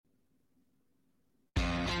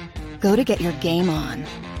Go to get your game on.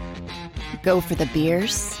 Go for the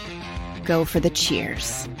beers. Go for the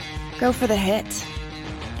cheers. Go for the hit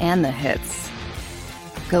and the hits.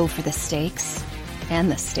 Go for the stakes and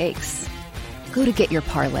the stakes. Go to get your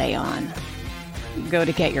parlay on. Go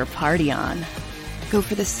to get your party on. Go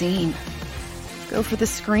for the scene. Go for the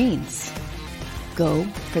screens. Go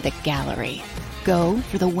for the gallery. Go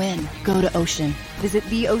for the win. Go to Ocean. Visit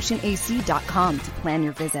theoceanac.com to plan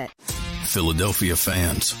your visit. Philadelphia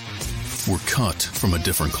fans, we're cut from a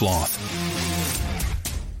different cloth.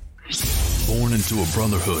 Born into a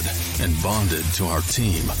brotherhood and bonded to our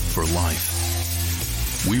team for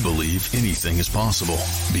life. We believe anything is possible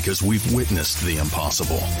because we've witnessed the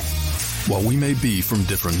impossible. While we may be from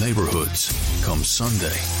different neighborhoods, come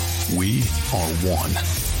Sunday, we are one,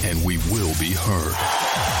 and we will be heard.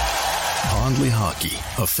 Pondley Hockey,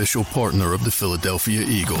 official partner of the Philadelphia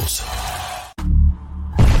Eagles.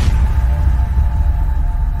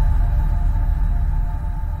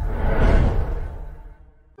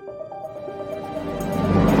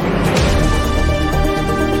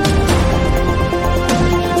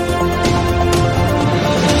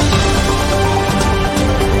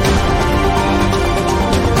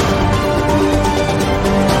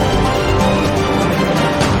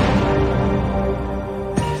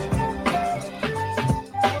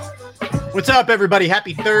 What's up, everybody?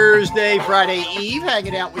 Happy Thursday, Friday Eve,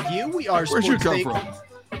 hanging out with you. We are Where'd you come from?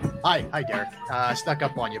 Hi, Derrick. Snuck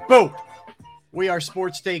up on you. Boom. We are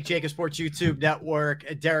Sports Take, Jacob Sports YouTube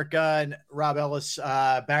Network. Derrick, Gunn, Rob Ellis,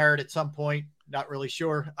 Barrett at some point. Not really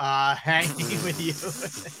sure. Hanging with you.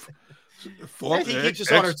 I think keeps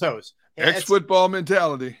us on our toes. Ex-football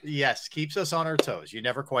mentality. Yes, keeps us on our toes. You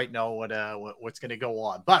never quite know what's going to go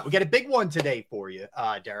on. But we got a big one today for you,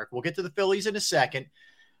 Derrick. We'll get to the Phillies in a second.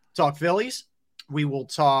 Talk Phillies. We will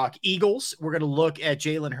talk Eagles. We're going to look at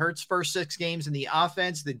Jalen Hurts' first 6 games in the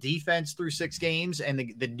offense, the defense through 6 games,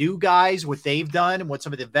 and the new guys, what they've done, and what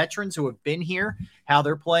some of the veterans who have been here, how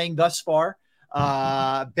they're playing thus far.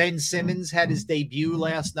 Ben Simmons had his debut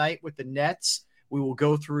last night with the Nets. We will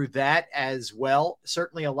go through that as well.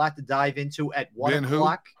 Certainly a lot to dive into at 1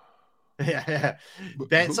 o'clock. Yeah,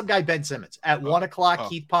 Ben Simmons. At 1 o'clock,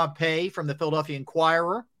 Keith Pompey from the Philadelphia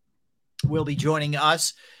Inquirer will be joining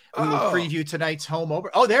us. We will preview tonight's home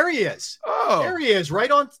opener. Oh, there he is. There he is.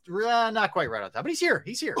 Right on. Not quite right on time, but he's here.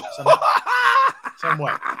 He's here. Some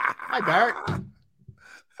way. Hi, Barrett.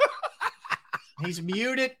 He's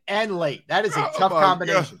muted and late. That is a tough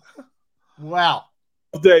combination. God. Wow.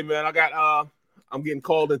 Day, man. I'm getting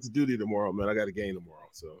called into duty tomorrow, man. I got a game tomorrow.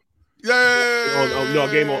 So yay! No,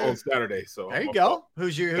 a game on Saturday. So there you go.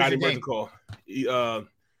 Who's your game? Call?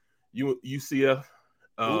 UCF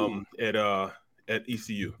at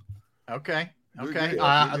ECU. Okay.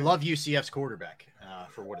 I love UCF's quarterback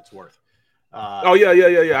for what it's worth. Yeah.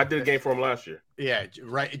 I did a game for him last year. Yeah,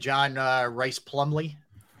 right. John Rice Plumlee.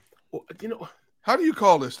 Well, how do you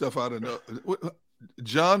call this stuff? I don't know.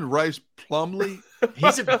 John Rice Plumlee.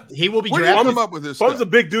 He will be drafted. Where do you come up with this? He's a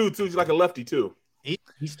big dude too. He's like a lefty too.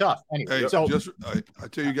 He's tough. Anyway, I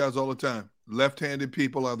tell you guys all the time, left-handed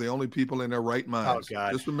people are the only people in their right minds. Oh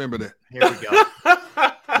God! Just remember that. Here we go.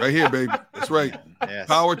 Right here, baby. That's right. Yes.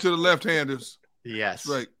 Power to the left-handers. Yes.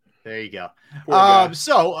 That's right. There you go.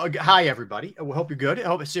 Hi, everybody. I hope you're good. I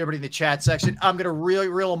hope I see everybody in the chat section. I'm going to really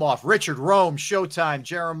reel them off. Richard, Rome, Showtime,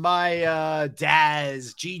 Jeremiah,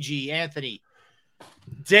 Daz, Gigi, Anthony,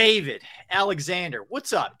 David, Alexander.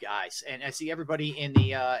 What's up, guys? And I see everybody in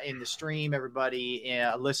the stream, everybody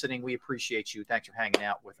listening. We appreciate you. Thanks for hanging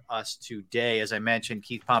out with us today. As I mentioned,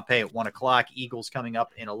 Keith Pompey at 1 o'clock. Eagles coming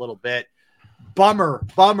up in a little bit. Bummer,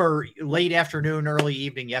 late afternoon, early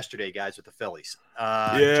evening yesterday, guys, with the Phillies.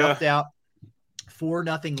 Jumped out,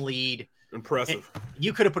 4-0 lead. Impressive. And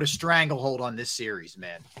you could have put a stranglehold on this series,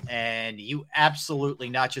 man. And you absolutely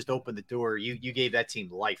not just opened the door. You gave that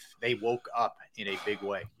team life. They woke up in a big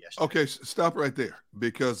way yesterday. Okay, stop right there.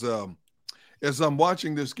 Because as I'm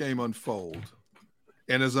watching this game unfold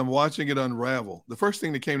and as I'm watching it unravel, the first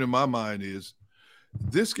thing that came to my mind is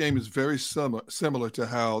this game is very similar to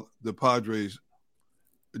how the Padres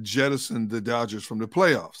jettisoned the Dodgers from the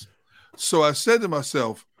playoffs. So I said to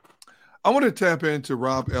myself, I want to tap into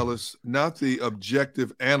Rob Ellis, not the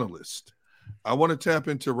objective analyst. I want to tap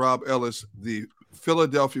into Rob Ellis, the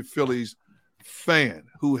Philadelphia Phillies fan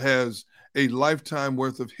who has a lifetime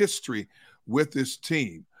worth of history with this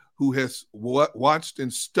team, who has watched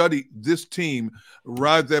and studied this team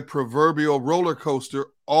ride that proverbial roller coaster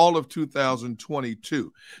all of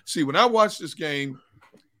 2022. See, when I watch this game,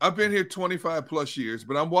 I've been here 25 plus years,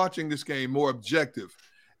 but I'm watching this game more objective.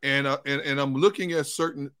 And I'm looking at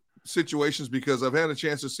certain situations because I've had a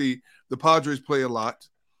chance to see the Padres play a lot.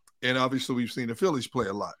 and obviously we've seen the Phillies play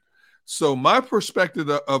a lot. So my perspective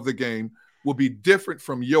of the game will be different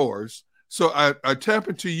from yours. So I tap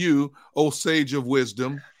into you, old sage of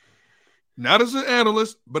wisdom, not as an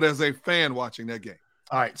analyst, but as a fan watching that game.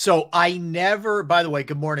 All right. So I never, by the way,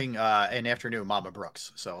 good morning and afternoon, Mama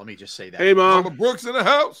Brooks. So let me just say that. Hey, Mom. Mama Brooks in the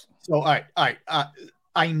house. So, all right.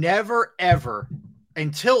 I never, ever,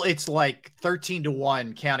 until it's like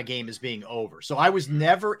 13-1, count a game as being over. So I was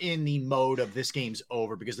never in the mode of this game's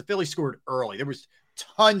over because the Phillies scored early. There was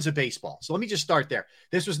tons of baseball. So let me just start there.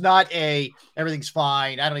 This was not everything's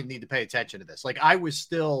fine. I don't even need to pay attention to this. Like I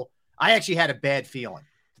actually had a bad feeling,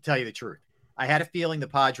 to tell you the truth. I had a feeling the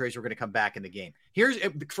Padres were going to come back in the game. Here's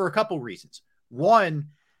for a couple reasons. One,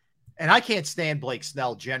 and I can't stand Blake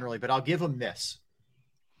Snell generally, but I'll give him this.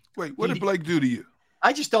 Wait, what did Blake do to you?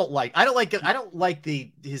 I just don't like. I don't like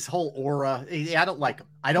his whole aura. I don't like him.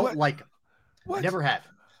 I don't like him. What? I never have.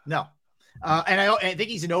 No. And I think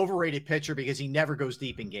he's an overrated pitcher because he never goes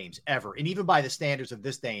deep in games ever. And even by the standards of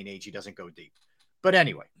this day and age, he doesn't go deep. But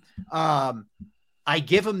anyway, I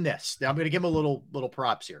give him this. Now I'm going to give him a little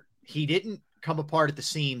props here. He didn't come apart at the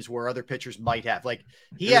seams where other pitchers might have. Like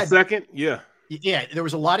he had second. Yeah. There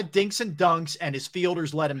was a lot of dinks and dunks and his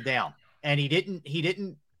fielders let him down and he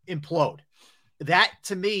didn't implode. That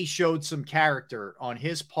to me showed some character on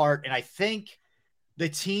his part. And I think the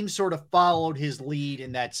team sort of followed his lead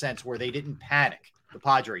in that sense where they didn't panic. The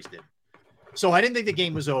Padres did. So I didn't think the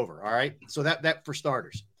game was over. All right. So that for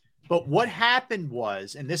starters. But what happened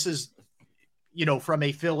was, and this is, from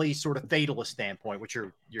a Philly sort of fatalist standpoint, which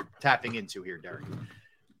you're tapping into here, Derrick,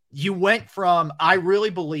 you went from, I really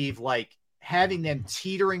believe, like having them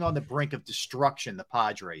teetering on the brink of destruction, the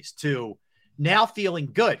Padres, to now feeling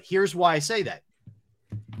good. Here's why I say that.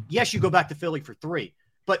 Yes, you go back to Philly for 3,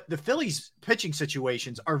 but the Phillies pitching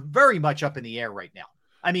situations are very much up in the air right now.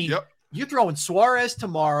 I mean, You're throwing Suarez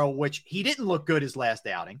tomorrow, which he didn't look good his last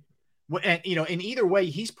outing. And, in either way,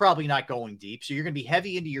 he's probably not going deep. So you're going to be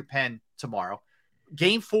heavy into your pen tomorrow.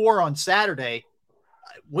 Game 4 on Saturday,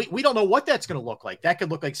 we don't know what that's going to look like. That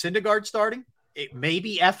could look like Syndergaard starting. It may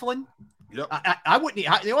be Eflin. Yep. I wouldn't,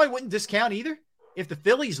 I wouldn't discount either. If the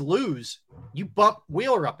Phillies lose, you bump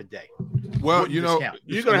Wheeler up a day. Well, you're going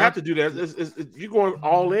to have to do that. You're going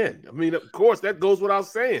all in. I mean, of course, that goes without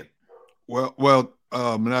saying. Well,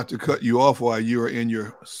 not to cut you off while you are in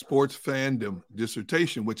your sports fandom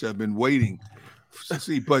dissertation, which I've been waiting to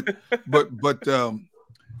see, but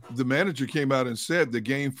the manager came out and said the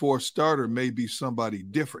Game 4 starter may be somebody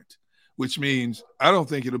different, which means I don't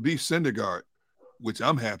think it'll be Syndergaard, which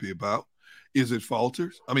I'm happy about. Is it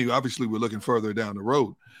Falters? I mean, obviously we're looking further down the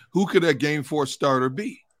road. Who could that Game 4 starter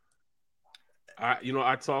be?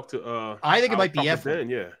 I talked to. I think it might be Eflin.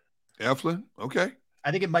 Yeah, Eflin. Okay.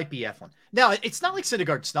 I think it might be Eflin. Now, it's not like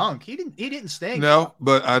Syndergaard stunk. He didn't stink. No,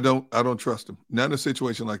 but I don't trust him. Not in a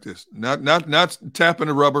situation like this. Not tapping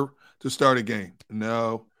the rubber to start a game.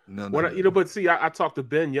 No. But see, I talked to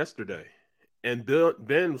Ben yesterday, and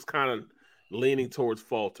Ben was kind of leaning towards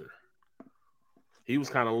Falter. He was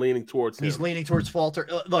kind of leaning towards him. He's leaning towards Falter.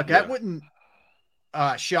 Look, that wouldn't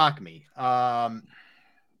shock me.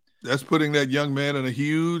 That's putting that young man in a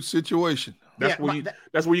huge situation. That's where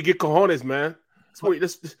you get cojones, man.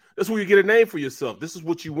 That's where you get a name for yourself. This is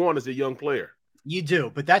what you want as a young player. You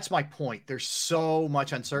do, but that's my point. There's so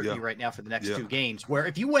much uncertainty right now for the next 2 games where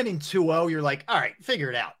if you went in 2-0, you're like, all right, figure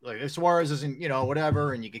it out. Like if Suarez isn't,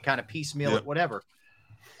 whatever, and you can kind of piecemeal it, whatever.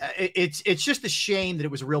 It's just a shame that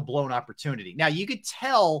it was a real blown opportunity. Now you could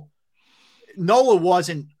tell Nola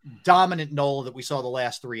wasn't dominant Nola that we saw the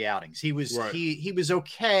last 3 outings. He was he was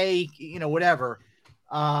okay, whatever.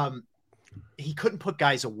 He couldn't put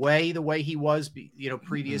guys away the way he was,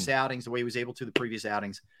 previous outings, the way he was able to the previous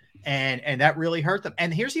outings. And that really hurt them.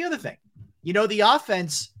 And here's the other thing, the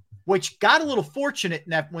offense, which got a little fortunate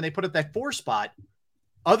in that when they put up that 4 spot,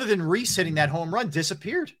 other than Reese hitting that home run,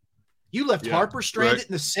 disappeared. You left Harper stranded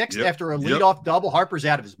in the 6th after a leadoff double. Harper's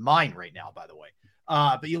out of his mind right now, by the way.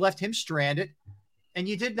 But you left him stranded and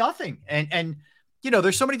you did nothing. And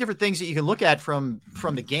there's so many different things that you can look at from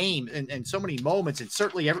the game and so many moments. And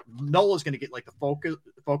certainly Nola's going to get like the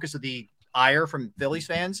focus of the ire from Phillies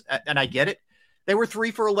fans. And I get it. They were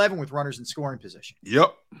 3 for 11 with runners in scoring position.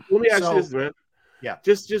 Yep. Let me ask you this, man. Yeah.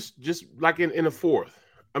 Just like in the 4th.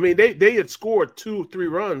 I mean, they had scored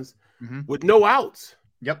 2-3 runs with no outs.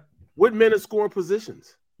 Yep. With men in scoring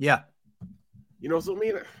positions. Yeah. So I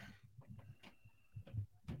mean,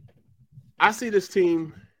 I see this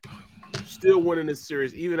team still winning this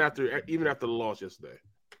series even after the loss yesterday.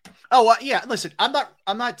 Oh, yeah. Listen, I'm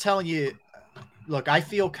not telling you. Look, I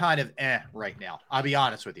feel kind of right now. I'll be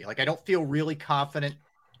honest with you. Like, I don't feel really confident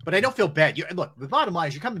But I don't feel bad. Look, the bottom line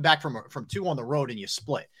is you're coming back from 2 on the road and you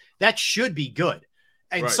split. That should be good.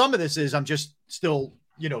 And some of this is I'm just still,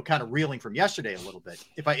 kind of reeling from yesterday a little bit.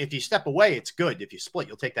 If you step away, it's good. If you split,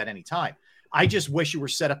 you'll take that anytime. I just wish you were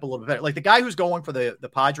set up a little bit better. Like the guy who's going for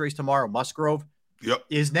the Padres tomorrow, Musgrove,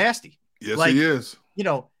 is nasty. Yes, he is.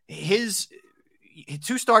 His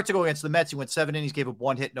 2 starts ago against the Mets, he went 7 innings, gave up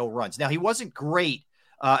 1 hit, no runs. Now, he wasn't great,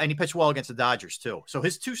 and he pitched well against the Dodgers, too. So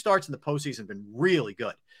his 2 starts in the postseason have been really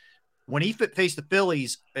good. When he faced the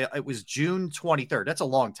Phillies, it was June 23rd. That's a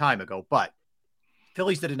long time ago, but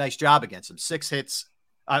Phillies did a nice job against him. 6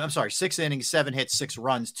 innings, 7 hits, 6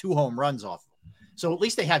 runs, 2 home runs off. So at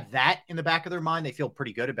least they have that in the back of their mind. They feel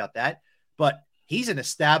pretty good about that. But he's an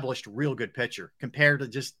established, real good pitcher compared to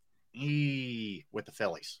just with the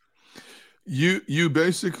Phillies. You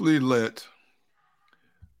basically let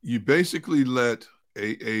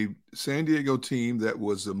a San Diego team that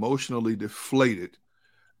was emotionally deflated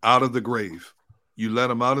out of the grave. You let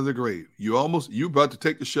them out of the grave. You about to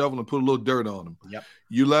take the shovel and put a little dirt on them. Yep.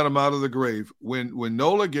 You let them out of the grave. When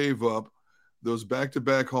Nola gave up those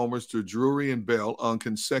back-to-back homers to Drury and Bell on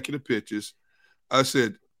consecutive pitches, I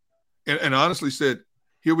said, and honestly said,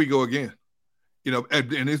 here we go again. And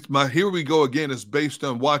it's here we go again is based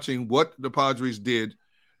on watching what the Padres did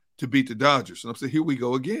to beat the Dodgers. And I'm saying, here we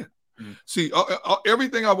go again. Mm-hmm. See,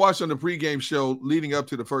 everything I watched on the pregame show leading up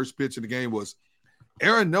to the first pitch of the game was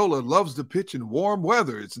Aaron Nola loves to pitch in warm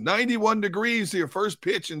weather. It's 91 degrees here, first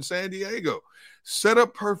pitch in San Diego. Set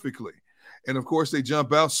up perfectly. And, of course, they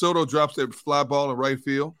jump out. Soto drops that fly ball in right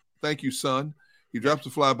field. Thank you, son. He drops the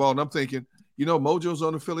fly ball, and I'm thinking, Mojo's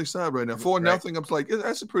on the Philly side right now. 4-0. I'm like,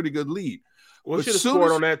 that's a pretty good lead. Well, we should have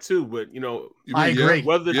scored on that too, but I agree.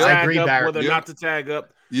 Whether to tag up, Barrett. Whether not to tag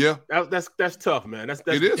up, that's tough, man. That's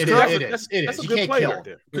it is. That's a good play right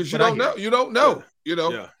there. Because you don't know. You don't know. You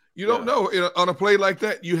don't know. On a play like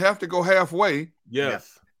that, you have to go halfway.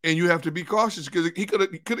 Yes. And you have to be cautious because he could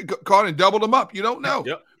have caught and doubled him up. You don't know.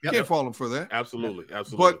 Yep. You can't fault him for that. Absolutely.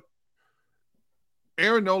 But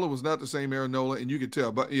Aaron Nola was not the same Aaron Nola, and you could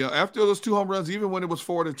tell. But after those 2 home runs, even when it was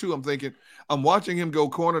 4-2, I'm thinking, I'm watching him go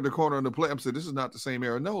corner to corner on the play. I'm saying, this is not the same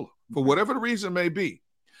Aaron Nola for whatever the reason may be.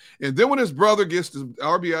 And then when his brother gets the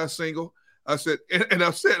RBI single, I said, and I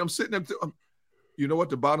said, I'm sitting there, you know what?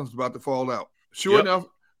 The bottom's about to fall out. Sure enough,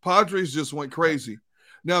 Padres just went crazy.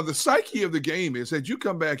 Now, the psyche of the game is that you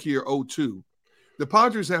come back here 0-2, the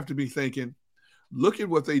Padres have to be thinking, look at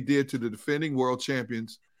what they did to the defending world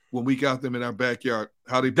champions when we got them in our backyard.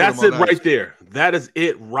 How they put That's them on it ice. right there. That is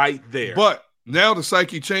it right there. But now the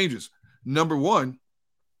psyche changes. Number 1,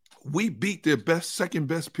 we beat their second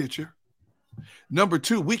best pitcher. Number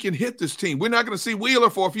 2, we can hit this team. We're not going to see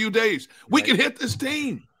Wheeler for a few days. We can hit this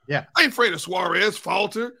team. Yeah. I ain't afraid of Suarez,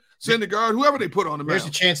 Falter, Syndergaard, whoever they put on the mound. There's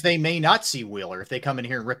a chance they may not see Wheeler if they come in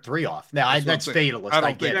here and rip 3 off. Now, that's fatalist. I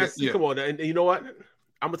don't think get it. Come on. And you know what?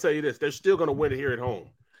 I'm going to tell you this. They're still going to win it here at home.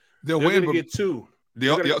 They're going to get 2.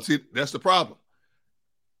 See, that's the problem.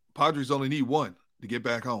 Padres only need 1 to get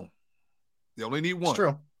back home. They only need 1. It's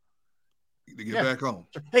true. To get back home.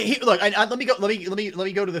 Hey, look, let me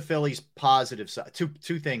go to the Phillies' positive side.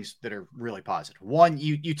 Two things that are really positive. One,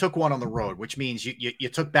 you took 1 on the road, which means you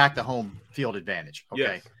took back the home field advantage.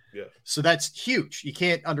 Okay. Yeah. So that's huge. You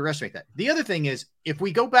can't underestimate that. The other thing is, if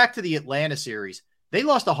we go back to the Atlanta series, they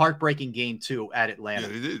lost a heartbreaking game too at Atlanta.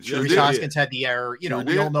 Yeah, they did. Rhys Hoskins had the error.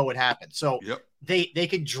 We all know what happened. So they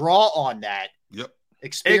could draw on that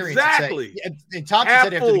experience. Exactly. And Thompson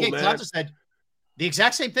said after the game, Thompson said the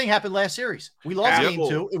exact same thing happened last series. We lost game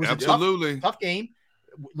 2. It was a tough game.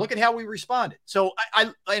 Look at how we responded. So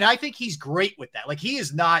I think he's great with that. Like, he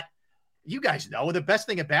is not. You guys know the best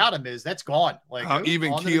thing about him is that's gone. Like, how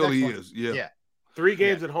even keel he is. Yeah. 3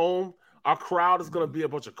 games at home. Our crowd is going to be a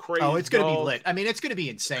bunch of crazy. Oh, it's going to be lit. I mean, it's going to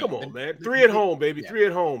be insane. Come on, man. 3 at home, baby. 3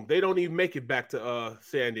 at home. They don't even make it back to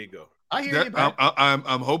San Diego. I hear you.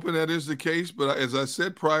 I'm hoping that is the case. But as I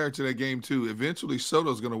said prior to that game too, eventually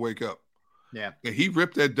Soto's going to wake up. Yeah. And he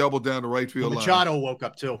ripped that double down the right field line. Machado woke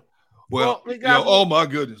up too. Well, oh my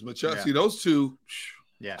goodness, Machado. Yeah. See those two.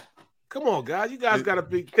 Yeah. Come on, guys. You guys got to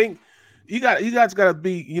be You guys got to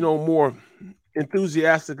be more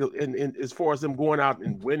enthusiastic in as far as them going out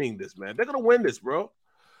and winning this, man. They're gonna win this, bro.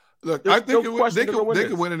 Look, I think they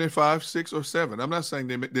could win it in 5, 6, or 7. I'm not saying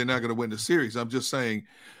they're not going to win the series. I'm just saying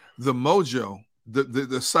the mojo,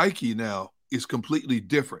 the psyche now is completely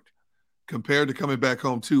different compared to coming back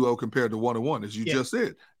home 2-0 compared to 1-1, as you just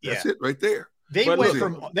said. That's it right there. They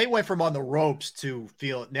went from on the ropes to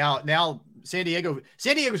feel now San Diego's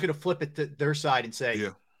going to flip it to their side and say,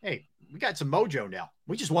 hey, we got some mojo now.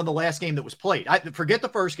 We just won the last game that was played. Forget the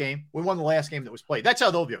first game. We won the last game that was played. That's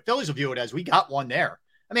how they'll view it. Phillies will view it as we got one there.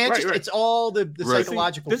 I mean, it's all the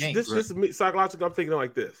psychological games. This is me, psychological. I'm thinking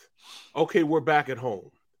like this. Okay, we're back at home.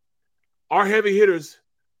 Our heavy hitters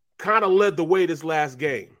kind of led the way this last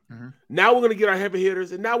game. Mm-hmm. Now we're going to get our heavy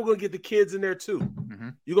hitters, and now we're going to get the kids in there too. Mm-hmm.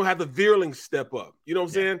 You're going to have the Veerlings step up. You know what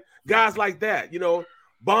I'm saying? Guys like that. You know,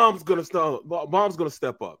 Bomb's going to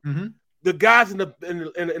step up. Mm-hmm. The guys in the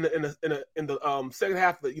second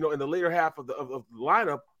half, in the later half of the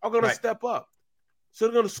lineup are going to step up. So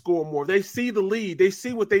they're going to score more. They see the lead. They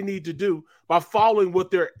see what they need to do by following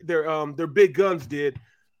what their big guns did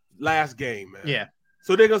last game, man. Yeah.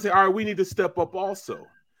 So they're going to say, all right, we need to step up also.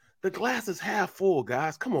 The glass is half full,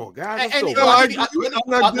 guys. Come on, guys. I'm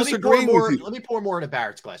not disagreeing with you. Let me pour more into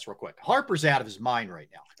Barrett's glass real quick. Harper's out of his mind right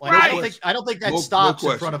now. Like, I don't think that stops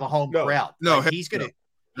in front of a home crowd. No, like, he's going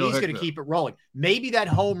to keep it rolling. Maybe that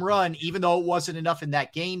home run, even though it wasn't enough in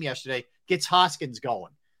that game yesterday, gets Hoskins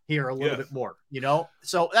going here a little bit more,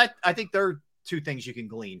 So I think there are two things you can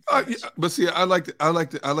glean. But see, I like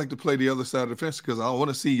to play the other side of the fence because I want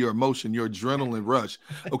to see your emotion, your adrenaline rush.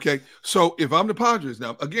 Okay, so if I'm the Padres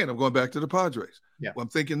now, again, I'm going back to the Padres. Yeah, well, I'm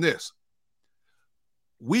thinking this: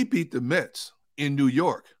 we beat the Mets in New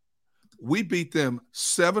York. We beat them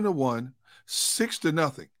 7-1,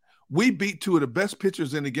 6-0. We beat two of the best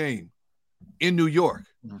pitchers in the game in New York.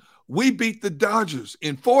 Mm-hmm. We beat the Dodgers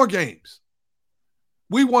in 4 games.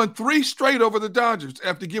 We won 3 straight over the Dodgers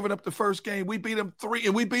after giving up the first game. We beat them 3,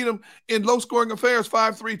 and we beat them in low-scoring affairs,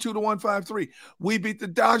 5-3, 2-1, 5-3. We beat the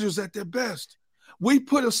Dodgers at their best. We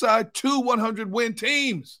put aside 2 100-win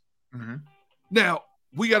teams. Mm-hmm. Now,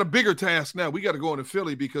 we got a bigger task now. We got to go into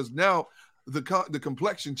Philly because now the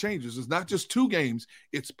complexion changes. It's not just 2 games.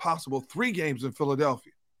 It's possible 3 games in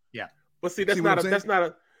Philadelphia. Yeah. But see, that's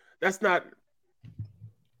not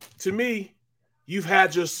 – to me, you've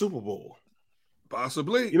had your Super Bowl.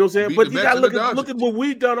 Possibly. You know what I'm saying? But you got to look at what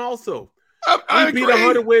we've done also. I beat a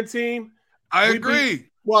 100-win team. I agree.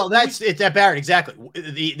 It's that Barrett, exactly.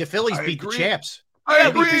 The Phillies beat the champs.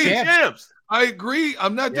 I agree.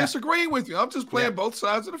 I'm not disagreeing with you. I'm just playing both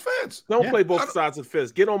sides of the fence. Don't play both sides of the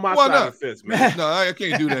fence. Get on my side of the fence, man. No, I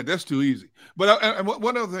can't do that. That's too easy. But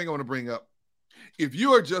one other thing I want to bring up. If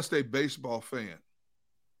you are just a baseball fan,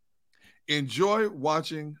 enjoy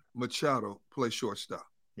watching Machado play shortstop.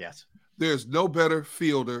 Yes. There's no better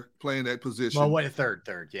fielder playing that position. Well, what a third,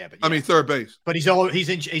 yeah. But I mean, third base. But he's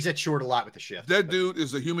at short a lot with the shift. That dude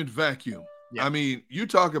is a human vacuum. Yeah. I mean, you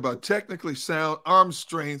talk about technically sound, arm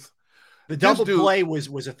strength. The double play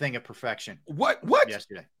was a thing of perfection. What?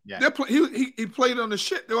 Yesterday. Yeah. He played on the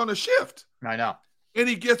shift. They're on the shift. I know. And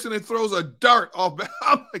he gets in and throws a dart off.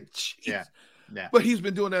 I'm like, jeez. Yeah. But he's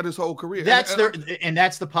been doing that his whole career. That's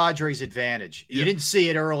the Padres' advantage. You didn't see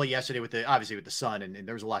it early yesterday with the sun, and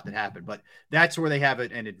there was a lot that happened. But that's where they have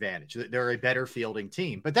an advantage. They're a better fielding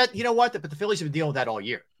team. But that, you know what? But the Phillies have been dealing with that all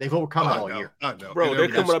year. They've overcome it all year. I know, bro. They're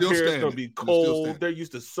coming up here. It's going to be cold. They're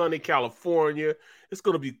used to sunny California. It's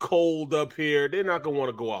going to be cold up here. They're not going to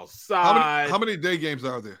want to go outside. How many day games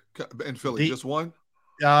are there in Philly? Just one?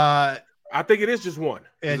 I think it is just one.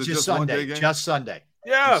 It's just Sunday. Just Sunday.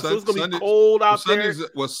 Yeah, so it's going to be cold out there.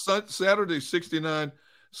 Saturday 69,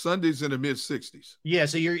 Sundays in the mid-60s. Yeah,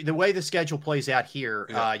 so the way the schedule plays out here,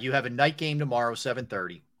 you have a night game tomorrow,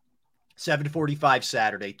 7:30, 7:45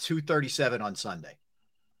 Saturday, 2:37 on Sunday.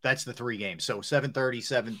 That's the 3 games. So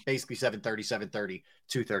 7:30, basically 7:30,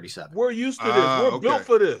 2:37. We're used to this. We're built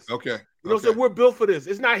for this. Okay. You know what I'm saying? We're built for this.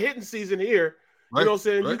 It's not hitting season here. Right. You know what I'm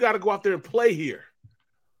saying? Right. You got to go out there and play here.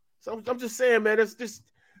 So I'm just saying, man, it's just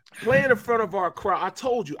playing in front of our crowd. I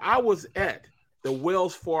told you, I was at the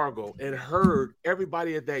Wells Fargo and heard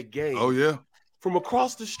everybody at that game. Oh, yeah. From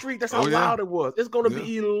across the street. That's how loud it was. It's going to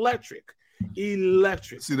be electric.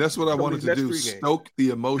 Electric. See, that's what I wanted to do. Stoke the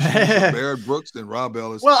emotions of Barrett Brooks and Rob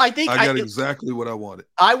Ellis. Well, I think I got exactly what I wanted.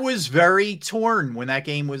 I was very torn when that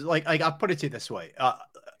game was like I'll put it to you this way.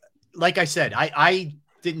 Like I said, I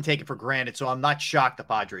didn't take it for granted, so I'm not shocked the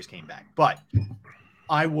Padres came back. But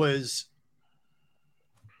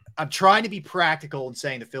I'm trying to be practical and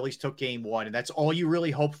saying the Phillies took game 1, and that's all you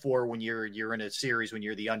really hope for when you're in a series when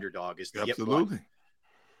you're the underdog is to get one.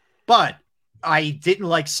 But I didn't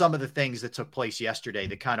like some of the things that took place yesterday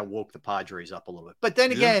that kind of woke the Padres up a little bit. But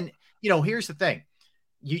then again, here's the thing: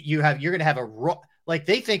 you're going to have like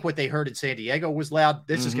they think what they heard in San Diego was loud.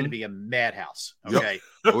 This is going to be a madhouse. Okay.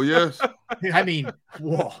 Yep. Oh yes. I mean,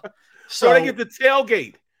 whoa. So they get the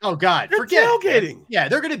tailgate. Oh God, they're forget tailgating. It. Yeah,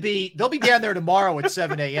 they'll be down there tomorrow at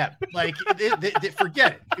 7 a.m. Like,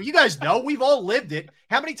 forget it. You guys know we've all lived it.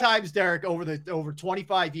 How many times, Derrick, over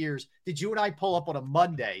 25 years, did you and I pull up on a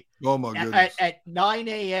Monday? Oh my goodness. At 9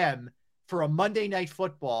 a.m. for a Monday Night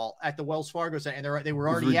Football at the Wells Fargo Center, and they were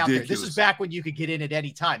already out there. This is back when you could get in at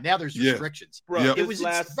any time. Now there's restrictions. Bro, It was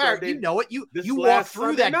Barrett, you know it. You walk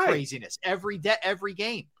through that craziness every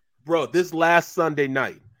game. Bro, this last Sunday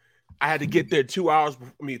night, I had to get there 3 hours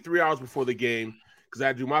before the game because I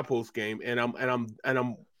had to do my post game, and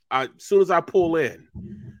as soon as I pull in,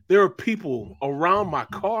 there are people around my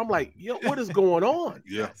car. I'm like, yo, what is going on?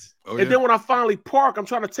 Yes. And then when I finally park, I'm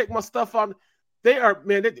trying to take my stuff out. They are,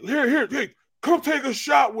 man, hey, come take a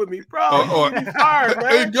shot with me, bro. Fired, man.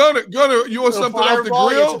 Hey, Gunner, you want something off the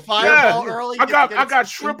grill? Fireball early. I got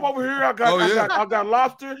shrimp over here. I got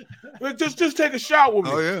lobster. Just take a shot with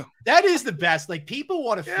me. Oh yeah, that is the best. Like people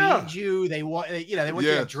want to feed you. They want you to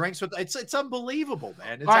have drinks with. It's unbelievable,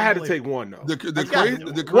 man. I had to take one though.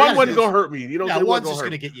 The one wasn't gonna hurt me. One's just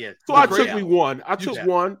gonna get you. So I took me one. I took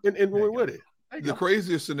one and went with it. The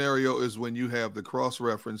craziest scenario is when you have the cross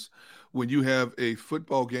reference, when you have a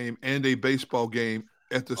football game and a baseball game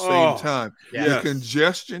at the same time. The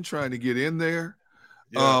congestion trying to get in there,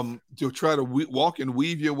 to try to walk and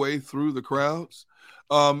weave your way through the crowds.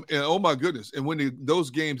 And oh my goodness. And when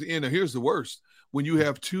those games end, and here's the worst, when you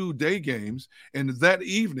have 2 day games and that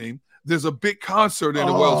evening, there's a big concert in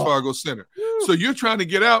the Wells Fargo Center. So you're trying to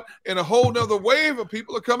get out, and a whole nother wave of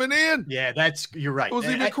people are coming in. Yeah, you're right. It was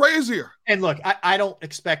even crazier. And look, I don't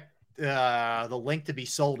expect the link to be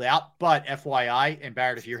sold out, but FYI, and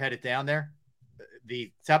Barrett, if you're headed down there,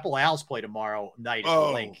 the Temple Owls play tomorrow night at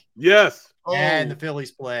the link. Yes. And the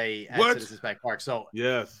Phillies play at Citizens Bank Park. So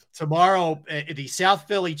tomorrow, the South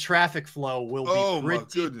Philly traffic flow will be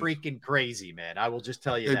pretty freaking crazy, man. I will just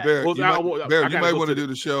tell you that. Barrett, you might want to do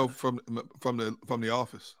the show from the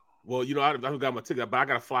office. Well, I got my ticket, but I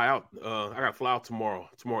got to fly out. I got to fly out tomorrow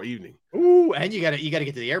evening. Ooh, and you got to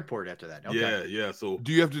get to the airport after that. Okay. Yeah. So,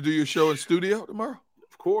 do you have to do your show in studio tomorrow?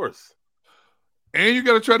 Of course. And you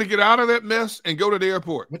got to try to get out of that mess and go to the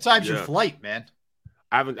airport. What time's your flight, man?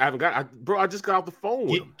 I haven't got. Bro, I just got off the phone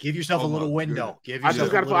with him. Give yourself a little window. I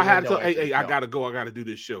got to go. I got to do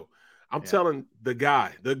this show. I'm telling the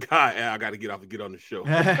guy, I got to get off and get on the show.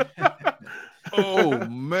 Oh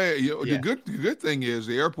man! The good thing is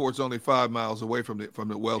the airport's only 5 miles away from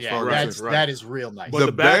the Wells Fargo. That is real nice. But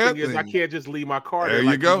the bad thing is I can't just leave my car there.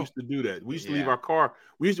 There you go. We used to do that. We used to leave our car.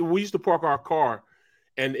 We used to park our car,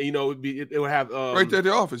 and it would have right there at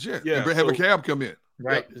the office. Yeah. And have a cab come in.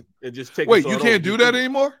 Right. And just take. Wait, you can't do that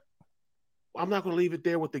anymore? I'm not going to leave it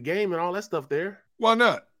there with the game and all that stuff there. Why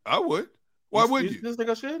not? I would. Why wouldn't you? Just think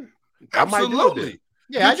I should? Absolutely.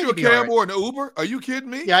 Yeah, get you a cab or an Uber? Are you kidding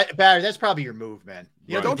me? Yeah, Barry, that's probably your move, man.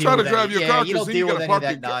 Don't try to drive your car because you got to park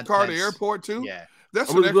your car at the airport too. Yeah,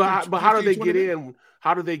 that's but how do they get in?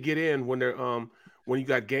 How do they get in when they're when you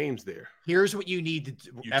got games there? Here's what you need to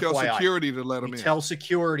do. You tell security to let them in. Tell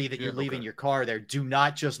security that you're leaving your car there. Do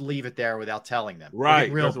not just leave it there without telling them.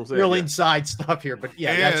 Right. Real inside stuff here, but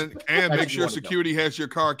and make sure security has your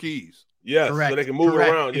car keys. Yes, so they can move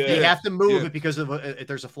around. If they have to move it because of if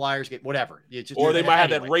there's a Flyers game, whatever. Or they might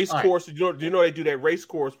have that race course. Do you know they do that race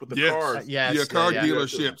course with the cars? Yes, car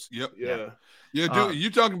dealerships. Yep. Yeah.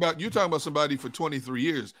 You talking about somebody for 23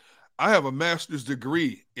 years. I have a master's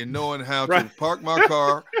degree in knowing how to park my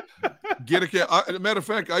car, get a cab. As a matter of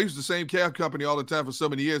fact, I used the same cab company all the time for so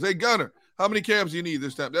many years. Hey, Gunner, how many cabs do you need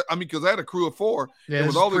this time? Because I had a crew of 4. And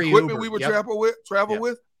with all the equipment we would travel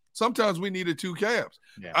with, sometimes we needed 2 cabs.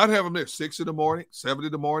 Yeah. I'd have them there 6 in the morning, 7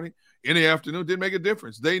 in the morning, in the afternoon. Didn't make a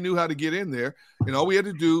difference. They knew how to get in there. And all we had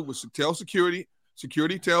to do was to tell security.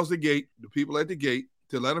 Security tells the people at the gate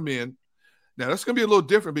to let them in. Now, that's going to be a little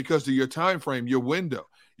different because of your time frame, your window.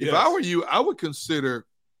 If I were you, I would consider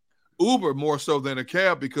Uber more so than a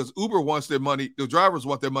cab because Uber wants their money. The drivers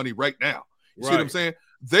want their money right now. You see what I'm saying?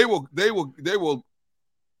 They will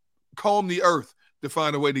comb the earth to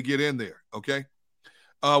find a way to get in there. Okay.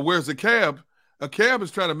 Whereas a cab is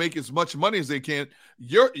trying to make as much money as they can.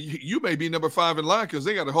 You may be number 5 in line because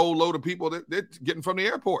they got a whole load of people that they're getting from the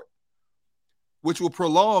airport, which will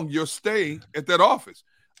prolong your stay at that office.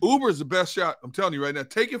 Uber is the best shot. I'm telling you right now.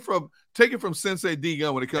 Take it from Sensei D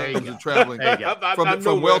Gunn when it comes to traveling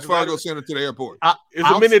from Wells Fargo Center to the airport. It's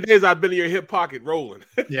a many days I've been in your hip pocket rolling.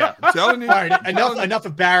 Yeah, I'm telling you. All right, enough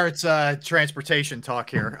of Barrett's transportation talk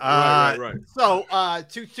here. Right. So,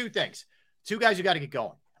 two things. 2 guys who got to get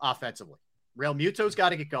going offensively. Real Muto's got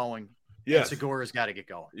to get going. Yes. And Segura's got to get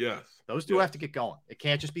going. Yes. Those 2 have to get going. It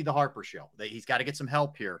can't just be the Harper show. He's got to get some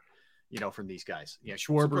help here, from these guys.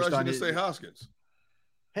 Schwarber's done it. Say Hoskins.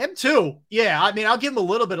 Him too. Yeah, I mean, I'll give him a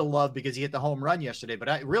little bit of love because he hit the home run yesterday,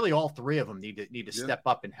 but really all 3 of them need to step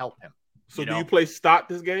up and help him. So do you play Stott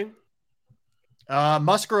this game?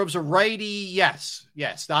 Musgrove's a righty. Yes.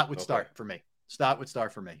 Stott would start for me. Stott would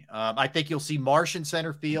start for me. I think you'll see Marsh in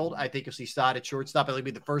center field. I think you'll see Stott at shortstop. It'll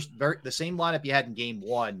be the same lineup you had in game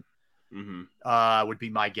one. Would be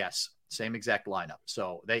my guess. Same exact lineup.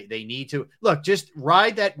 So they need to look, just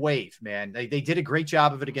ride that wave, man. They did a great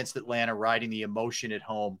job of it against Atlanta, riding the emotion at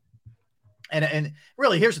home. And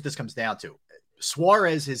really, here's what this comes down to.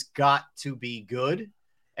 Suarez has got to be good,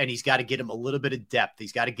 and he's got to get him a little bit of depth.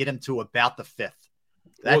 He's got to get him to about the fifth.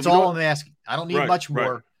 That's all I'm asking. I don't need much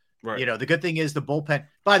more. Right. You know, the good thing is the bullpen.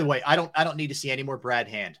 By the way, I don't need to see any more Brad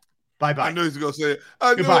Hand. Bye-bye. I knew he was going to say it.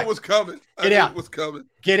 I knew it was coming. Get out. It was coming.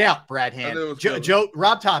 Get out, Brad Hand.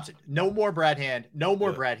 Rob Thompson, no more Brad Hand. No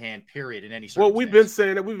more Brad Hand, period, in any circumstance. Well, we've been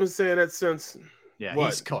saying that since what?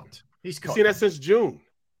 He's cooked. He's cooked. We've seen that since June.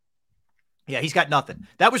 Yeah, he's got nothing.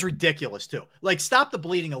 That was ridiculous, too. Like, stop the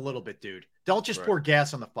bleeding a little bit, dude. Don't just pour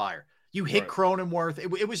gas on the fire. You hit Cronenworth.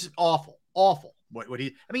 It was awful. Awful.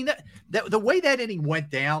 The way that inning went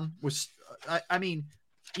down was,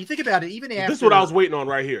 you think about it, even after. This is what I was waiting on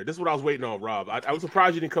right here. This is what I was waiting on, Rob. I was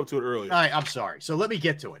surprised you didn't come to it earlier. All right, I'm sorry. So let me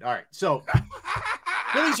get to it. All right. So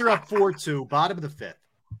Phillies are up 4-2, bottom of the fifth.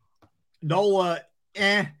 Nola,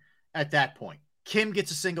 at that point. Kim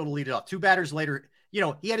gets a single to lead it off. Two batters later, he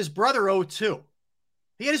had his brother 0-2.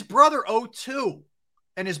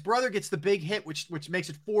 And his brother gets the big hit, which makes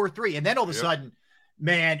it 4-3. And then all of a sudden,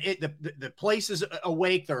 man, the place is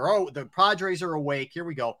awake. The Padres are awake. Here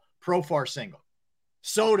we go. Profar single.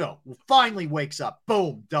 Soto finally wakes up.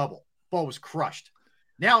 Boom, double. Ball was crushed.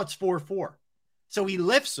 Now it's 4-4. So he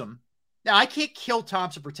lifts him. Now, I can't kill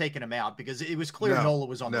Thompson for taking him out because it was clear Nola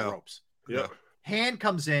was on the ropes. Yeah. Hand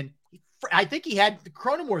comes in. I think he had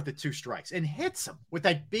Cronenworth at 2 strikes and hits him with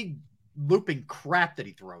that big looping crap that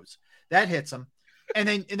he throws. That hits him. And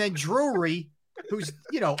then Drury, who's,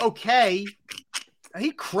 okay,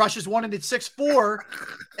 he crushes one and it's 6-4.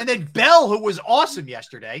 And then Bell, who was awesome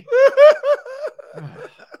yesterday.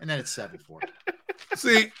 And then it's 7-4.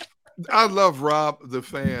 See, I love Rob, the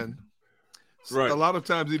fan. Right. A lot of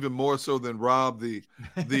times even more so than Rob, the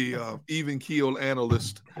even keel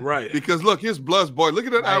analyst. Right. Because look, his blood's boiled. Look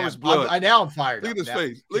at that Irish blood. I'm fired. Look at his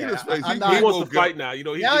face. Look at his face. He wants to fight now.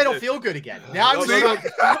 Now I don't feel good again. Now he's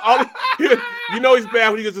bad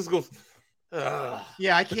when he just goes.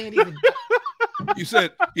 Yeah, I can't even. You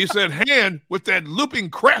said hand with that looping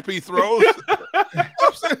crap he throws.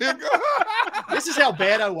 This is how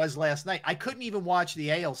bad I was last night. I couldn't even watch the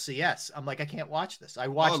ALCS. I'm like, I can't watch this. I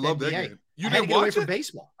watched NBA. That game. You had to didn't get away watch from it?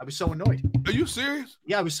 baseball. I was so annoyed. Are you serious?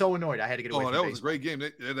 Yeah, I was so annoyed. I had to get away from baseball. That was a great game. The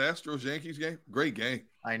Astros-Yankees game? Great game.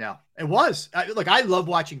 I know. It was. Look, I love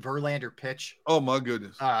watching Verlander pitch. Oh, my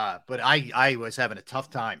goodness. But I was having a tough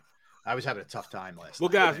time. I was having a tough time last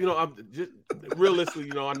night. Well, guys, I'm just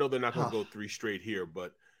realistically, I know they're not going to go 3 straight here,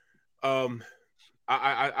 but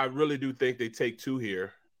I really do think they take 2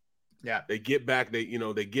 here. Yeah, they get back. They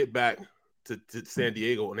get back to San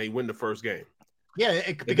Diego and they win the first game.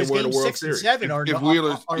 Yeah, because game 6 and 7 are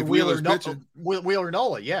Wheeler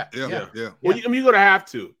Nola. Yeah. Well, you're going to have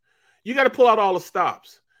to. You got to pull out all the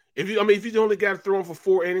stops. If you only got to throw them for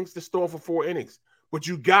 4 innings, just throw them for 4 innings. But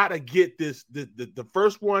you got to get the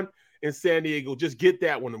first one in San Diego. Just get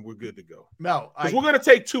that one, and we're good to go. No, because we're going to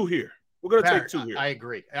take 2 here. We're going to take 2 here. I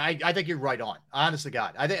agree. I think you're right on. Honest to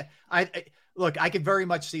God, look, I could very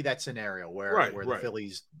much see that scenario where the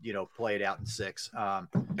Phillies, play it out in 6.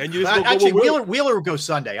 And you actually Wheeler would go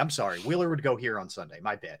Sunday. I'm sorry, Wheeler would go here on Sunday.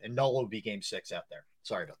 My bad. And Nola would be game 6 out there.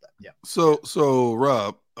 Sorry about that. Yeah. So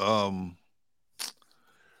Rob,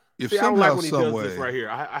 if I don't like when he does this right here.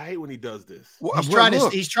 I hate when he does this. Well,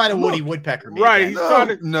 he's trying to Woody Woodpecker me. Right. Again. He's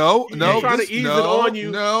trying to ease it on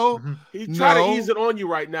you. No. He's trying to ease it on you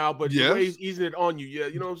right now, but the way he's easing it on you,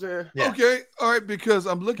 you know what I'm saying? Yeah. Okay. All right, because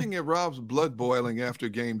I'm looking at Rob's blood boiling after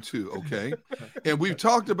game 2, okay? And we've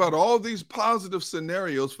talked about all these positive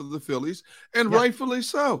scenarios for the Phillies, and rightfully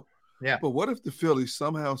so. Yeah. But what if the Phillies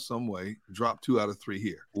somehow, some way drop 2 out of 3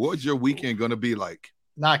 here? What's your weekend going to be like?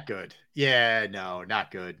 Not good. Yeah, no,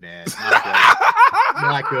 not good, man. Not good.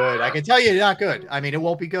 Not good. I can tell you, not good. I mean, it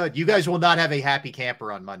won't be good. You guys will not have a happy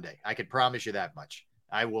camper on Monday. I can promise you that much.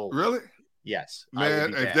 I will. Really? Yes.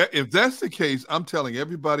 Man, if that's the case, I'm telling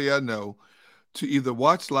everybody I know to either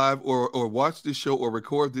watch live or watch this show or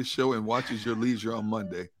record this show and watch at your leisure on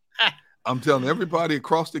Monday. I'm telling everybody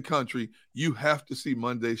across the country, you have to see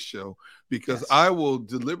Monday's show because I will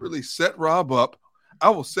deliberately set Rob up. I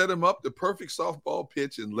will set him up the perfect softball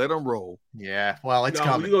pitch and let him roll. Yeah, well, it's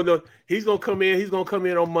coming. He's gonna come in. He's gonna come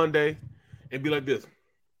in on Monday and be like this.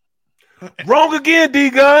 Wrong again, D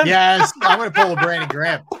Gunn. Yes, I'm gonna pull a Brandon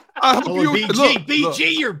Graham. I hope you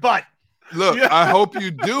BG your butt. Look, I hope you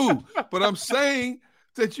do. But I'm saying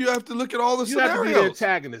that you have to look at all the You scenarios. have to be the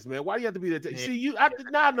antagonist, man. Why do you have to be the antagonist? See,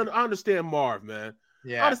 I understand Marv, man.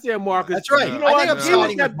 Yeah. I understand Marv. That's right. You know I what? think I'm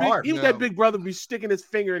siding with Marv. He was that big brother be sticking his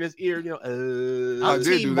finger in his ear, I'm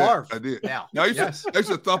Team Marv. I did. Now. I used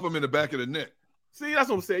to thump him in the back of the neck. See, that's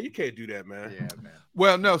what I'm saying. You can't do that, man. Yeah, man.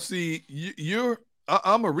 Well, no, see,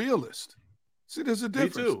 I'm a realist. See, there's a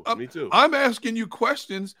difference. Me too. I'm asking you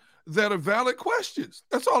questions that are valid questions.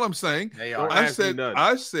 That's all I'm saying. They are. I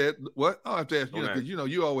said what? I'll have to ask you because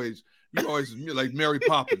you always like Mary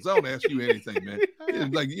Poppins. I don't ask you anything, man.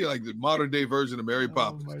 You're like the modern day version of Mary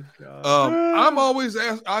Poppins. Oh my God. I'm always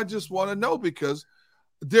asked. I just want to know because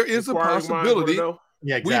there is a possibility.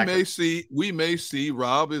 Yeah, exactly. We may see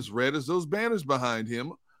Rob as red as those banners behind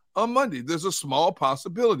him on Monday. There's a small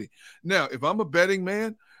possibility. Now, if I'm a betting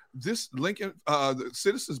man, this Lincoln, the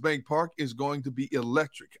Citizens Bank Park is going to be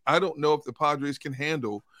electric. I don't know if the Padres can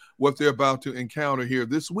handle what they're about to encounter here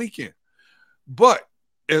this weekend. But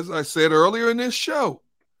as I said earlier in this show,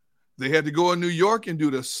 they had to go in New York and do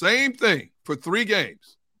the same thing for 3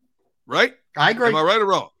 games, right? I agree. Am I right or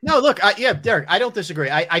wrong? No, look, Derrick, I don't disagree.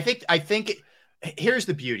 I think here's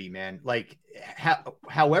the beauty, man. Like,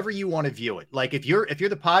 however you want to view it. Like, if you're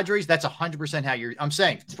the Padres, that's 100% how you're. I'm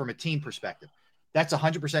saying from a team perspective, that's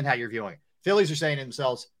 100% how you're viewing it. Phillies are saying to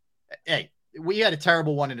themselves, "Hey, we had a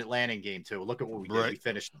terrible one in Atlanta in Game 2. Look at what we did. Right. We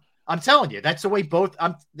finished them." I'm telling you, that's the way both.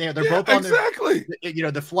 They're both on exactly.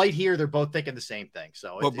 The flight here. They're both thinking the same thing.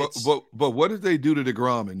 So, but what did they do to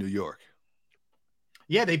DeGrom in New York?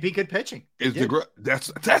 Yeah, they beat good pitching.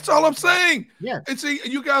 That's all I'm saying. Yeah. And see,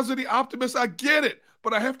 you guys are the optimists. I get it.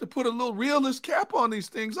 But I have to put a little realist cap on these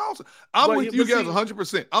things also. I'm with you guys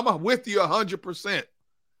 100%. I'm with you 100%.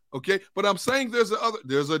 Okay? But I'm saying there's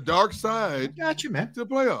a dark side got you, man. to the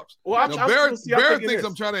playoffs. Well, Barrett thinks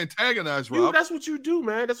I'm trying to antagonize Rob. That's what you do,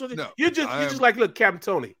 man. That's what you're just like, look, Captain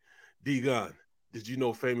Tony, Gunn, did you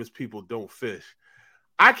know famous people don't fish?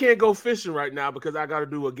 I can't go fishing right now because I got to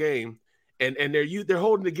do a game. And they're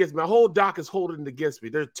holding it against me. My whole dock is holding it against me.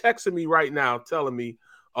 They're texting me right now, telling me,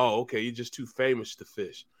 "Oh, okay, you're just too famous to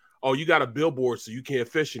fish. Oh, you got a billboard, so you can't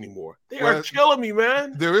fish anymore." They are killing me,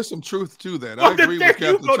 man. There is some truth to that. I agree with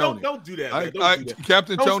Captain Tony. Don't do that, man. Don't do that.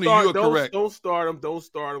 Captain Tony, you are correct. Don't start him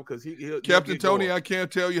because Captain Tony, I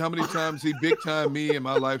can't tell you how many times he big time me in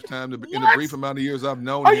my lifetime in the brief amount of years I've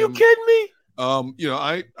known him. Are you kidding me?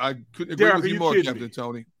 I couldn't agree with you more, Captain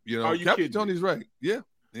Tony. Captain Tony's right. Yeah.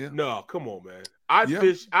 Yeah. No, come on, man.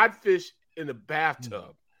 I'd fish in the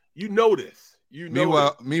bathtub. You know this.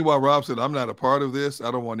 Meanwhile, Rob said, "I'm not a part of this.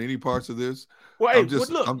 I don't want any parts of this." Well, I'm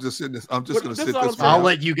just sitting this. I'm just going to sit this. I'll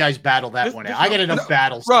let you guys battle that one out. I get enough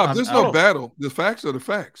battles. Rob, there's no battle. The facts are the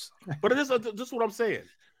facts. But this is what I'm saying.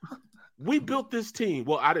 We built this team.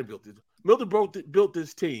 Well, I didn't build it. Milton built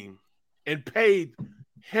this team and paid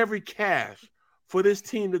heavy cash for this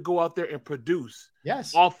team to go out there and produce.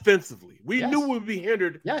 Yes. Offensively. We knew we'd be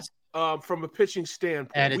hindered from a pitching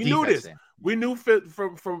standpoint. And we knew this. We knew from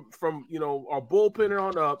our bullpen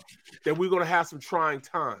on up that we're going to have some trying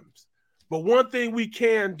times. But one thing we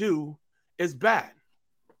can do is bat.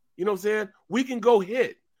 You know what I'm saying? We can go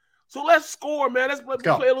hit. So let's score, man. Let's play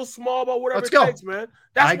a little small ball, whatever it takes, man.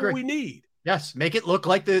 That's what we need. Yes, make it look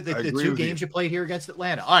like the 2 games you played here against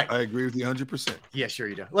Atlanta. All right. I agree with you 100%. Yeah, sure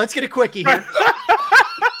you do. Let's get a quickie here.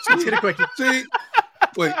 Let's get a quickie. See,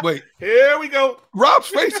 wait. Here we go. Rob's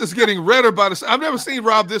face is getting redder by the. I've never seen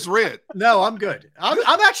Rob this red. No, I'm good.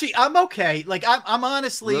 I'm okay. Like I'm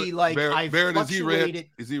honestly like Barrett, is he red?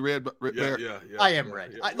 Is he red? Yeah. I am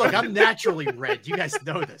red. Look, I'm naturally red. You guys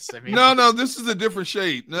know this. I mean, no, this is a different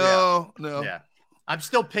shade. No. Yeah. I'm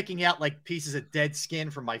still picking out like pieces of dead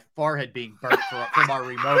skin from my forehead being burnt from our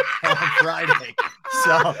remote on Friday.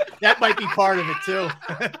 So that might be part of it too.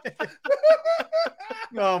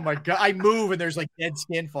 Oh my God. I move and there's like dead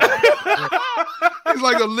skin falling. He's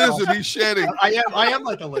like a lizard. He's shedding. I am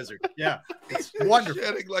like a lizard. Yeah. It's wonderful.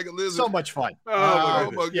 Shedding like a lizard. So much fun.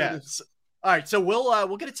 Oh my goodness. Yeah. All right, so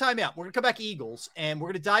we'll get a timeout. We're gonna come back Eagles, and we're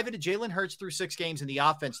gonna dive into Jalen Hurts through 6 games and the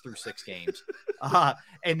offense through 6 games.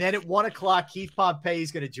 And then at 1:00, Keith Pompey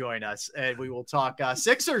is gonna join us, and we will talk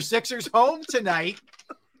Sixers home tonight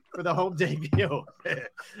for the home debut. All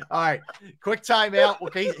right, quick timeout.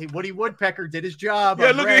 Okay, Woody Woodpecker did his job.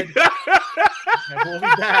 Yeah, look at and we'll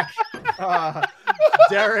be back.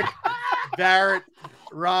 Derrick, Barrett,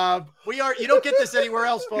 Rob, you don't get this anywhere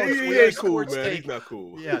else, folks. He ain't cool, man. He's not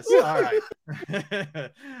cool. Yes. All right.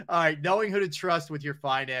 All right. Knowing who to trust with your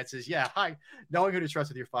finances. Yeah. Knowing who to trust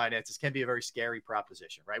with your finances can be a very scary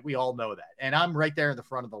proposition, right? We all know that. And I'm right there in the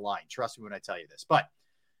front of the line. Trust me when I tell you this. But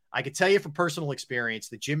I can tell you from personal experience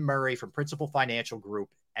that Jim Murray from Principal Financial Group,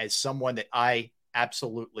 as someone that I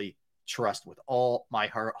absolutely trust with all my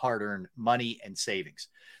hard-earned money and savings.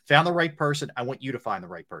 Found the right person. I want you to find the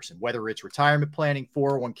right person, whether it's retirement planning,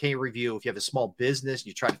 401k review, if you have a small business,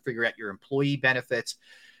 you try to figure out your employee benefits.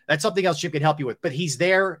 That's something else Jim can help you with. But he's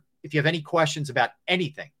there if you have any questions about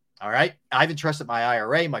anything. All right. I've entrusted my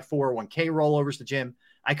IRA, my 401k rollovers to Jim.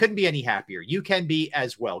 I couldn't be any happier. You can be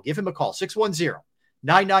as well. Give him a call,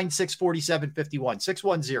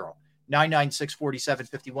 610-996-4751,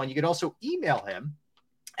 610-996-4751. You can also email him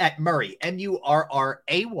at Murray,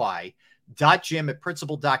 MURRAY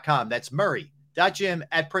 .jim@principal.com. That's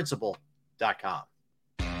Murray.jim@principal.com.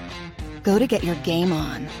 Go to get your game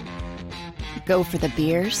on. Go for the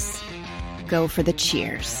beers. Go for the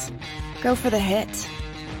cheers. Go for the hit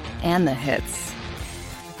and the hits.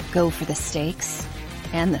 Go for the stakes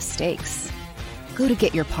and the stakes. Go to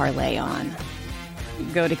get your parlay on.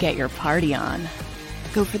 Go to get your party on.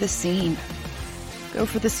 Go for the scene. Go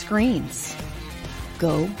for the screens.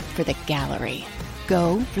 Go for the gallery.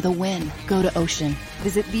 Go for the win. Go to Ocean.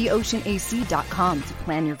 Visit theoceanac.com to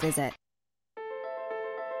plan your visit.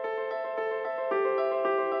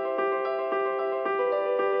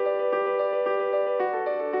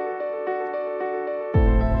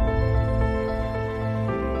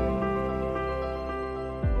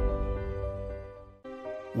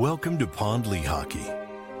 Welcome to Pond Lehocky.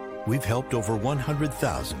 We've helped over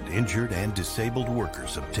 100,000 injured and disabled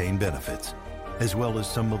workers obtain benefits, as well as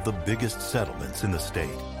some of the biggest settlements in the state.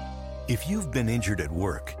 If you've been injured at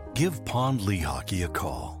work, give Pond Lehocky a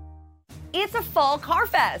call. It's a fall car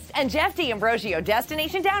fest, and Jeff D'Ambrosio,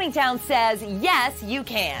 Destination Downingtown, says, yes, you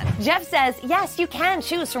can. Jeff says, yes, you can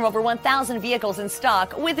choose from over 1,000 vehicles in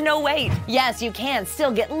stock with no wait. Yes, you can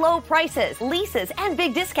still get low prices, leases, and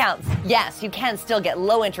big discounts. Yes, you can still get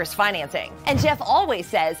low interest financing. And Jeff always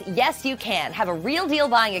says, yes, you can have a real deal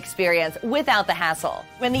buying experience without the hassle.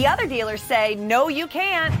 When the other dealers say, no, you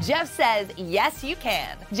can't, Jeff says, yes, you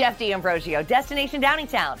can. Jeff D'Ambrosio, Destination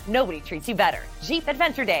Downingtown. Nobody treats you better. Jeep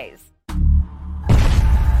Adventure Days.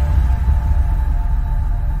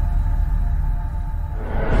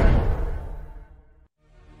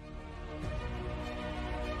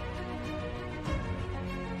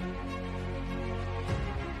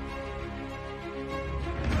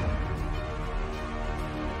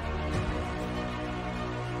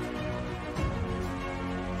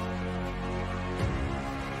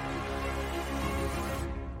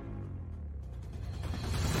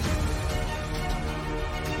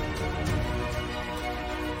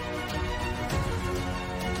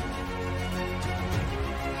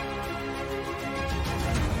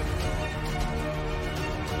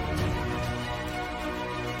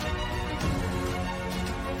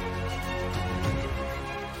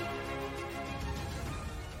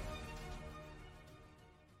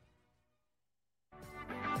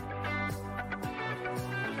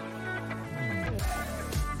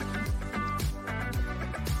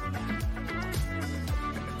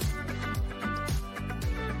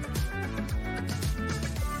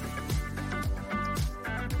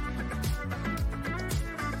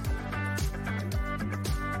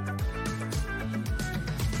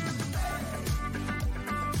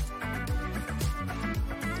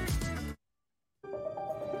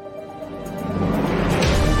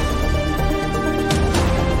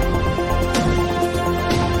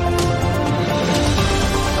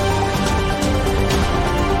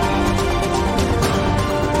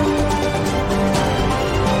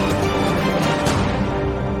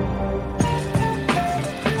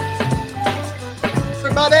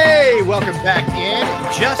 Welcome back in.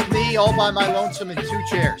 Just me, all by my lonesome in two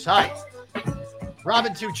chairs. Hi,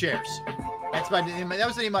 Robin Two Chairs. That was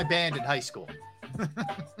the name of my band in high school.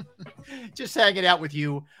 Just hanging out with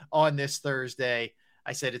you on this Thursday.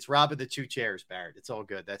 I said it's Robin the Two Chairs, Barrett. It's all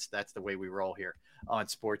good. That's the way we roll here on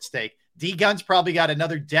Sports Take. D Gunn's probably got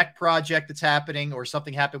another deck project that's happening, or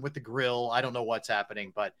something happened with the grill. I don't know what's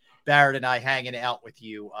happening, but Barrett and I hanging out with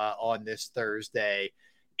you on this Thursday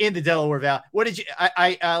in the Delaware Valley. What did you?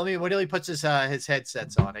 When he puts his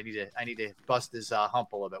headsets on, I need to bust his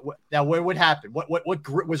hump a little bit. What happened? What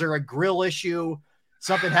was there a grill issue?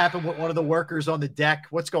 Something happened with one of the workers on the deck.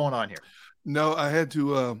 What's going on here? No, I had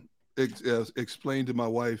to explain to my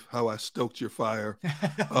wife how I stoked your fire.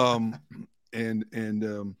 And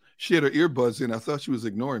she had her earbuds in. I thought she was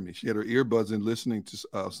ignoring me. She had her earbuds in, listening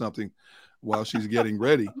to something while she's getting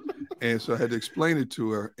ready. And so I had to explain it to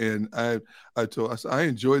her. And I said, I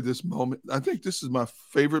enjoyed this moment. I think this is my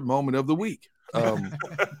favorite moment of the week.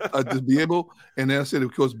 To be able, and then I said,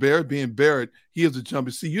 of course, Barrett being Barrett, he has to jump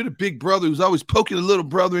and see, you're the big brother who's always poking the little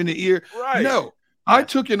brother in the ear. Right. No, I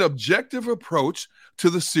took an objective approach to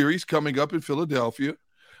the series coming up in Philadelphia.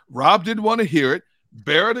 Rob didn't want to hear it.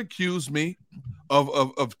 Barrett accused me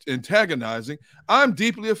of antagonizing. I'm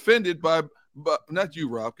deeply offended by not you,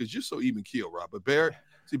 Rob, because you're so even keel, Rob. But Barrett,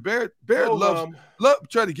 Barrett loves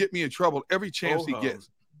try to get me in trouble every chance he gets.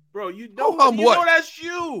 Bro, you know that's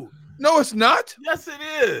you. No, it's not. Yes, it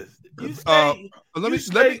is. You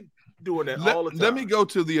stay doing that all the time. Let me go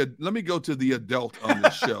to the adult on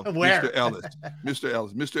this show, Mr. Ellis.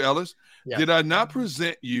 Mr. Ellis, did I not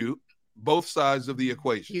present you both sides of the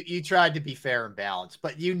equation? You tried to be fair and balanced,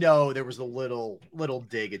 but there was a little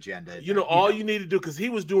dig agenda. All you need to do, because he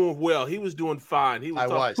was doing well. He was doing fine.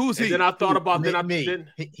 Who's he? Then I thought about me.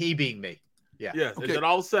 He being me. Yeah. Yes. Okay. And then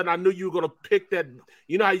all of a sudden I knew you were going to pick that.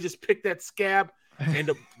 You know how you just pick that scab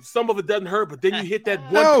and some of it doesn't hurt, but then you hit that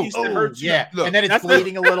one piece that hurts you. Yeah. Look, and then it's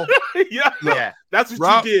bleeding a little. Yeah. That's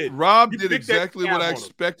what you did. Rob did exactly what I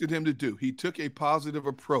expected him to do. He took a positive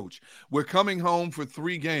approach. We're coming home for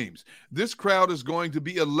 3 games. This crowd is going to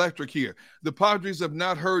be electric here. The Padres have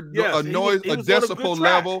not heard a noise, a decibel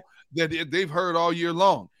level that they've heard all year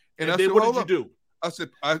long. And I said, what did you do? I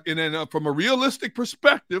said, and then from a realistic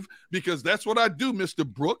perspective, because that's what I do, Mr.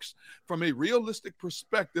 Brooks, from a realistic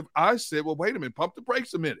perspective, I said, well, wait a minute, pump the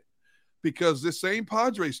brakes a minute. Because this same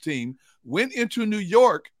Padres team went into New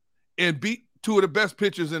York and beat 2 of the best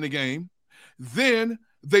pitchers in the game. Then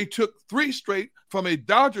they took 3 straight from a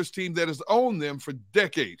Dodgers team that has owned them for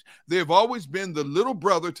decades. They've always been the little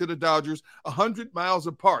brother to the Dodgers, 100 miles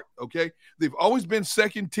apart, okay? They've always been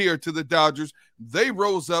second tier to the Dodgers. They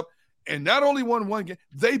rose up and not only won 1 game,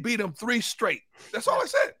 they beat them 3 straight. That's all I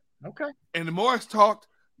said. Okay. And the more I talked,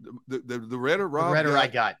 the redder Rob I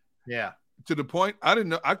got. Yeah. To the point, I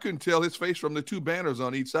couldn't tell his face from the 2 banners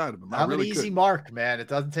on each side of him. I'm an easy mark, man. It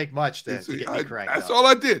doesn't take much to get me cranked That's up. all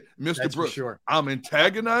I did, Mr. That's Brooks. For sure. I'm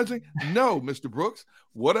antagonizing? No, Mr. Brooks.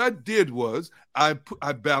 What I did was I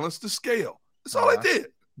balanced the scale. That's all I did.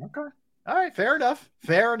 Okay. All right. Fair enough.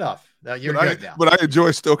 Now you're good now. But I enjoy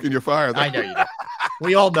stoking your fire, though. I know you do.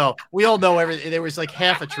 We all know everything. There was like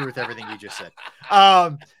half a truth, everything you just said.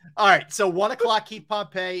 All right. So 1:00, keep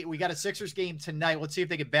Pompey. We got a Sixers game tonight. Let's see if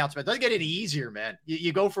they can bounce back. It doesn't get any easier, man.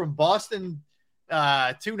 You go from Boston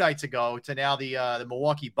 2 nights ago to now the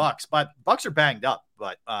Milwaukee Bucks. But Bucks are banged up.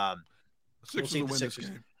 But Sixers will win this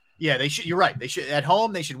game. Yeah, they should. You're right. They should at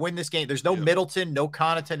home. They should win this game. There's no Middleton, no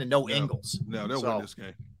Connaughton, and no Ingles. No, they'll win this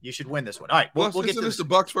game. You should win this one. All right. We'll get to this. The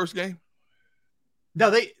Bucks' first game.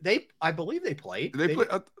 No, they. I believe they played. Did they play?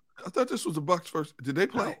 I thought this was the Bucks' first. Did they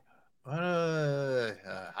play?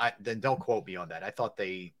 Then don't quote me on that. I thought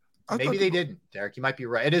they. Maybe they didn't. Derek, you might be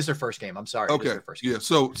right. It is their first game. I'm sorry. Okay. It is their first game. Yeah.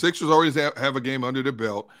 So Sixers always have a game under their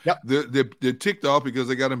belt. Yep. They're ticked off because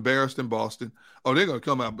they got embarrassed in Boston. Oh, they're gonna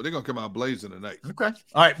come out blazing tonight. Okay.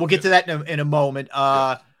 All right. We'll get to that in a moment.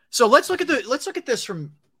 So let's look at this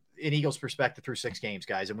from an Eagles perspective through 6 games,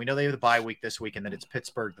 guys. And we know they have the bye week this week, and then it's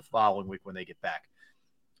Pittsburgh the following week when they get back.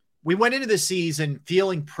 We went into the season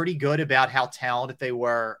feeling pretty good about how talented they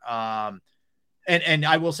were. And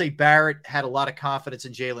I will say Barrett had a lot of confidence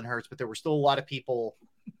in Jalen Hurts, but there were still a lot of people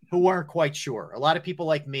who weren't quite sure. A lot of people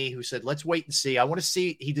like me who said, let's wait and see. I want to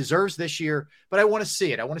see. He deserves this year, but I want to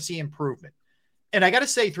see it. I want to see improvement. And I got to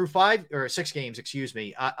say through 5 or 6 games,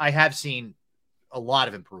 I have seen a lot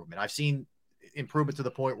of improvement. I've seen improvement to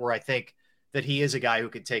the point where I think that he is a guy who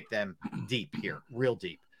can take them deep here, real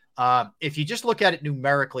deep. If you just look at it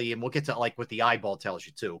numerically, and we'll get to like what the eyeball tells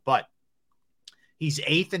you too, but he's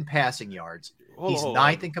 8th in passing yards. He's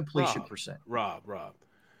 9th in completion percent. Rob,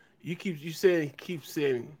 you keep saying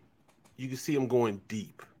you can see him going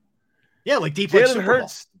deep. Yeah, like deep. Jalen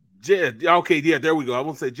Hurts. There we go. I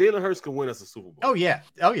won't say Jalen Hurts can win us a Super Bowl. Oh yeah.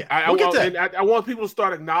 I want people to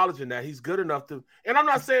start acknowledging that he's good enough to. And I'm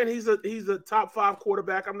not saying he's a top 5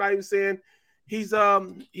 quarterback. I'm not even saying he's all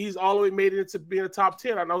the way made it into being a top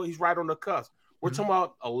 10. I know he's right on the cusp. We're talking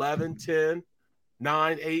about 11, 10.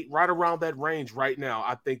 9, 8, right around that range right now.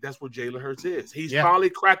 I think that's where Jalen Hurts is. He's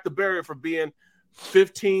finally cracked the barrier from being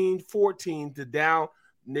 15, 14 to down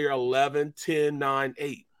near 11, 10, 9,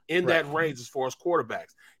 8 in that range as far as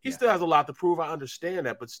quarterbacks. He still has a lot to prove. I understand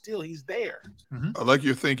that, but still he's there. Mm-hmm. I like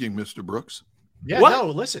your thinking, Mr. Brooks. Yeah, no,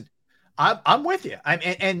 listen, I'm with you.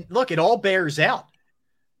 And look, it all bears out.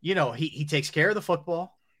 You know, he takes care of the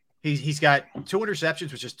football. He's got 2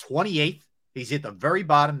 interceptions, which is 28th. He's at the very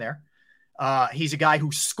bottom there. He's a guy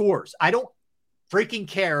who scores. I don't freaking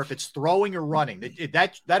care if it's throwing or running.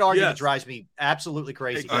 That argument drives me absolutely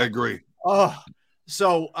crazy. I agree. Oh,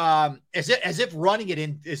 so as if running it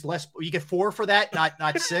in is less. You get 4 for that,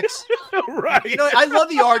 not 6. Right. You know, I love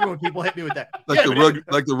the argument when people hit me with that.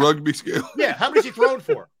 Like the rugby scale. Yeah. How many's he thrown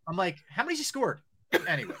for? I'm like, how many's he scored?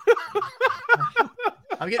 Anyway.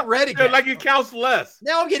 I'm getting red again. Like it counts less.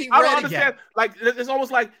 Now I'm getting I red don't understand. again. Like it's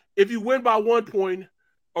almost like if you win by 1 point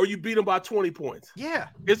or you beat them by 20 points. Yeah.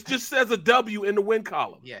 It just says a W in the win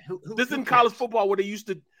column. Yeah. This isn't college football where they used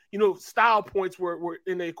to, style points were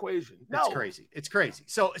in the equation. That's crazy. It's crazy.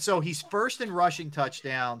 So he's first in rushing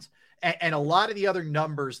touchdowns and a lot of the other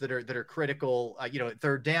numbers that are critical,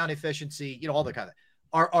 third down efficiency, all the kind of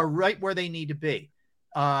are right where they need to be.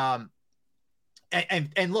 And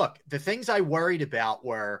look, the things I worried about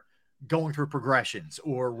were going through progressions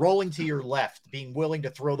or rolling to your left, being willing to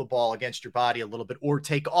throw the ball against your body a little bit or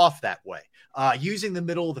take off that way, using the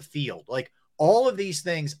middle of the field. Like all of these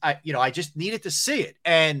things, I just needed to see it.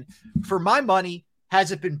 And for my money,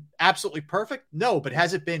 has it been absolutely perfect? No, but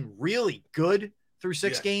has it been really good through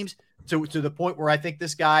 6 games to the point where I think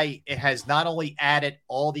this guy has not only added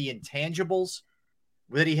all the intangibles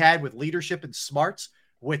that he had with leadership and smarts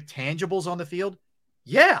with tangibles on the field?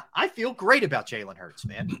 Yeah, I feel great about Jalen Hurts,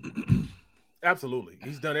 man. Absolutely.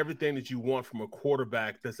 He's done everything that you want from a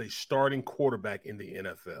quarterback that's a starting quarterback in the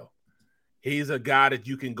NFL. He's a guy that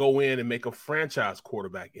you can go in and make a franchise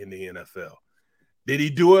quarterback in the NFL. Did he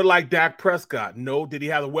do it like Dak Prescott? No. Did he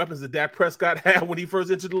have the weapons that Dak Prescott had when he first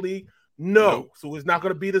entered the league? No. So it's not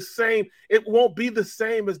going to be the same. It won't be the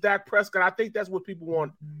same as Dak Prescott. I think that's what people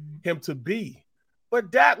want him to be.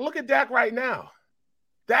 But Dak, look at Dak right now.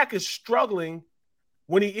 Dak is struggling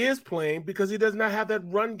when he is playing because he does not have that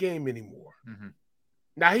run game anymore. Mm-hmm.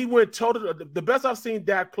 Now, he went total. The best I've seen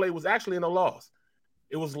Dak play was actually in a loss.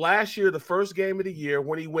 It was last year, the first game of the year,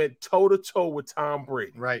 when he went toe-to-toe with Tom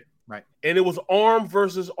Brady. Right. And it was arm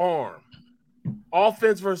versus arm,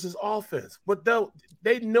 offense versus offense. But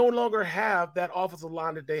they no longer have that offensive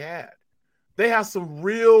line that they had. They have some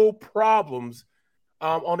real problems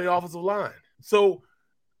on the offensive line. So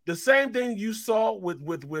the same thing you saw with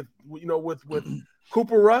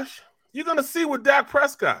Cooper Rush, you're gonna see with Dak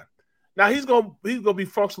Prescott. Now he's gonna be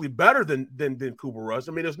functionally better than Cooper Rush.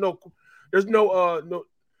 I mean, there's no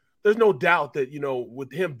doubt that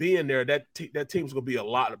with him being there, that team's gonna be a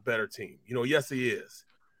lot better team. Yes, he is,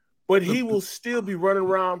 but he will still be running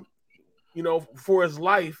around, for his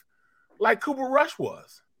life like Cooper Rush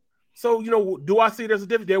was. So do I see there's a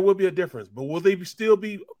difference? There will be a difference, but will they still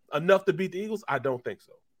be enough to beat the Eagles? I don't think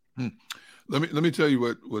so. Let me tell you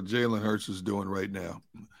what Jalen Hurts is doing right now.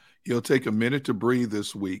 He'll take a minute to breathe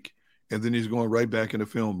this week, and then he's going right back in the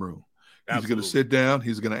film room. Absolutely. He's going to sit down.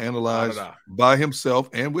 He's going to analyze by himself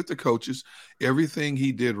and with the coaches everything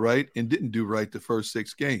he did right and didn't do right the first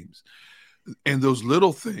 6 games. And those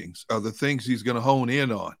little things are the things he's going to hone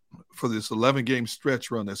in on for this 11-game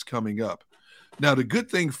stretch run that's coming up. Now, the good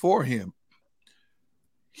thing for him,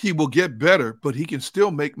 he will get better, but he can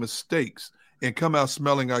still make mistakes and come out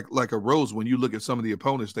smelling like a rose when you look at some of the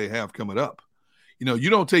opponents they have coming up. You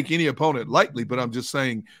don't take any opponent lightly, but I'm just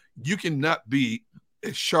saying you cannot be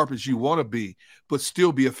as sharp as you want to be, but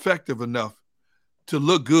still be effective enough to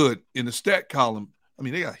look good in the stat column. I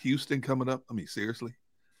mean, they got Houston coming up. I mean, seriously.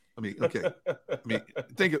 I mean, okay. I mean,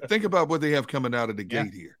 think about what they have coming out of the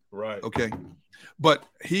gate here. Right. Okay. But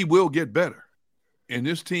he will get better. And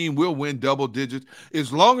this team will win double digits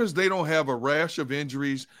as long as they don't have a rash of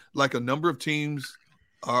injuries like a number of teams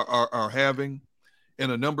are having and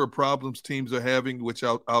a number of problems teams are having, which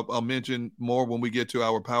I'll mention more when we get to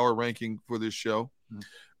our power ranking for this show.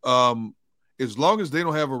 As long as they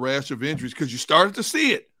don't have a rash of injuries, because you started to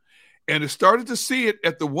see it. And it started to see it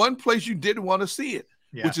at the one place you didn't want to see it,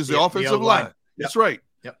 which is the offensive line. Yep. That's right.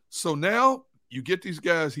 Yep. So now you get these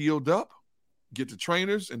guys healed up, get the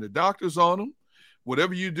trainers and the doctors on them.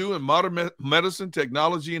 Whatever you do in modern medicine,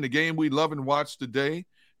 technology, and the game we love and watch today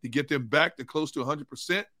to get them back to close to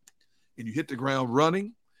 100%, and you hit the ground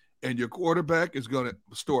running, and your quarterback is going to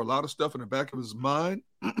store a lot of stuff in the back of his mind,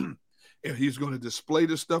 and he's going to display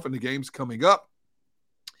this stuff in the games coming up,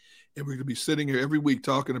 and we're going to be sitting here every week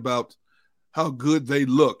talking about how good they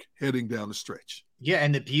look heading down the stretch. Yeah,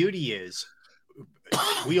 and the beauty is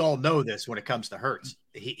we all know this when it comes to Hurts.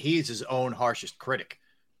 He is his own harshest critic.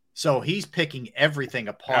 So he's picking everything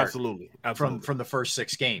apart. Absolutely. From the first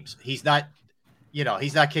 6 games. He's not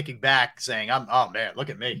kicking back saying, oh man, look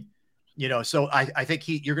at me. So I think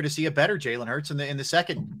you're going to see a better Jalen Hurts in the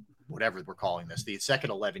second, whatever we're calling this, the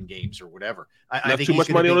second 11 games or whatever. I think too much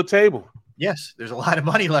money on the table. Yes, there's a lot of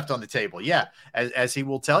money left on the table. Yeah, as he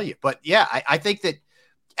will tell you. But yeah, I think that,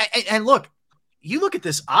 and look, you look at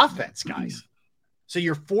this offense, guys. So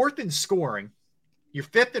you're 4th in scoring, you're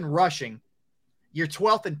 5th in rushing, you're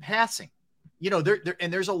 12th in passing.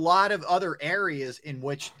 And there's a lot of other areas in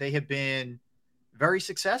which they have been very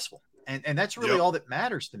successful. And that's really all that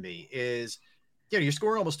matters to me is you're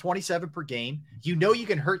scoring almost 27 per game. You know you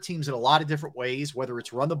can hurt teams in a lot of different ways, whether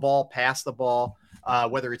it's run the ball, pass the ball,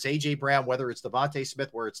 whether it's A.J. Brown, whether it's Devontae Smith,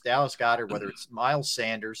 whether it's Dallas Goedert, whether it's Miles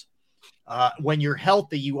Sanders. When you're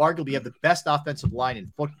healthy, you arguably have the best offensive line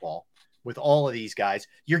in football with all of these guys.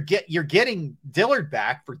 You're getting Dillard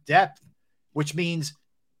back for depth, which means,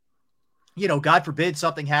 God forbid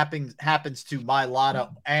something happens to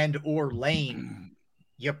Mailata and or Lane.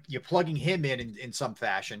 You're plugging him in some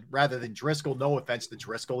fashion rather than Driscoll. No offense to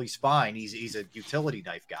Driscoll. He's fine. He's a utility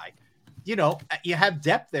knife guy. You have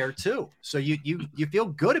depth there too. So you feel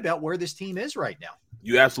good about where this team is right now.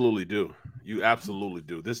 You absolutely do. You absolutely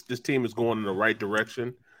do. This team is going in the right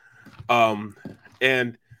direction.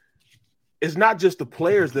 And it's not just the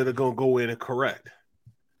players that are going to go in and correct.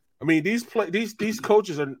 I mean, these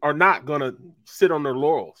coaches are not going to sit on their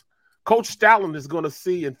laurels. Coach Stoutland is going to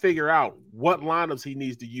see and figure out what lineups he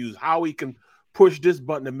needs to use, how he can push this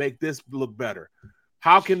button to make this look better.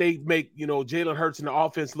 How can they make, Jalen Hurts and the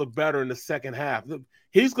offense look better in the second half?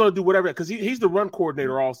 He's going to do whatever, because he's the run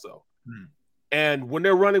coordinator also. And when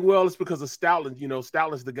they're running well, it's because of Stoutland.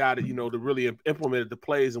 Stoutland's the guy that, that really implemented the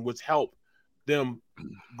plays and which helped them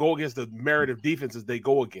go against the merit of defenses they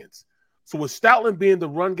go against. So with Stoutland being the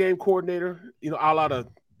run game coordinator,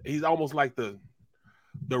 he's almost like the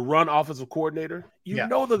run offensive coordinator. They're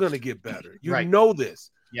going to get better. You know this.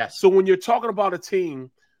 Yes. So when you're talking about a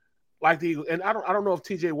team like the Eagles, and I don't know if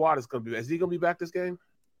TJ Watt is going to be. Is he going to be back this game?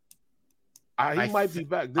 He might be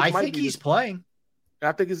back. I think he's playing.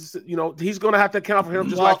 I think it's he's going to have to account for him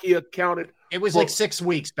just like he accounted. It was like 6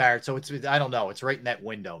 weeks, Barrett. So I don't know. It's right in that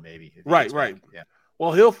window, maybe. Right. Yeah.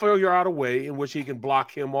 Well, he'll figure out a way in which he can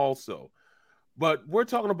block him also. But we're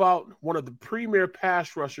talking about one of the premier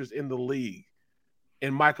pass rushers in the league,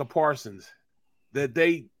 in Micah Parsons, that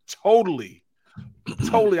they totally,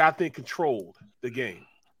 I think, controlled the game,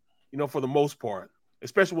 for the most part,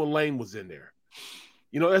 especially when Lane was in there.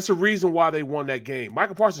 That's the reason why they won that game.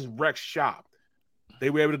 Micah Parsons wrecked shop. They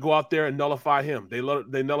were able to go out there and nullify him.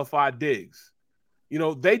 They nullified Diggs.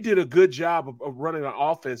 They did a good job of running an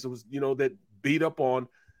offense that was, that beat up on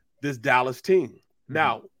this Dallas team. Mm-hmm.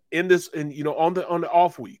 Now, on the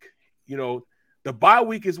off week, the bye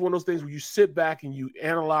week is one of those things where you sit back and you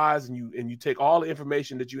analyze and you take all the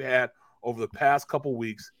information that you had over the past couple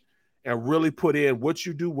weeks and really put in what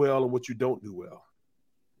you do well and what you don't do well.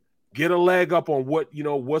 Get a leg up on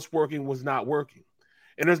what's working, what's not working.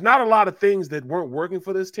 And there's not a lot of things that weren't working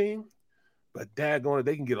for this team, but daggone it,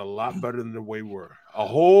 they can get a lot better than the way they were. A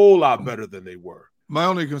whole lot better than they were. My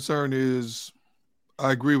only concern is,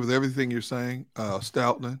 I agree with everything you're saying,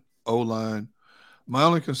 Stoutland, O-line. My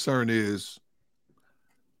only concern is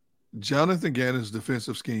Jonathan Gannon's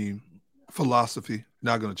defensive scheme, philosophy,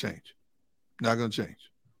 not going to change. Not going to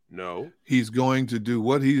change. No. He's going to do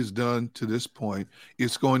what he's done to this point.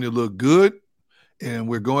 It's going to look good, and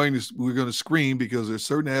we're going to scream because there's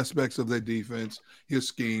certain aspects of that defense, his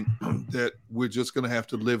scheme, that we're just going to have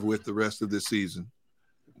to live with the rest of this season.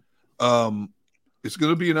 It's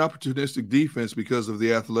going to be an opportunistic defense because of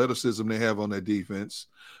the athleticism they have on that defense.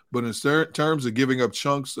 But in terms of giving up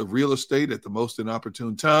chunks of real estate at the most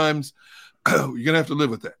inopportune times, you're going to have to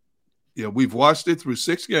live with that. We've watched it through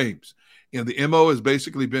 6 games, and the MO has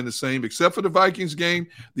basically been the same, except for the Vikings game.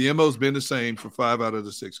 The MO has been the same for 5 out of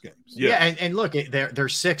the 6 games. Yeah, and look, they're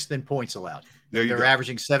sixth in points allowed. They're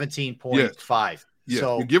averaging 17.5. Yes. Yeah,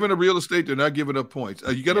 so you're giving up real estate. They're not giving up points.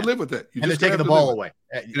 You got to live with that. And they're taking the ball away.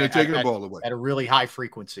 They're taking the ball away at a really high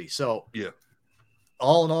frequency. So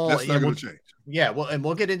all in all, that's not going to change. Yeah, well, and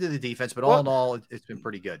we'll get into the defense, but all in all, it's been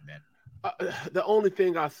pretty good, man. The only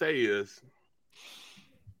thing I say is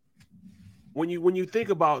when you think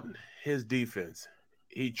about his defense,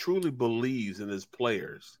 he truly believes in his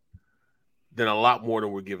players than a lot more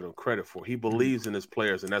than we're giving him credit for. He believes in his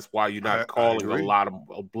players, and that's why you're not calling a lot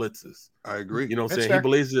of blitzes. I agree. You know what I'm saying? Fair. He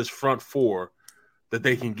believes in his front four that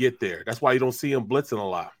they can get there. That's why you don't see him blitzing a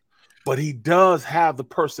lot. But he does have the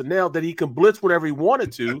personnel that he can blitz whenever he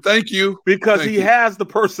wanted to. Thank you. Because he has the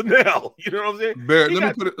personnel. You know what I'm saying? Barrett,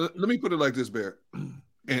 let me put it like this, Barrett.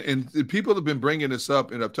 And people have been bringing this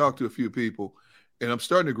up, and I've talked to a few people, and I'm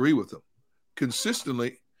starting to agree with them.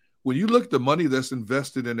 Consistently, when you look at the money that's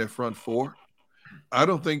invested in their front four, I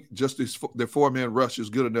don't think just their 4-man rush is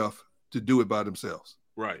good enough to do it by themselves.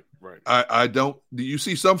 Right. I don't. You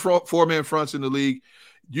see some 4-man fronts in the league,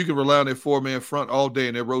 you can rely on their 4-man front all day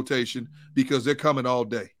in their rotation because they're coming all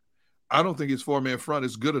day. I don't think his 4-man front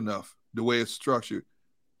is good enough the way it's structured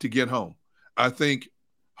to get home. I think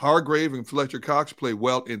Hargrave and Fletcher Cox play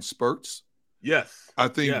well in spurts. Yes. I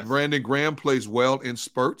think Brandon Graham plays well in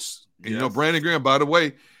spurts. And, Brandon Graham, by the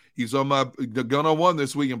way, He's on the Gunn on one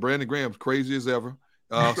this week, and Brandon Graham's crazy as ever.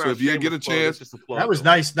 So if you get a chance, that was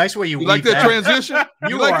nice. Nice way you like that transition.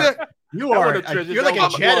 You like that? You're like a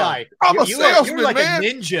Jedi. I'm a salesman, you're like man. a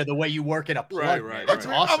ninja the way you work in a plug. Right. That's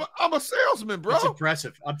awesome. I'm a salesman, bro. That's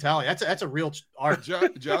impressive. I'm telling you, that's a real art.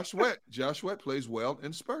 Josh Sweat plays well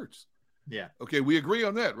in spurts. Yeah. Okay, we agree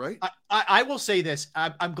on that, right? I will say this.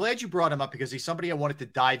 I'm glad you brought him up because he's somebody I wanted to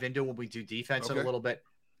dive into when we do defense in a little bit.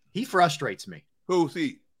 He frustrates me. Who's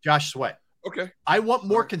he? Josh Sweat. Okay. I want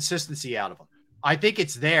more consistency out of him. I think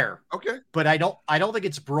it's there. Okay. But I don't think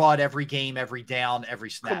it's broad every game, every down, every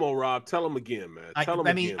snap. Come on, Rob. Tell him again,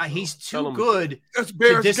 man. He's too good That's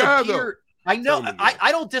Barrett's to guy, disappear. though. I know.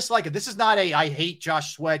 I don't dislike it. This is not I hate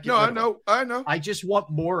Josh Sweat. No, I know. I just want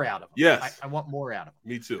more out of him. Yes. I want more out of him.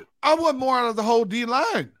 Me too. I want more out of the whole D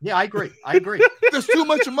line. Yeah, I agree. There's too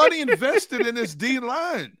much money invested in this D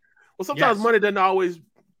line. Well, sometimes money doesn't always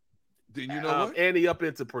Then you know what? ante up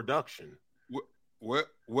into production.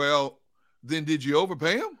 Well, then did you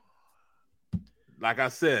overpay him? Like I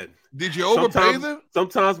said, did you overpay them?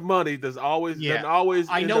 Sometimes money doesn't always.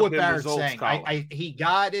 I know what Barrett's saying. He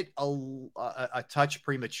got it a touch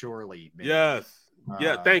prematurely. Maybe. Yes.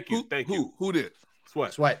 Thank you. Who did?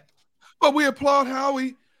 Sweat. But we applaud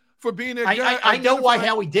Howie for being that guy. I know why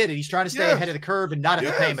Howie did it. He's trying to stay ahead of the curve and not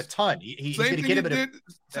have to pay him a ton. He's going to get him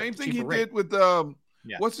same thing he did with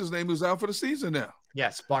what's his name, who's out for the season now?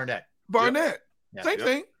 Yes, Barnett. Yep. Same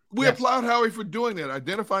thing. We applaud Howie for doing that,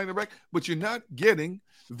 identifying the wreck, but you're not getting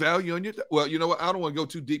value on your. Well, you know what? I don't want to go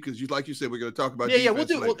too deep because, like you said, we're going to talk about. We'll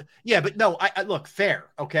do. But no, I look fair,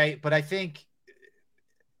 okay. But I think,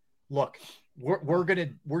 look,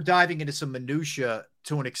 we're diving into some minutia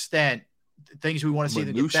to an extent, things we want to see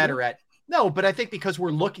them get better at. No, but I think because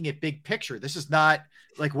we're looking at big picture, this is not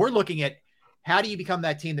like we're looking at how do you become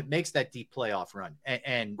that team that makes that deep playoff run,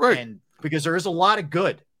 and because there is a lot of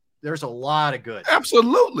good. There's a lot of good.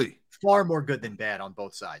 Absolutely. Far more good than bad on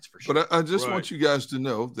both sides, for sure. But I just want you guys to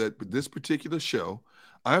know that with this particular show,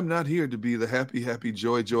 I'm not here to be the happy,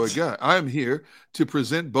 joy guy. I'm here to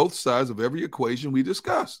present both sides of every equation we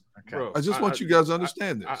discuss. Okay. Bro, I just want you guys to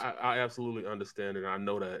understand this. I absolutely understand it. I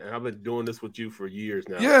know that. And I've been doing this with you for years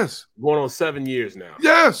now. Yes. Going on 7 years now.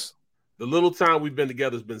 Yes. The little time we've been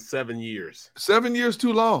together has been 7 years. 7 years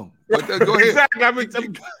too long. But, go ahead. Exactly.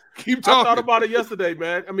 Keep talking. I thought about it yesterday,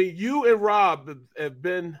 man. I mean, you and Rob have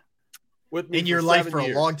been with me in your life for a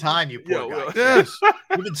long time, you poor guy. Yes.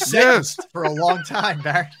 You've been sentenced for a long time,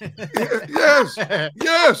 Barrett. Yes.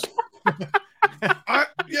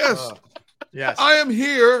 Yes. I am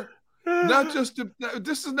here not just to.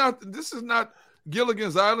 This is not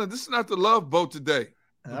Gilligan's Island. This is not the Love Boat today.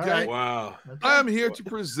 Okay. Right. Wow. Okay. I am here to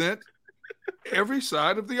present every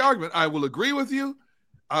side of the argument. I will agree with you.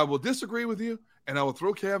 I will disagree with you. And I will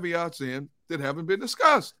throw caveats in that haven't been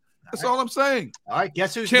discussed. That's all I'm saying. All right.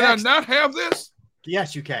 Guess who's next? next? I not have this?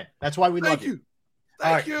 Yes, you can. That's why we love you.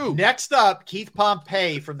 Thank you. Next up, Keith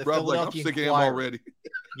Pompey from the Philadelphia I'm sick of him Inquirer. already.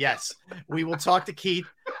 Yes. We will talk to Keith.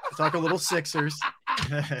 Talk a little Sixers.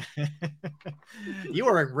 You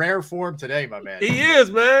are in rare form today, my man. He is,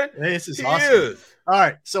 man. This is awesome. All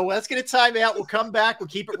right. So let's get a timeout. We'll come back. We'll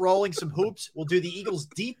keep it rolling. Some hoops. We'll do the Eagles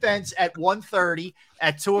defense at 1:30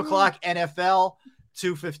 at 2:00 NFL,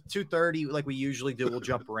 2:30 like we usually do. We'll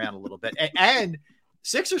jump around a little bit. And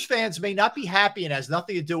Sixers fans may not be happy and has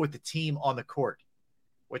nothing to do with the team on the court,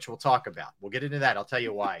 which we'll talk about. We'll get into that. I'll tell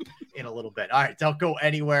you why in a little bit. All right. Don't go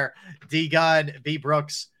anywhere. D Gunn, B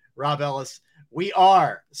Brooks, Rob Ellis. We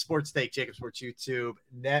are Sports Take, Jacob Sports YouTube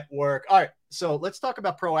Network. All right. So let's talk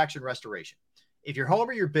about Pro Action Restoration. If your home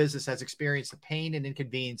or your business has experienced the pain and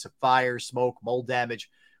inconvenience of fire, smoke, mold damage,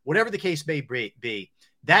 whatever the case may be,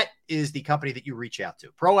 that is the company that you reach out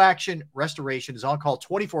to. Pro Action Restoration is on call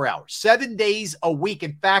 24 hours, 7 days a week.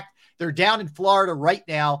 In fact, they're down in Florida right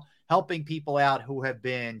now helping people out who have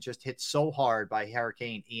been just hit so hard by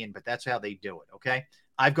Hurricane Ian, but that's how they do it, okay?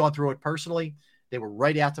 I've gone through it personally. They were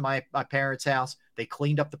right out to my parents' house. They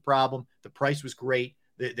cleaned up the problem. The price was great.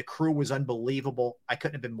 The crew was unbelievable. I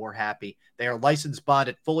couldn't have been more happy. They are licensed,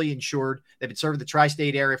 bonded, fully insured. They've been serving the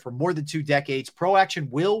tri-state area for more than 2 decades. Pro Action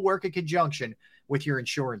will work in conjunction with your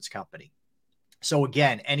insurance company. So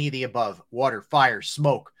again, any of the above, water, fire,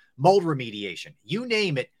 smoke, mold remediation, you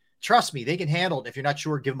name it, trust me, they can handle it. If you're not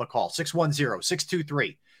sure, give them a call.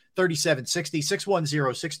 610-623-3760,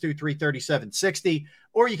 610-623-3760,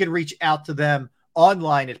 or you can reach out to them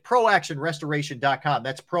online at proactionrestoration.com.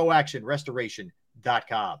 That's proactionrestoration.com.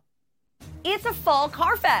 It's a fall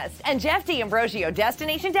car fest, and Jeff D'Ambrosio,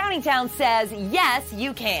 Destination Downingtown, says, yes,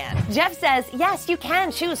 you can. Jeff says, yes, you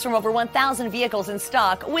can choose from over 1,000 vehicles in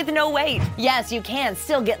stock with no wait. Yes, you can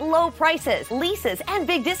still get low prices, leases, and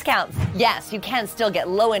big discounts. Yes, you can still get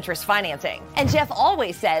low interest financing. And Jeff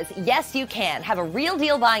always says, yes, you can have a real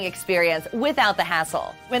deal buying experience without the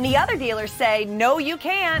hassle. When the other dealers say, no, you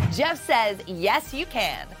can't, Jeff says, yes, you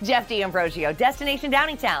can. Jeff D'Ambrosio, Destination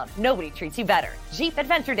Downingtown. Nobody treats you better. Jeep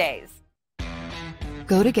Adventure Days.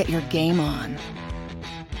 Go to get your game on.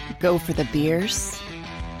 Go for the beers.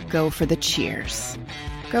 Go for the cheers.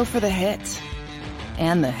 Go for the hit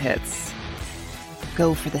and the hits.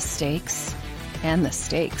 Go for the stakes and the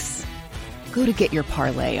stakes. Go to get your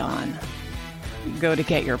parlay on. Go to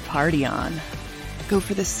get your party on. Go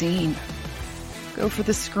for the scene. Go for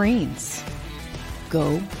the screens.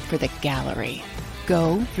 Go for the gallery.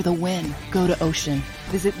 Go for the win. Go to Ocean.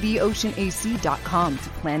 Visit theoceanac.com to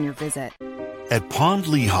plan your visit. At Pond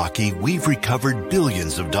Lehocky, we've recovered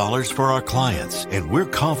billions of dollars for our clients, and we're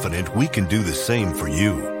confident we can do the same for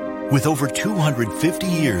you. With over 250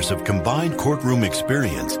 years of combined courtroom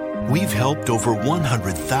experience, we've helped over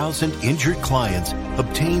 100,000 injured clients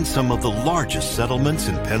obtain some of the largest settlements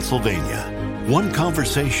in Pennsylvania. One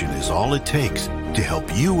conversation is all it takes to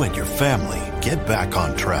help you and your family get back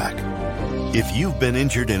on track. If you've been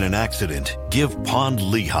injured in an accident, give Pond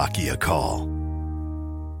Lehocky a call.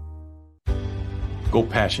 Go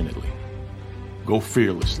passionately. Go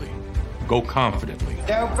fearlessly. Go confidently.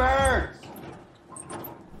 Go Birds!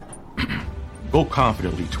 Go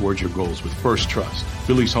confidently towards your goals with First Trust,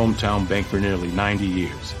 Philly's hometown bank for nearly 90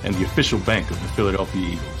 years, and the official bank of the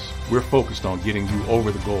Philadelphia Eagles. We're focused on getting you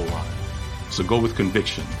over the goal line. So go with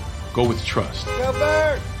conviction. Go with trust. Go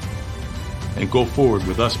Birds! And go forward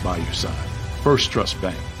with us by your side. First Trust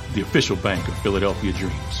Bank, the official bank of Philadelphia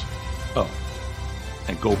Dreams. Oh,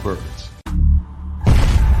 and go Birds.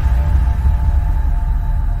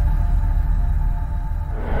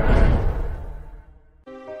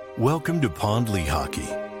 Welcome to Pond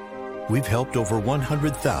Lehocky. We've helped over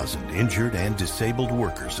 100,000 injured and disabled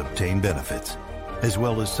workers obtain benefits, as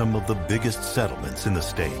well as some of the biggest settlements in the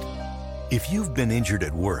state. If you've been injured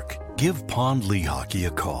at work, give Pond Lehocky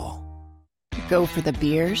a call. Go for the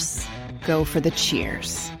beers. Go for the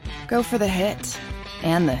cheers. Go for the hit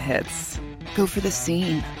and the hits. Go for the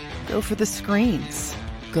scene. Go for the screens.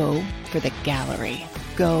 Go for the gallery.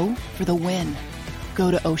 Go for the win.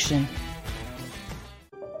 Go to Ocean.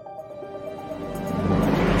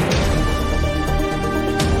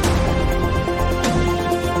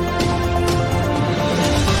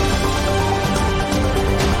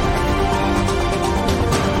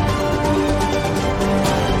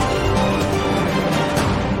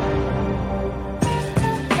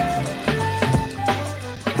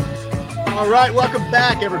 All right, welcome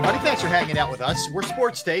back, everybody. Thanks for hanging out with us. We're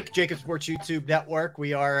Sports Take, Jacob Sports YouTube Network.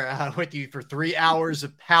 We are with you for 3 hours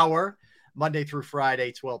of power, Monday through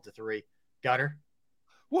Friday, 12 to 3. Gunner?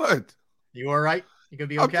 What? You all right? You going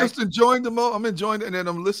to be okay? I'm just enjoying the I'm enjoying it, and then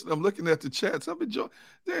I'm listening. I'm looking at the chats.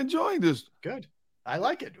 They're enjoying this. Good. I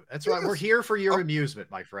like it. That's why we're here for your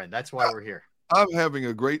amusement, my friend. That's why we're here. I'm having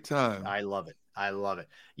a great time. I love it. I love it.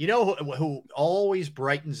 You know who always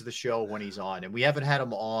brightens the show when he's on, and we haven't had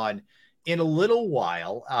him on in a little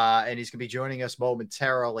while, and he's going to be joining us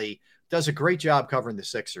momentarily. Does a great job covering the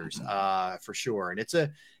Sixers, for sure. And it's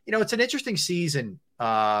an interesting season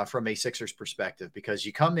from a Sixers perspective, because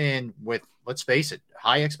you come in with, let's face it,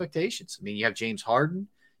 high expectations. I mean, you have James Harden,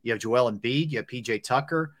 you have Joel Embiid, you have PJ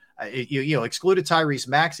Tucker, excluded Tyrese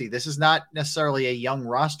Maxey. This is not necessarily a young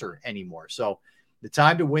roster anymore. So the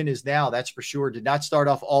time to win is now. That's for sure. Did not start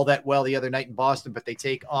off all that well the other night in Boston, but they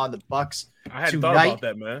take on the Bucks I hadn't tonight. thought about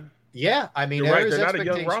that, man. Yeah, I mean, you're right. They're not a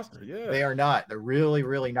young roster. Yeah, they are not. They're really,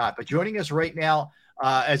 really not. But joining us right now,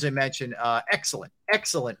 as I mentioned,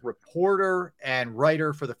 excellent reporter and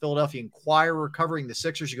writer for the Philadelphia Inquirer covering the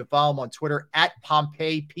Sixers. You can follow him on Twitter at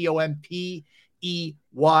Pompey, Pompey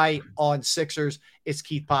on Sixers. It's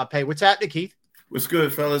Keith Pompey. What's happening, Keith? What's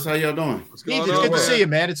good, fellas? How y'all doing? Keith, it's good to see you,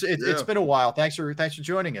 man. It's been a while. Thanks for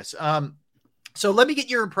joining us. So let me get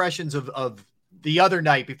your impressions of the other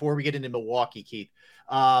night before we get into Milwaukee, Keith.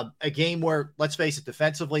 A game where, let's face it,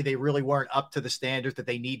 defensively, they really weren't up to the standard that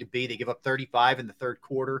they need to be. They give up 35 in the third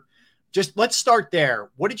quarter. Just let's start there.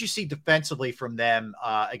 What did you see defensively from them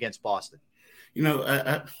against Boston?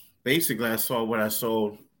 I basically saw what I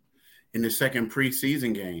saw in the second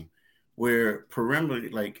preseason game, where perimeter,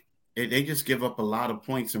 they just give up a lot of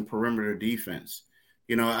points in perimeter defense.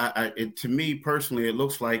 To me personally, it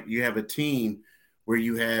looks like you have a team where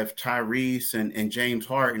you have Tyrese and James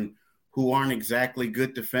Harden, who aren't exactly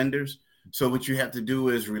good defenders, So what you have to do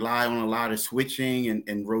is rely on a lot of switching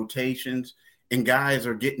and rotations, and guys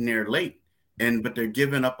are getting there late, but they're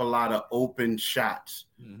giving up a lot of open shots.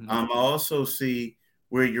 I also see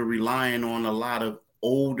where you're relying on a lot of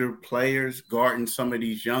older players guarding some of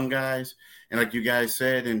these young guys. And like you guys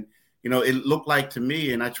said, and, it looked like to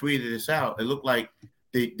me, and I tweeted this out, it looked like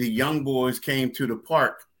the young boys came to the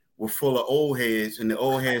park were full of old heads, and the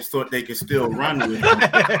old heads thought they could still run with them.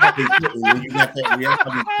 When you got that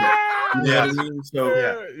reality check, you know what I mean?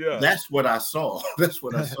 So that's what I saw. That's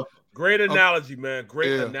what I saw. Great analogy, man.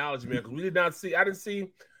 Great analogy, man. Because I didn't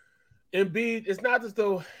see Embiid. It's not as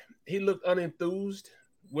though he looked unenthused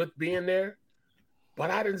with being there,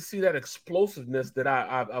 but I didn't see that explosiveness that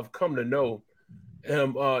I've come to know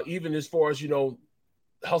him. Even as far as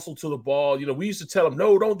hustle to the ball. We used to tell him,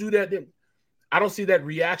 no, don't do that. I don't see that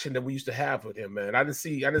reaction that we used to have with him, man. I didn't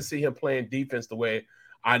see him playing defense the way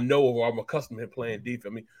I know or I'm accustomed to him playing defense. I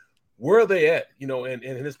mean, where are they at, in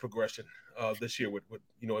his progression this year with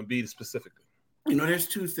Embiid specifically? There's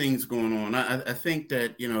two things going on. I think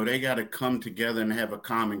that, they got to come together and have a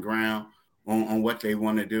common ground on what they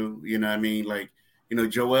want to do. You know what I mean? Like,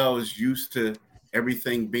 Joel is used to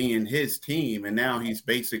everything being his team, and now he's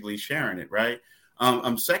basically sharing it, right?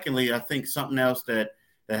 Secondly, I think something else that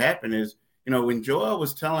happened is, when Joel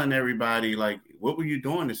was telling everybody, like, what were you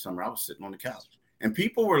doing this summer? I was sitting on the couch. And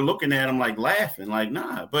people were looking at him like laughing, like,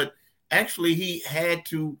 nah. But actually, he had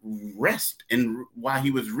to rest while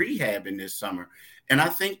he was rehabbing this summer. And I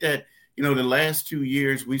think that, the last 2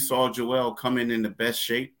 years, we saw Joel come in the best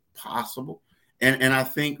shape possible. And I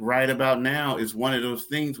think right about now is one of those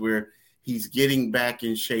things where he's getting back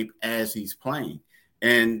in shape as he's playing.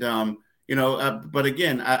 And, but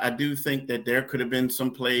again, I do think that there could have been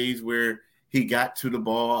some plays where he got to the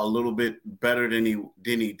ball a little bit better than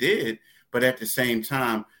he did. But at the same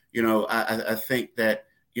time, I think that,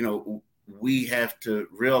 we have to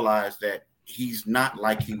realize that he's not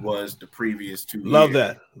like he was the previous 2 years.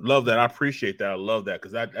 Love that. I appreciate that. I love that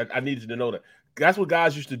because I needed to know that. That's what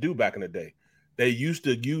guys used to do back in the day. They used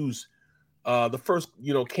to use the first,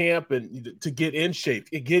 camp and to get in shape,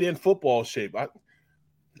 get in football shape.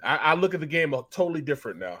 I look at the game totally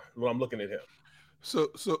different now when I'm looking at him. So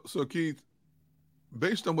Keith,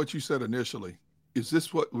 based on what you said initially, is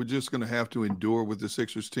this what we're just going to have to endure with the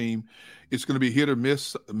Sixers team? It's going to be hit or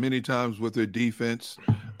miss many times with their defense.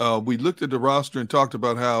 We looked at the roster and talked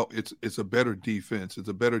about how it's a better defense. It's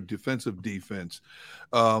a better defensive defense.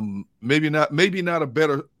 Maybe not a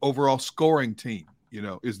better overall scoring team.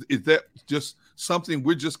 Is that just something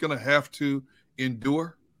we're just going to have to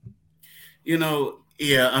endure?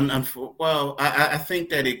 Yeah, I think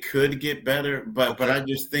that it could get better, but I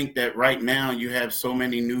just think that right now you have so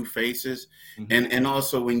many new faces, and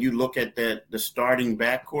also when you look at the starting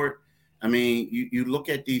backcourt, I mean, you look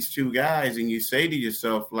at these two guys and you say to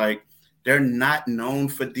yourself, like, they're not known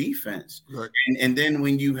for defense, right. And then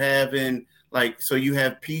when you have so you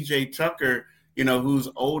have PJ Tucker, who's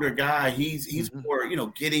older guy, he's more,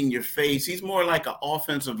 getting your face. He's more like an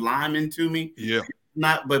offensive lineman to me. Yeah,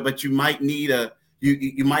 but you might need a.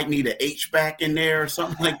 You might need an H-back in there or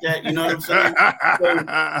something like that. You know what I'm saying?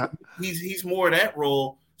 So he's more that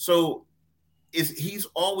role. So he's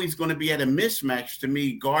always going to be at a mismatch to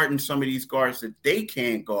me, guarding some of these guards that they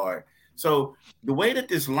can't guard. So the way that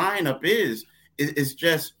this lineup is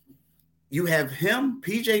just you have him,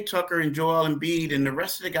 PJ Tucker, and Joel Embiid, and the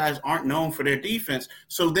rest of the guys aren't known for their defense.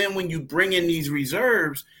 So then when you bring in these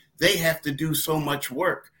reserves, they have to do so much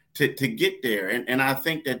work to get there. And I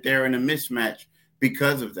think that they're in a mismatch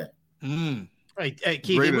because of that. Keith,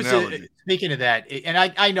 speaking of that, and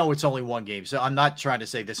I know it's only one game, so I'm not trying to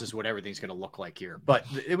say this is what everything's going to look like here, but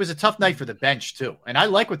it was a tough night for the bench too. And I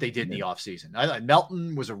like what they did in the offseason.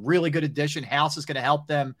 Melton was a really good addition. House is going to help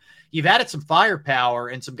them. You've added some firepower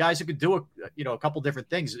and some guys who could do a couple different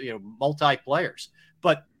things, multi-players,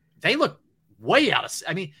 but they look way out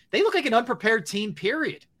of, they look like an unprepared team,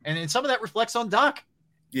 period. And some of that reflects on Doc.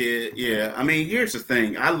 Yeah. I mean, here's the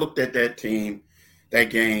thing. I looked at that team, that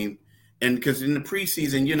game, and because in the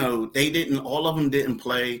preseason, all of them didn't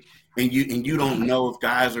play, and you don't know if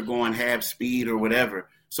guys are going half speed or whatever.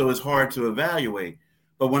 So it's hard to evaluate.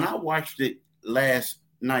 But when I watched it last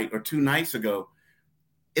night or 2 nights ago,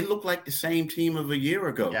 it looked like the same team of a year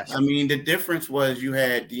ago. Yes. I mean, the difference was you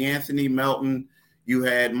had DeAnthony Melton, you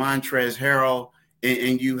had Montrezl Harrell,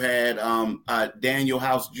 and you had Daniel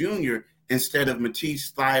House Jr. instead of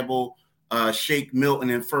Matisse Thybulle, Shake Milton,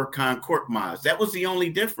 and Furkan Korkmaz. That was the only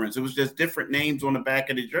difference. It was just different names on the back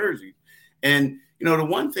of the jersey. And, the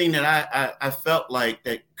one thing that I felt like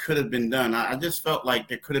that could have been done, I just felt like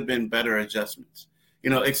there could have been better adjustments,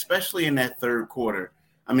 especially in that third quarter.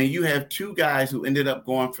 I mean, you have two guys who ended up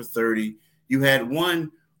going for 30. You had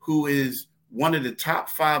one who is one of the top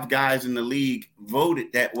 5 guys in the league,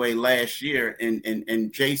 voted that way last year,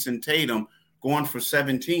 and Jason Tatum going for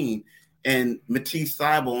 17. And Matisse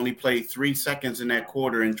Thybulle only played 3 seconds in that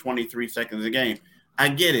quarter and 23 seconds a game. I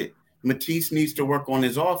get it. Matisse needs to work on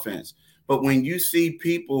his offense. But when you see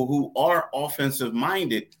people who are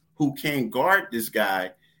offensive-minded who can guard this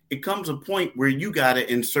guy, it comes a point where you got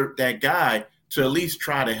to insert that guy to at least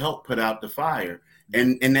try to help put out the fire.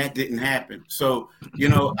 And that didn't happen. So,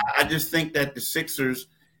 I just think that the Sixers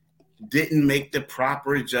didn't make the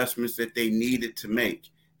proper adjustments that they needed to make.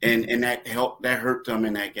 And that hurt them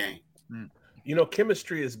in that game.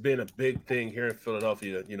 Chemistry has been a big thing here in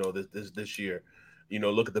Philadelphia, this year.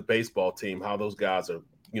 Look at the baseball team, how those guys are,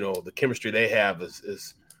 the chemistry they have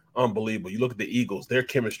is unbelievable. You look at the Eagles, their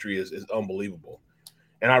chemistry is unbelievable.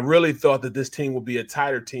 And I really thought that this team would be a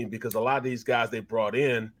tighter team because a lot of these guys they brought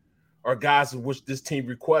in are guys in which this team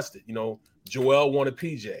requested. Joel wanted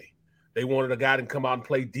PJ. They wanted a guy to come out and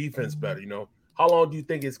play defense better. How long do you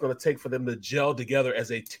think it's going to take for them to gel together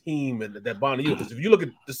as a team and that bond? Because if you look at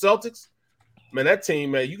the Celtics, man, that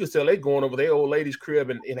team, man, you can tell they going over their old lady's crib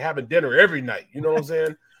and having dinner every night. You know what I'm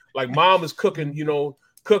saying? Like mom is cooking,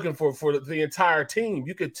 cooking for the entire team.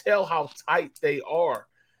 You could tell how tight they are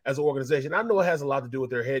as an organization. I know it has a lot to do with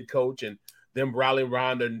their head coach and them rallying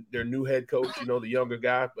around their new head coach, the younger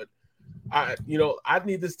guy. But I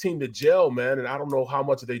need this team to gel, man, and I don't know how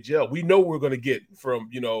much they gel. We know we're going to get from,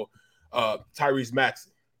 Tyrese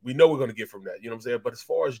Maxey. We know we're going to get from that, you know what I'm saying? But as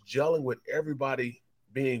far as gelling with everybody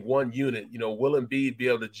being one unit, will Embiid be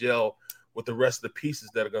able to gel with the rest of the pieces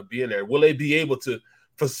that are going to be in there? Will they be able to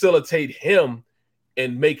facilitate him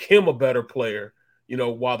and make him a better player,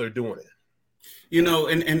 while they're doing it?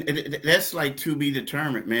 And that's like to be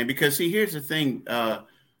determined, man, because see, here's the thing,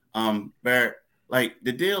 Barrett, like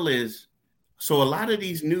the deal is, so a lot of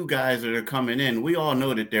these new guys that are coming in, we all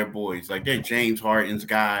know that they're boys, like they're James Harden's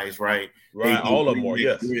guys, right? Right, all of them are,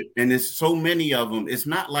 yes. And there's so many of them. It's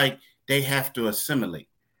not like they have to assimilate.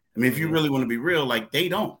 I mean, if you really want to be real, like they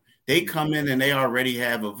don't. They come in and they already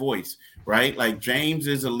have a voice, right? Like James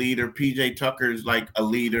is a leader. PJ Tucker is like a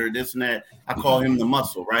leader, this and that. I call him the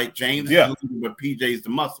muscle, right? James is the leader, but PJ's the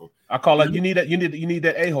muscle. I call it, you need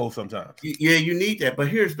that a-hole sometimes. Yeah, you need that. But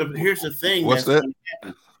here's the thing. What's that?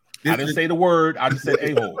 I didn't say the word. I just said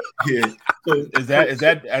a-hole. Yeah. So, is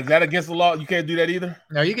that against the law? You can't do that either?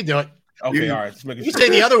 No, you can do it. Okay, all right. Just making you say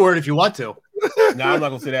the other word if you want to. No, I'm not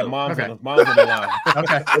gonna say that. Mom's on the line.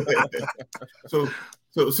 Okay.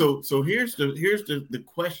 So here's the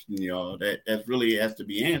question, y'all, that really has to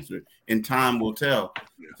be answered, and time will tell.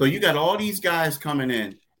 So you got all these guys coming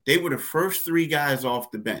in. They were the first 3 guys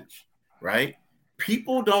off the bench, right?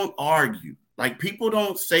 People don't argue. Like people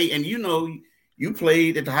don't say, and you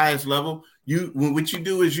played at the highest level. What you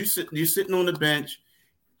do is you're sitting on the bench,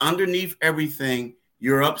 underneath everything.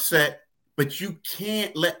 You're upset, but you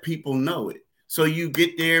can't let people know it. So you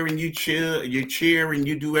get there and you cheer and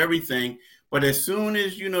you do everything. But as soon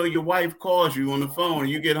as your wife calls you on the phone and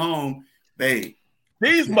you get home, babe,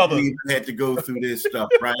 these mothers had to go through this stuff,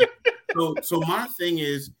 right? So my thing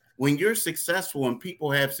is, when you're successful and people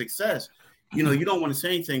have success, you don't want to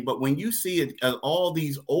say anything. But when you see all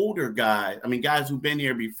these older guys, I mean, guys who've been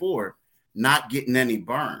here before, not getting any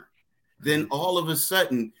burn, then all of a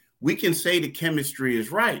sudden we can say the chemistry is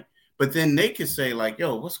right. But then they can say like,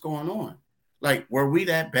 yo, what's going on? Like, were we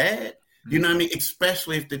that bad? You know what I mean?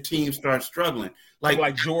 Especially if the team starts struggling.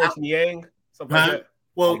 Like George Niang? Something like that?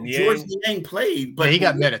 Well, like George Niang played, but he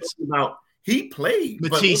got minutes. He played.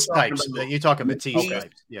 Matisse types. You're talking Matisse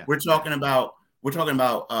types. Yeah. We're talking about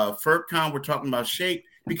Furkan. We're talking about Shake.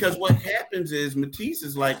 Because what happens is Matisse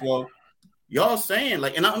is like, well, y'all saying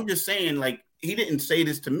like, and I'm just saying like, he didn't say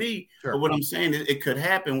this to me, but what I'm saying is it could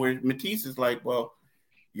happen where Matisse is like, well,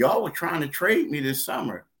 y'all were trying to trade me this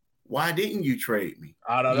summer. Why didn't you trade me?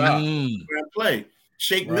 I don't know. Play.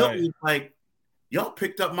 Shake Milton is like, y'all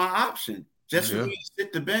picked up my option just for me to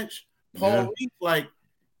sit the bench. Paul Reed, like,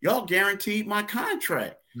 y'all guaranteed my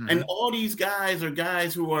contract. And all these guys are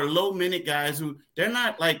guys who are low minute guys who they're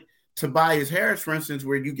not like Tobias Harris, for instance,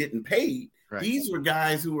 where you getting paid. Right. These were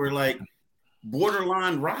guys who were like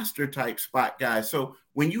borderline roster type spot guys. So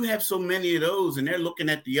when you have so many of those and they're looking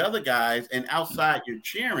at the other guys and outside you're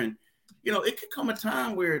cheering, it could come a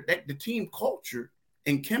time where the team culture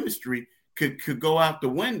and chemistry could go out the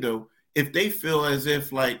window if they feel as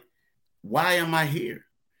if like, why am I here?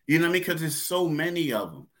 You know what I mean? Because there's so many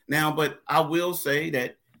of them now. But I will say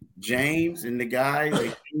that James and the guys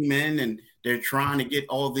they came in and they're trying to get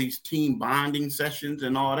all these team bonding sessions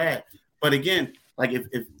and all that. But again, Like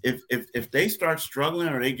if they start struggling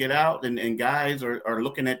or they get out and guys are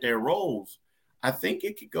looking at their roles, I think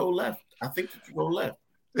it could go left.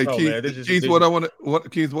 Hey, Keith, what I want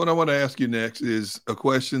to ask you next is a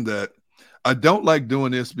question that I don't like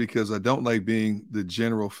doing this because I don't like being the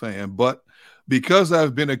general fan, but because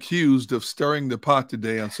I've been accused of stirring the pot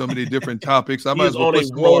today on so many different topics, I might as well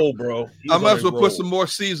put some more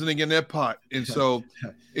seasoning in that pot. And so,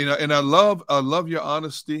 and I love your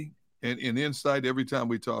honesty and insight every time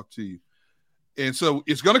we talk to you. And so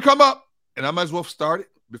it's going to come up, and I might as well start it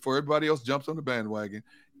before everybody else jumps on the bandwagon.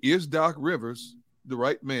 Is Doc Rivers the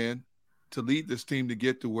right man to lead this team to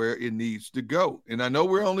get to where it needs to go? And I know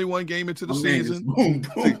we're only one game into the season.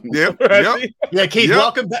 Yeah, Keith,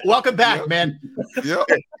 welcome back, man. Yep.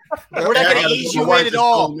 We're not going to ease you in at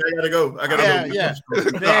all. I gotta go. Yeah.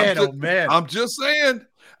 Man. I'm just saying.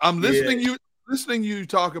 I'm listening you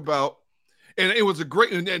talk about, and it was a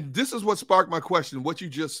great. And this is what sparked my question. What you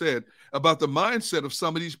just said about the mindset of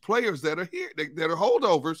some of these players that are here, that are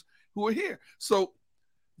holdovers who are here. So,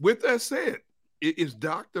 with that said, is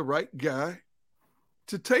Doc the right guy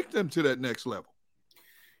to take them to that next level?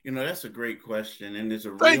 That's a great question, and it's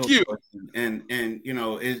a Thank real you. question. And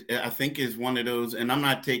I think is one of those, and I'm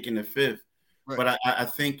not taking the fifth, right, but I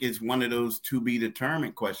think it's one of those to be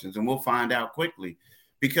determined questions, and we'll find out quickly.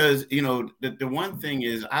 Because the one thing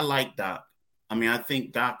is, I like Doc. I mean, I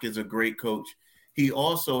think Doc is a great coach. He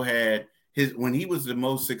also had when he was the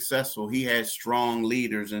most successful, he had strong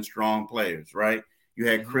leaders and strong players, right? You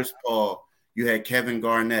had Chris Paul. You had Kevin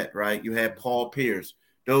Garnett, right? You had Paul Pierce,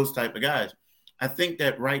 those type of guys. I think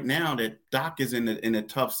that right now that Doc is in a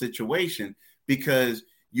tough situation because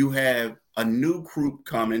you have a new group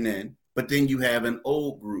coming in, but then you have an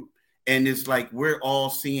old group. And it's like we're all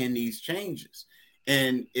seeing these changes.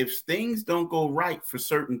 And if things don't go right for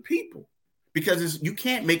certain people, because you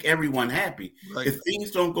can't make everyone happy. Right. If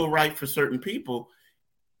things don't go right for certain people,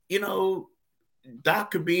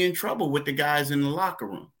 Doc could be in trouble with the guys in the locker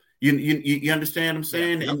room. You understand what I'm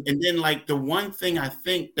saying? Yeah. And then like the one thing I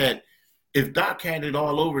think that if Doc had it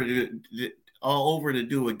all over to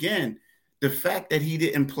do again, the fact that he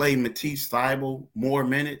didn't play Matisse Thybulle more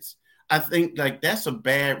minutes, I think like that's a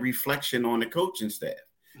bad reflection on the coaching staff.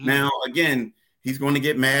 Mm-hmm. Now, again, he's going to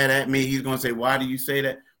get mad at me. He's going to say, why do you say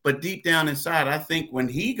that? But deep down inside, I think when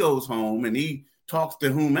he goes home and he talks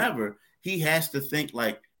to whomever, he has to think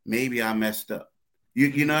like, maybe I messed up.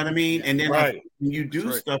 You know what I mean? And then when you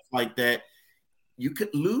do stuff like that, you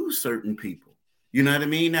could lose certain people. You know what I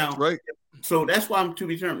mean? Now, so that's why I'm to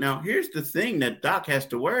be determined. Now, here's the thing that Doc has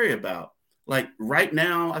to worry about. Like right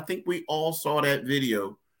now, I think we all saw that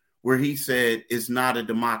video where he said it's not a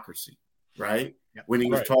democracy, right? Yep. When he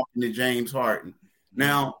was talking to James Harden.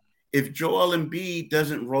 Now, if Joel Embiid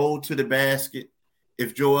doesn't roll to the basket,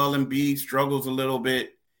 if Joel Embiid struggles a little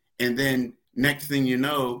bit, and then next thing you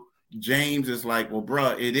know, James is like, well,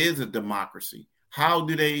 bruh, it is a democracy. How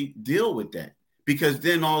do they deal with that? Because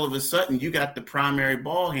then all of a sudden you got the primary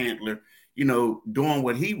ball handler, doing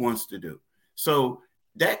what he wants to do. So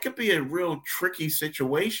that could be a real tricky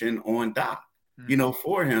situation on Doc,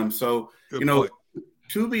 for him. So,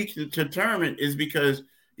 to be determined is because,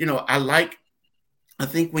 I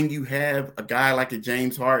think when you have a guy like a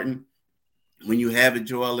James Harden, when you have a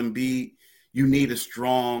Joel Embiid, you need a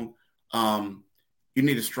strong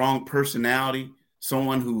personality,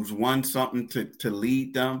 someone who's won something to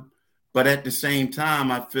lead them. But at the same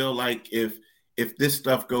time, I feel like if this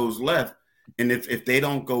stuff goes left and if they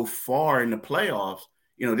don't go far in the playoffs,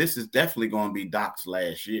 this is definitely going to be Doc's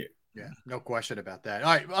last year. Yeah, no question about that.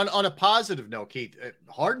 All right, on a positive note, Keith,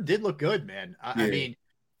 Harden did look good, man. I mean,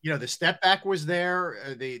 the step back was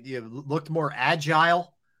there. They looked more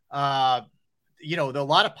agile. A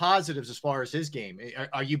lot of positives as far as his game.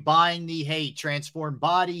 Are you buying the, transformed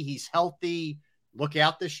body? He's healthy. Look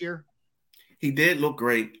out this year. He did look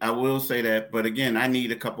great. I will say that. But again, I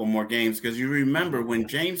need a couple more games because you remember when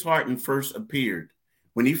James Harden first appeared,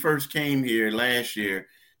 when he first came here last year,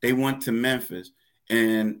 they went to Memphis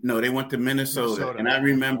and they went to Minnesota. And I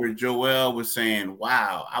remember Joel was saying,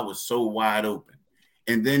 wow, I was so wide open.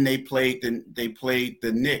 And then they played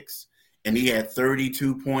the Knicks and he had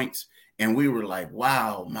 32 points. And we were like,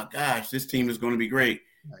 wow, my gosh, this team is going to be great.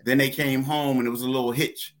 Right. Then they came home and it was a little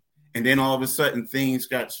hitch. And then all of a sudden things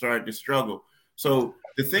started to struggle. So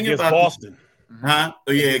the thing against about Boston,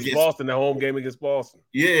 against Boston, the home game against Boston.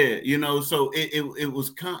 Yeah, so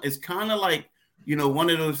it's kind of like, one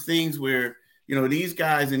of those things where, these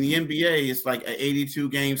guys in the NBA, it's like an 82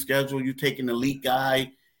 game schedule. You take an elite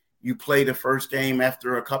guy, you play the first game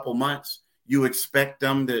after a couple months, you expect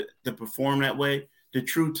them to perform that way. The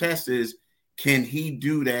true test is can he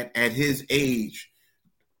do that at his age,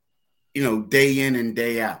 day in and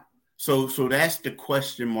day out? So that's the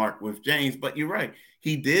question mark with James. But you're right.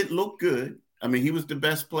 He did look good. I mean, he was the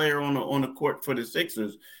best player on the court for the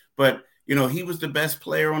Sixers. But, he was the best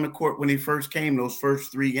player on the court when he first came those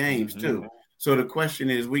first 3 games, too. So the question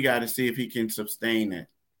is, we got to see if he can sustain that.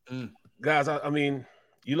 Guys, I mean,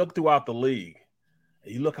 you look throughout the league,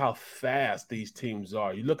 and you look how fast these teams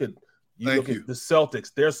are. You look at the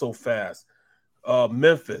Celtics; they're so fast.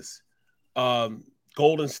 Memphis,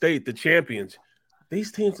 Golden State, the champions.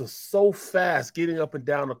 These teams are so fast getting up and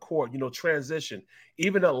down the court. Transition.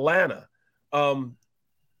 Even Atlanta.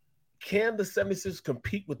 Can the 76ers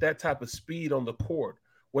compete with that type of speed on the court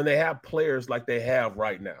when they have players like they have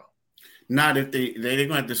right now? Not if they're going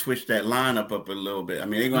to have to switch that lineup up a little bit. I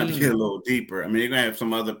mean, they're going to have to get a little deeper. I mean, they're going to have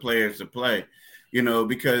some other players to play,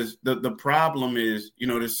 because the problem is,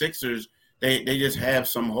 the Sixers, they just have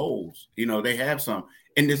some holes. They have some.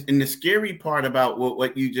 And the scary part about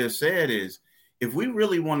what you just said is, if we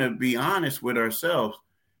really want to be honest with ourselves,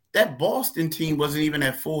 that Boston team wasn't even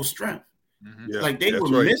at full strength. Yeah, like they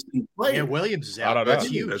were missing players. Yeah, Williams is out. That's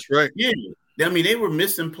huge. That's right. Yeah. I mean, they were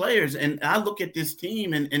missing players. And I look at this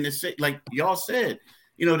team and like y'all said,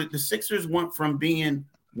 the Sixers went from being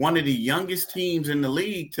one of the youngest teams in the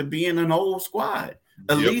league to being an old squad,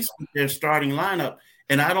 at least with their starting lineup.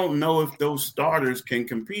 And I don't know if those starters can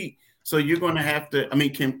compete. So you're going to have to,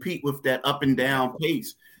 compete with that up and down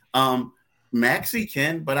pace. Maxey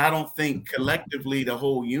can, but I don't think collectively the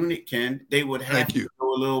whole unit can. They would have to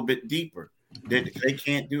go a little bit deeper. They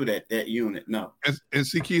can't do that unit, no. And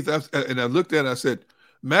see, Keith, I looked at it, I said,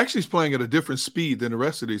 Maxey's playing at a different speed than the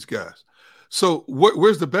rest of these guys. So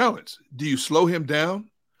where's the balance? Do you slow him down?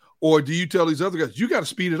 Or do you tell these other guys, you got to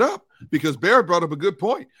speed it up? Because Barrett brought up a good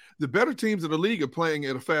point. The better teams in the league are playing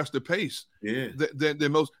at a faster pace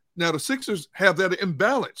than most. Now, the Sixers have that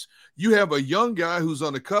imbalance. You have a young guy who's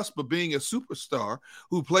on the cusp of being a superstar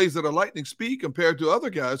who plays at a lightning speed compared to other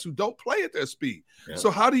guys who don't play at that speed. Yeah.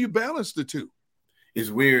 So how do you balance the two? It's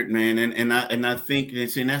weird, man. And I think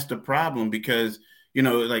that's the problem because,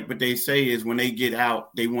 like what they say is when they get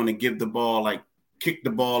out, they want to give the ball, like kick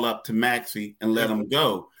the ball up to Maxey and let him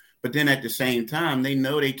go. But then at the same time, they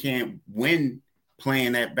know they can't win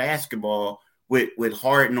playing that basketball with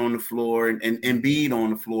Harden on the floor and Embiid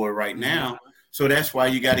on the floor right now. So that's why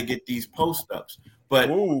you got to get these post ups. But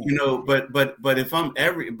but if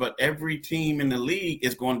every team in the league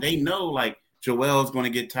is going, they know like Joel's going to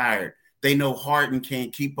get tired. They know Harden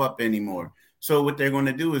can't keep up anymore. So what they're going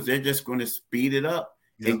to do is they're just going to speed it up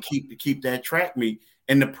and keep that track meet.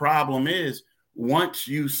 And the problem is once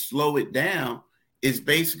you slow it down, it's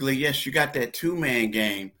basically, yes, you got that 2-man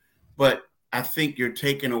game, but I think you're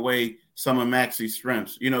taking away some of Maxey's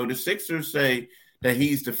strengths. The Sixers say that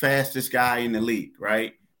he's the fastest guy in the league,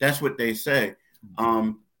 right? That's what they say.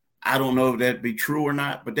 I don't know if that'd be true or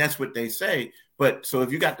not, but that's what they say. But so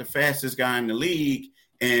if you got the fastest guy in the league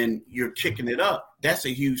and you're kicking it up, that's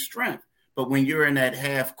a huge strength. But when you're in that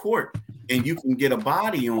half court and you can get a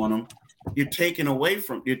body on them, you're taking away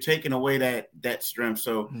that strength.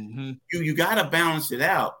 So you got to balance it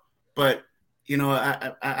out. But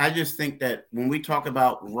I just think that when we talk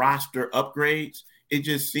about roster upgrades, it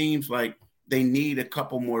just seems like they need a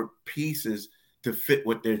couple more pieces to fit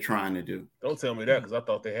what they're trying to do. Don't tell me that because I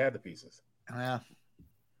thought they had the pieces. And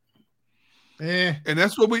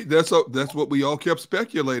that's what we all kept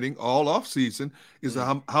speculating all offseason is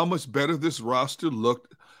how much better this roster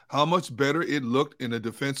looked, how much better it looked in a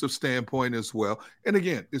defensive standpoint as well. And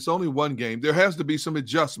again, it's only one game. There has to be some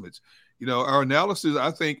adjustments. Our analysis,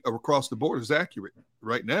 I think, across the board is accurate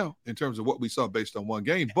right now in terms of what we saw based on one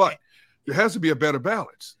game. But there has to be a better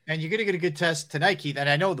balance. And you're going to get a good test tonight, Keith. And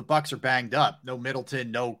I know the Bucks are banged up. No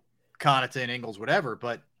Middleton, no Connaughton, Ingles, whatever.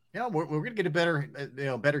 But, we're going to get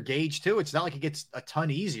a better gauge, too. It's not like it gets a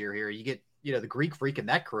ton easier here. You get, the Greek Freak and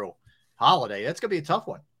that crew. Holiday. That's going to be a tough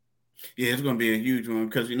one. Yeah, it's going to be a huge one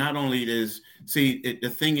because not only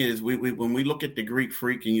the thing is, when we look at the Greek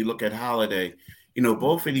Freak and you look at Holiday,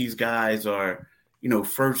 both of these guys are,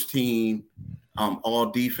 first team, all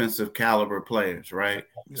defensive caliber players, right?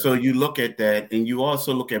 Yeah. So you look at that and you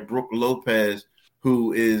also look at Brook Lopez,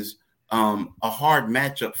 who is a hard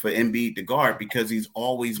matchup for Embiid to guard because he's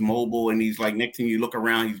always mobile and he's like, next thing you look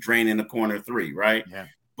around, he's draining the corner three, right? Yeah.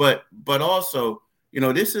 But also,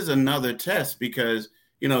 this is another test because,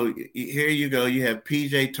 here you go, you have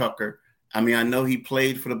PJ Tucker. I know he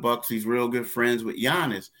played for the Bucks. He's real good friends with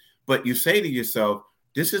Giannis. But you say to yourself,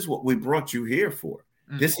 this is what we brought you here for.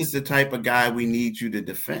 This is the type of guy we need you to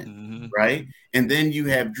defend, right? And then you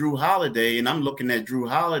have Drew Holiday, and I'm looking at Drew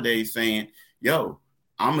Holiday saying, yo,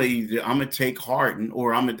 I'm gonna take Harden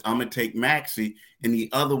or I'm gonna take Maxey, and the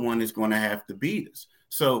other one is going to have to beat us.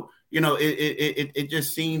 So it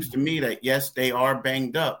just seems to me that yes, they are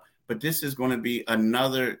banged up, but this is going to be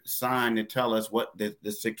another sign to tell us what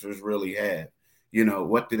the Sixers really have.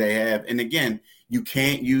 What do they have? And again, you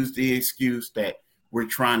can't use the excuse that we're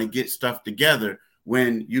trying to get stuff together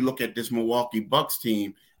when you look at this Milwaukee Bucks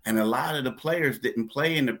team, and a lot of the players didn't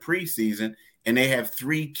play in the preseason, and they have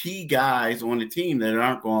 3 key guys on the team that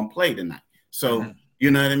aren't going to play tonight. So,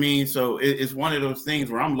 you know what I mean? So it's one of those things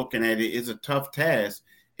where I'm looking at it. It's a tough task.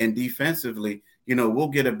 And defensively, we'll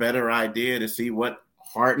get a better idea to see what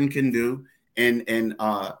Harden can do and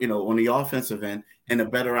on the offensive end, and a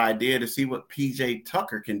better idea to see what PJ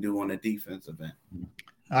Tucker can do on the defensive end.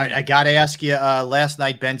 All right, I got to ask you, last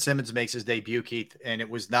night Ben Simmons makes his debut, Keith, and it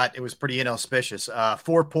was pretty inauspicious.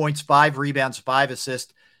 4 points, 5 rebounds, 5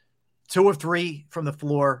 assists, 2 of 3 from the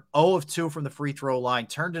floor, 0 of 2 from the free throw line,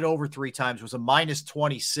 turned it over 3 times, was a minus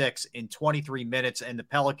 26 in 23 minutes, and the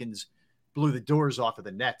Pelicans blew the doors off of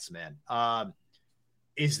the Nets, man.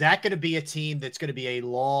 Is that going to be a team that's going to be a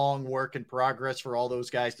long work in progress for all those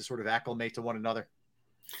guys to sort of acclimate to one another?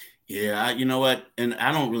 Yeah, you know what? And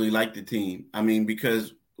I don't really like the team. I mean,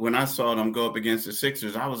 because when I saw them go up against the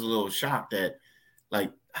Sixers, I was a little shocked at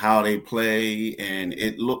how they play, and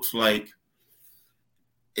it looks like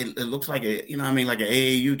it looks like like an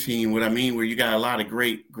AAU team. Where you got a lot of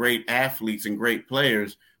great athletes and great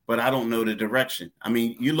players, but I don't know the direction. I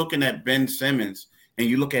mean, you're looking at Ben Simmons and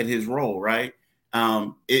you look at his role, right?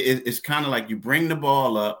 It's kind of like you bring the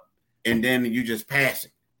ball up and then you just pass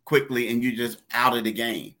it quickly and you just out of the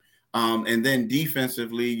game. And then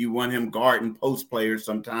defensively, you want him guarding post players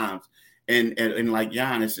sometimes and like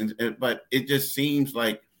Giannis. But it just seems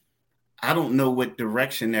like I don't know what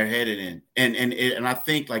direction they're headed in. And I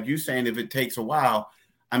think, like you saying, if it takes a while,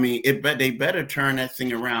 I mean, they better turn that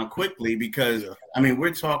thing around quickly because,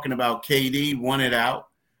 we're talking about KD wanted out,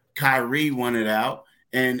 Kyrie wanted out.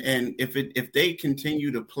 And if they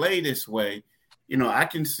continue to play this way, I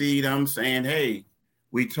can see them saying, hey,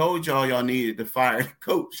 we told y'all needed to fire the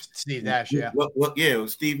coach. Steve Nash, yeah.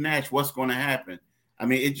 Steve Nash, what's going to happen? I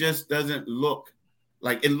mean, it just doesn't look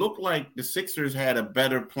like – it looked like the Sixers had a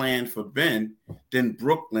better plan for Ben than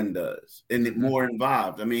Brooklyn does and more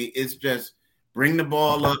involved. I mean, it's just – bring the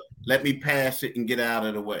ball up, let me pass it and get out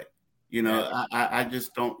of the way. I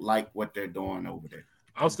just don't like what they're doing over there.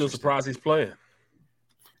 I'm still surprised he's playing.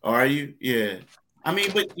 Are you? Yeah. I mean,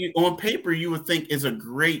 but on paper, you would think is a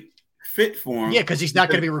great fit for him. Yeah, because he's not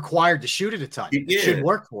going to be required to shoot at a ton. It should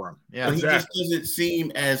work for him. Yeah, but he just doesn't seem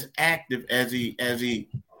as active as he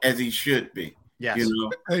should be. Yes.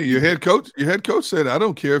 Hey, your head coach said, I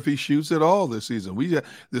don't care if he shoots at all this season.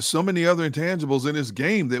 There's so many other intangibles in this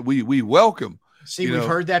game that we welcome. See, we've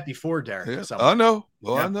heard that before, Derrick. Yeah, I know.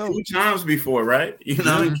 Well, I know. 2 times before, right?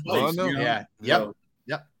 I know. Yeah. Yep.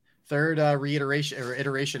 Third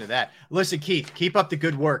iteration of that. Listen, Keith, keep up the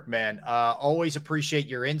good work, man. Always appreciate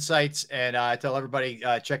your insights, and tell everybody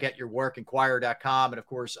check out your work, Inquirer.com, and of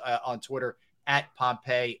course on Twitter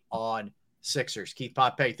 @Pompey on Sixers. Keith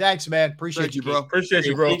Pompey, thanks, man. Appreciate you, bro. Appreciate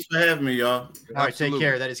you, bro. Thanks for having me, y'all. All right, take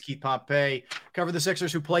care. That is Keith Pompey. Cover the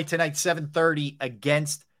Sixers, who play tonight 7:30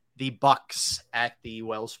 against the Bucks at the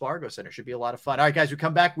Wells Fargo Center. Should be a lot of fun. All right, guys, we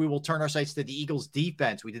come back. We will turn our sights to the Eagles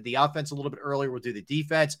defense. We did the offense a little bit earlier. We'll do the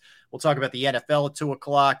defense. We'll talk about the NFL at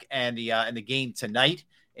 2:00 and the game tonight.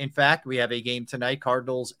 In fact, we have a game tonight,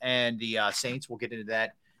 Cardinals and the Saints. We'll get into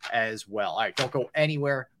that as well. All right, don't go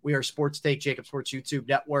anywhere. We are Sports Take, Jacob Sports YouTube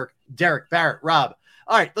Network. Derrick, Barrett, Rob.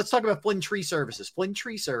 All right, let's talk about Flynn Tree Services. Flynn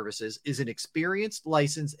Tree Services is an experienced,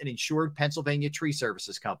 licensed, and insured Pennsylvania tree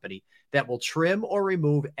services company that will trim or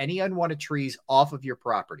remove any unwanted trees off of your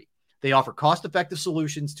property. They offer cost-effective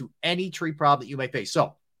solutions to any tree problem that you may face.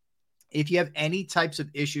 So if you have any types of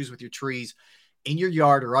issues with your trees in your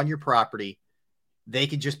yard or on your property, they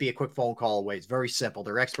can just be a quick phone call away. It's very simple.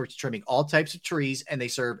 They're experts at trimming all types of trees, and they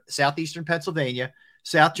serve southeastern Pennsylvania,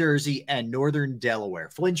 South Jersey, and northern Delaware.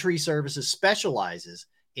 Flynn Tree Services specializes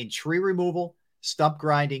in tree removal, stump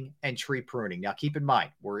grinding, and tree pruning. Now, keep in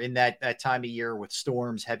mind, we're in that time of year with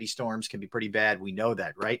storms. Heavy storms can be pretty bad. We know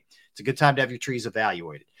that, right? It's a good time to have your trees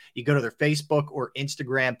evaluated. You go to their Facebook or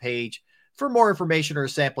Instagram page for more information or a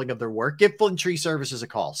sampling of their work. Give Flynn Tree Services a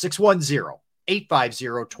call,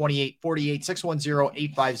 610-850-2848,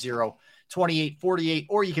 610-850-2848,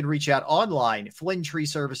 or you can reach out online,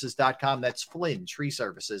 flynntreeservices.com. That's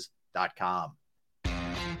flynntreeservices.com.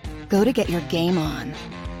 Go to get your game on.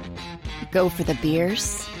 Go for the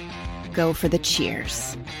beers. Go for the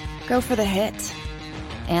cheers. Go for the hit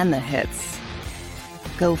and the hits.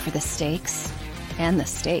 Go for the stakes and the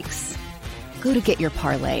stakes. Go to get your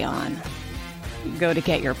parlay on. Go to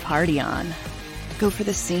get your party on. Go for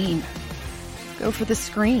the scene. Go for the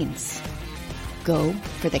screens. Go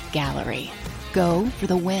for the gallery. Go for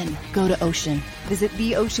the win. Go to Ocean. Visit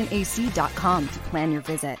theoceanac.com to plan your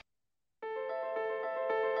visit.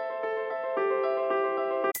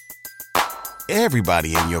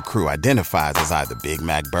 Everybody in your crew identifies as either Big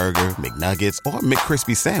Mac Burger, McNuggets, or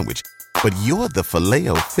McCrispy Sandwich. But you're the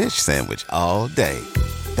Filet-O-Fish Sandwich all day.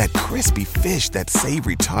 That crispy fish, that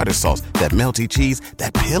savory tartar sauce, that melty cheese,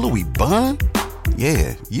 that pillowy bun.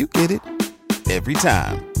 Yeah, you get it. Every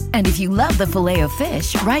time. And if you love the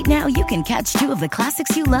Filet-O-Fish, right now you can catch two of the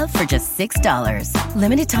classics you love for just $6.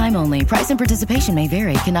 Limited time only. Price and participation may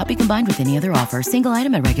vary. Cannot be combined with any other offer. Single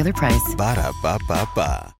item at regular price.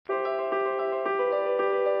 Ba-da-ba-ba-ba.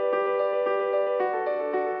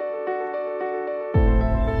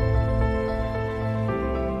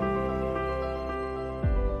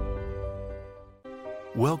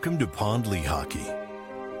 Welcome to Pond Lehocky.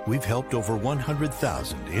 We've helped over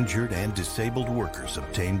 100,000 injured and disabled workers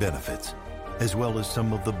obtain benefits, as well as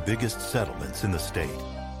some of the biggest settlements in the state.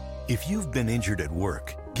 If you've been injured at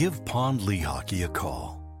work, give Pond Lehocky a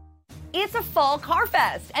call. It's a fall car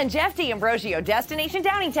fest, and Jeff D'Ambrosio, Destination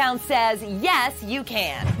Downingtown, says, yes, you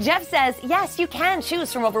can. Jeff says, yes, you can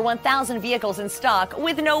choose from over 1,000 vehicles in stock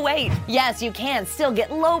with no wait. Yes, you can still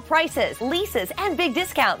get low prices, leases, and big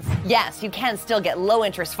discounts. Yes, you can still get low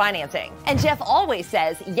interest financing. And Jeff always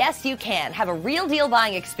says, yes, you can have a real deal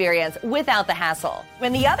buying experience without the hassle.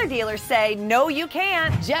 When the other dealers say, no, you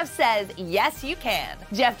can't, Jeff says, yes, you can.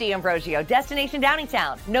 Jeff D'Ambrosio, Destination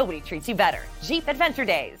Downingtown. Nobody treats you better. Jeep Adventure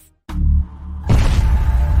Days.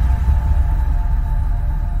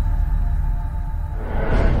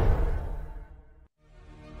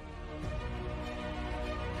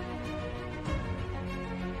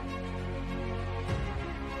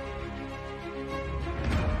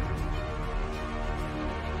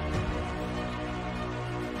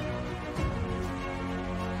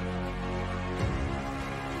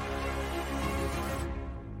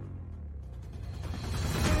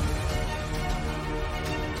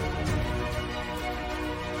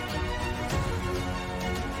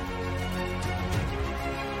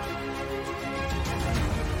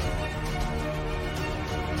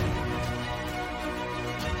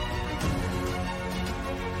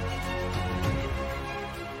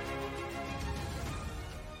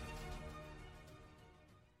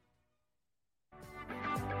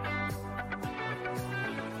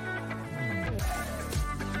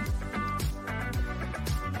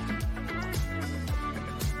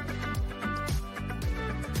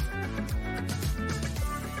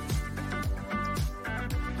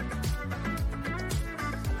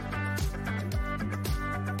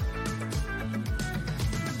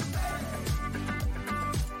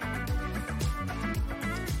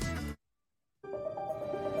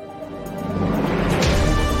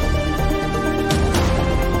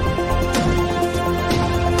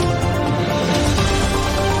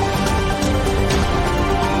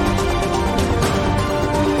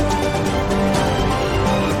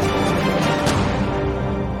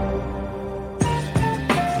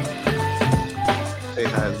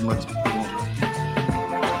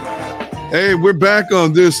 Hey, we're back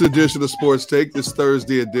on this edition of Sports Take, this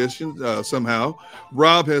Thursday edition. Somehow,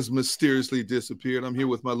 Rob has mysteriously disappeared. I'm here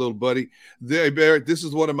with my little buddy. Hey, Barrett, this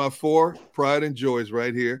is one of my four pride and joys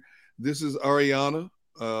right here. This is Ariana,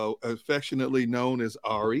 affectionately known as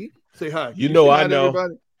Ari. Say hi. You know I know.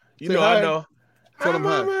 Everybody? You know I know. Tell them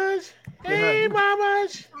hi. Mamas. Hey,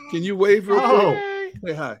 mamas. Can you wave real quick?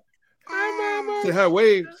 Say hi. Hi, mamas. Say hi.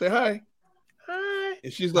 Wave. Say hi. Hi.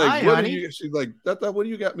 And she's like, Hi, "What honey. are you?" She's like, "Tata, what do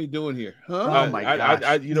you got me doing here?" Huh? Oh my gosh.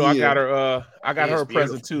 I got her. I got She her is a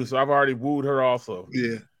present too, so I've already wooed her also.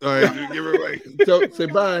 Yeah. All right. Give her away. So, say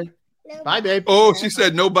bye. Bye, babe. Oh, she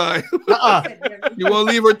said no bye. You want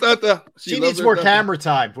to leave her, Tata? She loves needs her more Tata. camera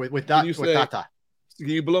time with Can you say- Tata. Can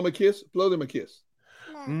you blow them a kiss? Blow them a kiss.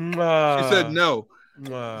 Mwah. She said no.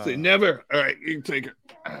 Mwah. Say never. All right, you can take her.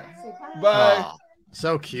 Bye. Aw,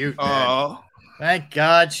 so cute, man. Aw. Thank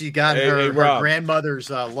God she got Hey, her Rob. grandmother's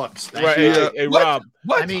looks. Thank Right, you. hey, What? Rob.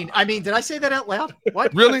 What? I mean, did I say that out loud?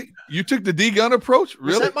 What? Really? You took the D Gun approach?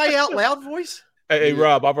 Was Really? that my out loud voice? Hey, Yeah.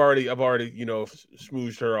 Rob. I've already,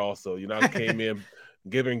 smooched her also. I came in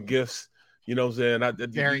giving gifts. You know what I'm saying?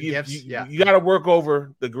 Bearing gifts, yeah. You got to work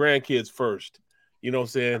over the grandkids first. You know what I'm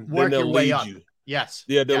saying? Work then your they'll way lead up. you. Yes.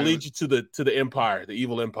 Yeah, they'll lead you to the empire, the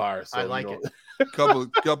evil empire. So I like it. couple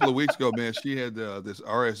of weeks ago, man, she had this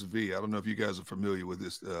RSV. I don't know if you guys are familiar with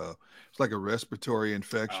this. It's like a respiratory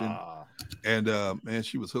infection, and man,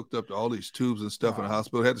 she was hooked up to all these tubes and stuff in the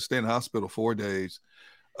hospital. Had to stay in the hospital 4 days.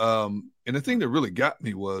 And the thing that really got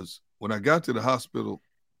me was when I got to the hospital,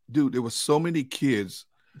 dude, there were so many kids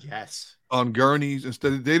on gurneys.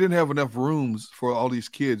 Instead, they didn't have enough rooms for all these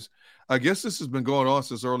kids. I guess this has been going on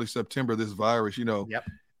since early September, this virus,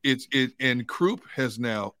 and croup has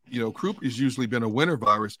now, croup has usually been a winter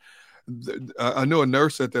virus. I know a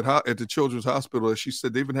nurse at the Children's Hospital, she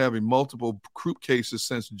said they've been having multiple croup cases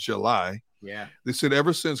since July. Yeah. They said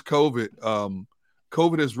ever since COVID,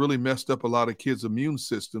 COVID has really messed up a lot of kids' immune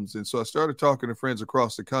systems. And so I started talking to friends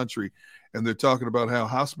across the country, and they're talking about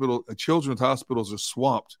how children's hospitals are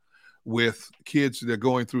swamped with kids that are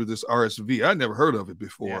going through this RSV. I'd never heard of it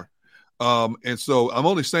before. Yeah. And so I'm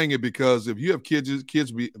only saying it because if you have kids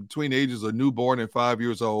between ages of newborn and 5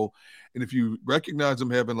 years old, and if you recognize them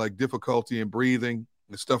having like difficulty in breathing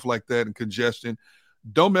and stuff like that and congestion,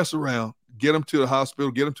 don't mess around. Get them to the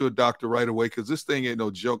hospital, get them to a doctor right away, because this thing ain't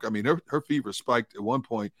no joke. I mean, her fever spiked at one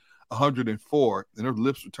point 104, and her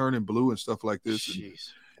lips were turning blue and stuff like this. Jeez.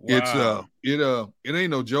 Wow. It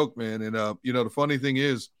ain't no joke, man. And the funny thing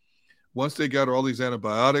is, once they got her all these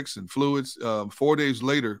antibiotics and fluids, 4 days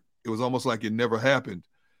later, it was almost like it never happened.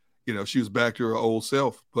 She was back to her old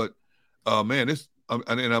self. But man,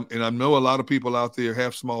 I know a lot of people out there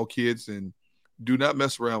have small kids, and do not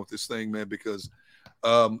mess around with this thing, man, because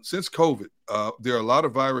since COVID, there are a lot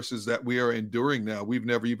of viruses that we are enduring now we've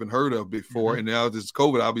never even heard of before. Mm-hmm. And now this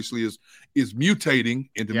COVID obviously is mutating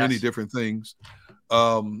into many different things.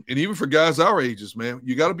 And even for guys our ages, man,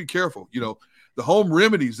 you got to be careful. The home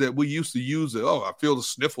remedies that we used to use, I feel the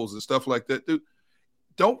sniffles and stuff like that, dude.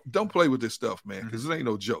 Don't play with this stuff, man, because it ain't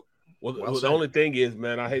no joke. Well, the only thing is,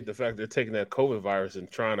 man, I hate the fact they're taking that COVID virus and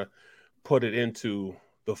trying to put it into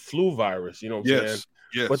the flu virus. You know what I'm saying?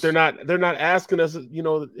 Yes. But they're not asking us,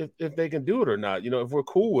 if they can do it or not. If we're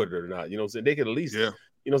cool with it or not. So they can at least, so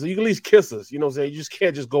you can at least kiss us. You just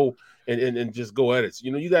can't just go and just go at it.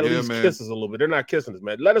 You got to at least kiss us a little bit. They're not kissing us,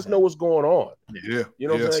 man. Let us know what's going on. Yeah.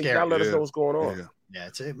 What I'm saying? You got to let us know what's going on. Yeah,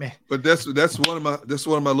 it's it, man. But that's one of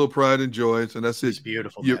my little pride and joys, and that's it. It's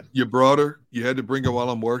beautiful. You brought her. You had to bring her while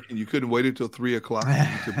I'm working. You couldn't wait until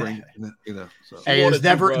 3:00 to bring. So. Hey, it was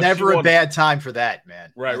never a bad time for that,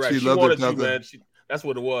 man. Right. She wanted you, man. That's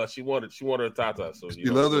what it was. She wanted her tata. So she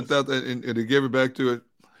loved her tata, and to give her back to it.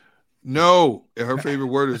 No, her favorite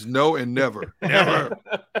word is no and never. Never.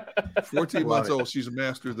 14 months old. She's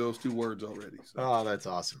mastered those two words already. So. Oh, that's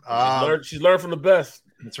awesome. She's learned from the best.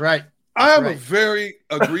 That's right. I'm a very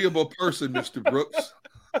agreeable person, Mr. Brooks.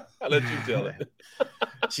 I'll let you tell it.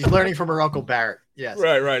 She's learning from her Uncle Barrett. Yes.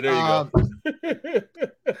 Right. There you go.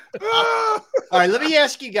 All right, let me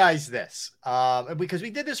ask you guys this, because we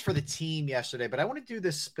did this for the team yesterday, but I want to do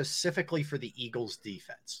this specifically for the Eagles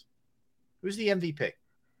defense. Who's the MVP?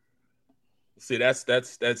 See, that's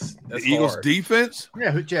the Eagles defense.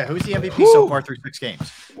 Yeah, who's the MVP so far through 6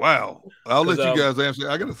 games? Wow, I'll let you guys answer.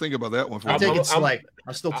 I got to think about that one. I'm taking Slay.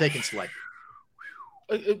 I'm still taking Slay.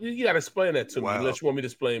 You got to explain that to me, unless you want me to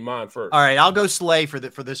explain mine first. All right, I'll go Slay for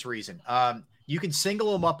this reason. You can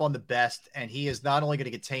single him up on the best, and he is not only going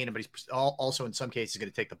to contain him, but he's also in some cases going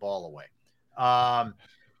to take the ball away.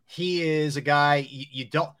 He is a guy you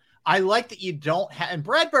don't. I like that you don't have, and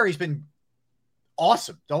Bradbury's been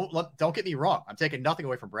awesome. Don't get me wrong. I'm taking nothing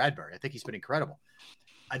away from Bradbury. I think he's been incredible.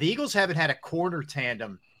 The Eagles haven't had a corner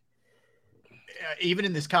tandem, even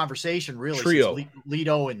in this conversation, really, trio. Since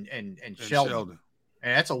Lido and Sheldon.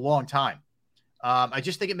 And that's a long time. I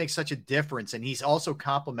just think it makes such a difference. And he's also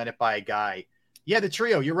complemented by a guy. Yeah, the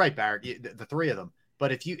trio. You're right, Barrett. The three of them.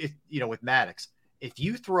 But if with Maddox, if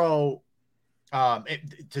you throw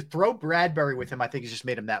to throw Bradbury with him, I think it's just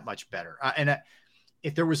made him that much better.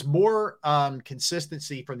 If there was more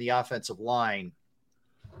consistency from the offensive line,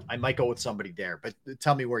 I might go with somebody there. But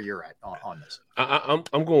tell me where you're at on this.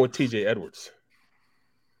 I'm going with TJ Edwards.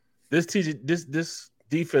 This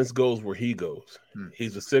defense goes where he goes.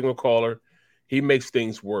 He's a signal caller. He makes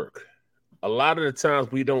things work. A lot of the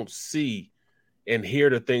times we don't see and hear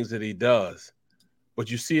the things that he does, but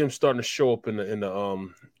you see him starting to show up in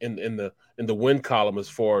the win column as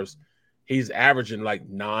far as he's averaging like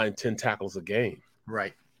 9-10 tackles a game.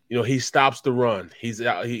 Right. He stops the run. He's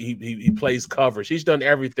out. He plays coverage. He's done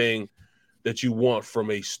everything that you want from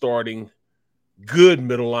a starting good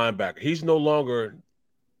middle linebacker. He's no longer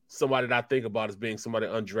somebody that I think about as being somebody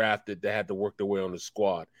undrafted that had to work their way on the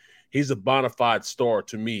squad. He's a bona fide star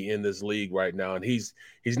to me in this league right now, and he's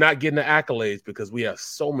not getting the accolades because we have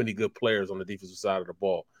so many good players on the defensive side of the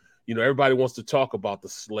ball. Everybody wants to talk about the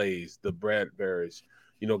Slays, the Bradburys,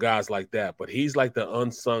 guys like that, but he's like the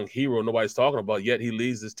unsung hero nobody's talking about, yet he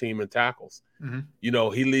leads his team in tackles.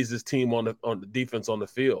 Mm-hmm. He leads his team on the defense on the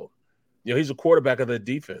field. He's a quarterback of the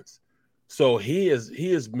defense. So he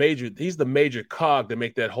is major. He's the major cog to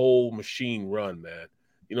make that whole machine run, man.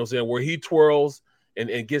 You know what I'm saying? Where he twirls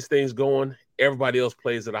and gets things going, everybody else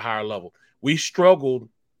plays at a higher level. We struggled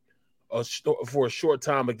for a short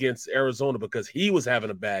time against Arizona because he was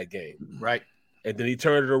having a bad game. Right. And then he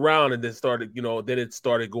turned it around and then started, then it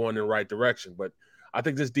started going in the right direction. But I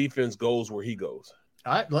think this defense goes where he goes.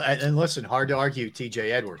 And listen, hard to argue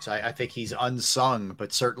TJ Edwards. I think he's unsung,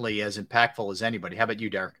 but certainly as impactful as anybody. How about you,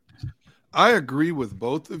 Derrick? I agree with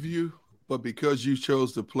both of you, but because you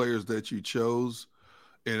chose the players that you chose,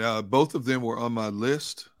 and both of them were on my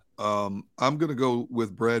list, I'm going to go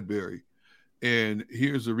with Bradbury. And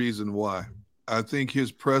here's the reason why. I think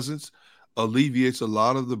his presence alleviates a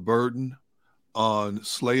lot of the burden on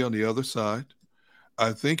Slay on the other side.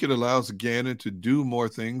 I think it allows Gannon to do more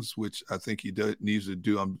things, which I think he needs to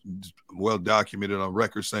do. I'm well documented on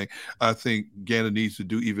record saying I think Gannon needs to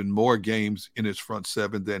do even more games in his front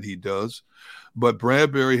seven than he does. But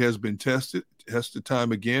Bradbury has been tested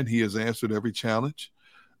time again. He has answered every challenge.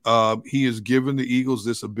 He has given the Eagles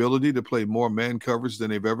this ability to play more man coverage than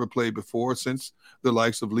they've ever played before since the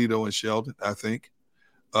likes of Lito and Sheldon, I think.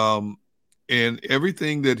 And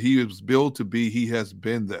everything that he was billed to be, he has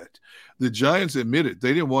been that. The Giants admitted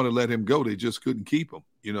they didn't want to let him go. They just couldn't keep him,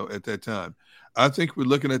 at that time. I think we're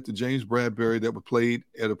looking at the James Bradbury that was played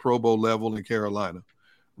at a Pro Bowl level in Carolina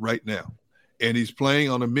right now. And he's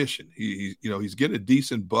playing on a mission. He's getting a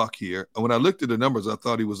decent buck here. And when I looked at the numbers, I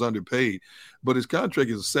thought he was underpaid. But his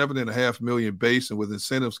contract is $7.5 million base, and with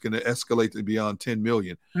incentives going to escalate to beyond $10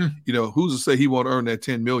 million. Who's to say he won't earn that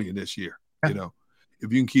 $10 million this year?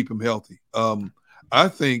 If you can keep him healthy. I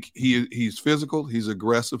think he's physical. He's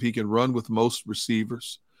aggressive. He can run with most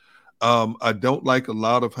receivers. I don't like a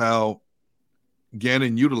lot of how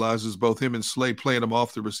Gannon utilizes both him and Slay, playing them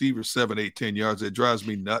off the receivers 7, 8, 10 yards. It drives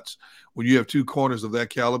me nuts when you have two corners of that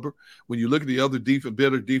caliber. When you look at the other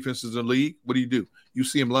better defenses in the league, what do? You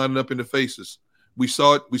see them lining up in the faces. We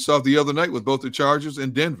saw it the other night with both the Chargers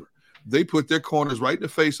and Denver. They put their corners right in the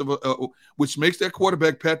face of which makes that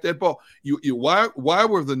quarterback pat that ball. Why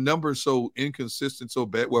were the numbers so inconsistent, so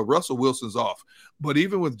bad? Well, Russell Wilson's off, but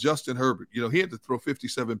even with Justin Herbert, he had to throw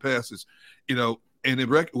 57 passes, and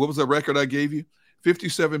what was that record I gave you?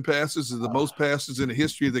 57 passes is the most passes in the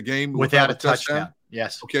history of the game without a touchdown.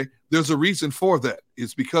 Yes. Okay. There's a reason for that.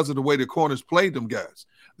 It's because of the way the corners played them guys.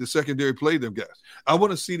 The secondary played them guys. I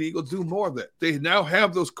want to see the Eagles do more of that. They now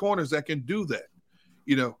have those corners that can do that,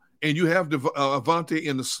 and you have Avante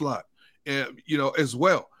in the slot, and as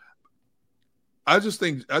well. I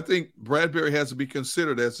think Bradbury has to be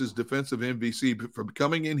considered as his defensive MVP for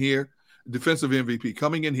coming in here, defensive MVP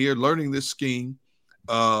coming in here, learning this scheme,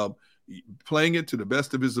 playing it to the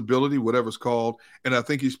best of his ability, whatever's called, and I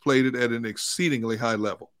think he's played it at an exceedingly high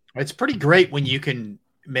level. It's pretty great when you can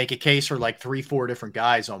make a case for like 3-4 different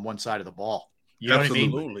guys on one side of the ball. You know what I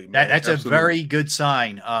mean? That's a very good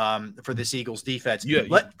sign for this Eagles defense. Yeah.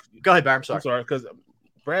 Go ahead, Barrett. I'm sorry, because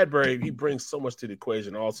Bradbury, he brings so much to the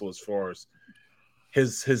equation also as far as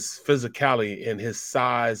his physicality and his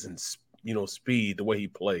size and, speed, the way he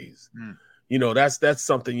plays. That's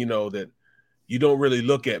something, that you don't really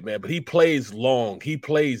look at, man. But he plays long. He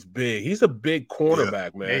plays big. He's a big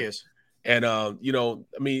cornerback, man. He is. And,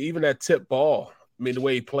 even that tip ball, the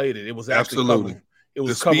way he played it, it was actually absolutely. It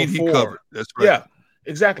was the cover speed 4. He covered. That's right. Yeah,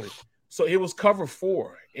 exactly. So it was cover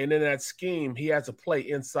 4. And in that scheme, he had to play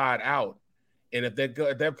inside out. And if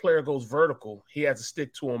that player goes vertical, he had to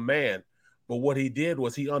stick to a man. But what he did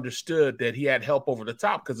was he understood that he had help over the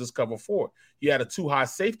top because it's cover 4. He had a too high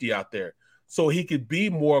safety out there. So he could be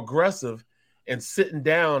more aggressive and sitting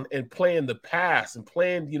down and playing the pass and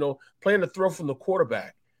playing the throw from the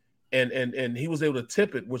quarterback. And he was able to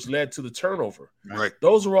tip it, which led to the turnover. Right.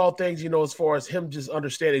 Those are all things, as far as him just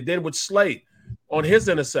understanding. Then with Slay on his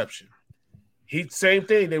interception, same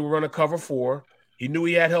thing. They were running cover 4. He knew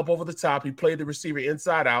he had help over the top. He played the receiver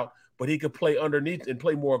inside out, but he could play underneath and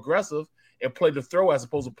play more aggressive and play the throw as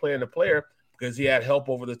opposed to playing the player because he had help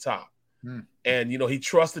over the top. And, he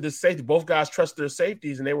trusted his safety. Both guys trusted their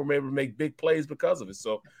safeties, and they were able to make big plays because of it.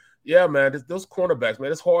 So, yeah, man, those cornerbacks,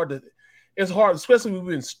 man, it's hard, especially we've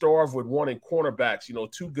been starved with wanting cornerbacks,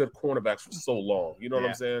 2 good cornerbacks for so long. You know what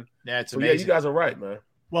I'm saying? Yeah, it's amazing. Yeah, you guys are right, man.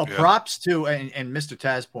 Well, props to, and Mr.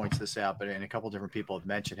 Taz points this out, and a couple of different people have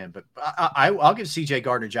mentioned him, but I'll give CJ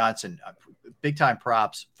Gardner-Johnson big-time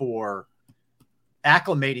props for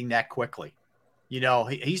acclimating that quickly.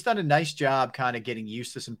 He's done a nice job kind of getting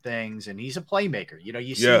used to some things, and he's a playmaker.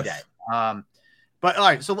 You see that. But, all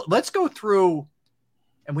right, so let's go through,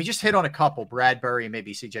 and we just hit on a couple, Bradbury and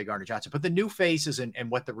maybe CJ Gardner-Johnson, but the new faces and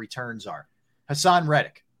what the returns are. Hassan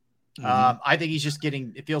Reddick, I think he's just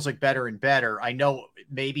it feels like better and better. I know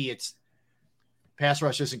maybe it's pass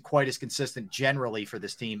rush isn't quite as consistent generally for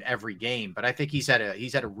this team every game, but I think he's had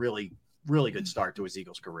a really, really good start to his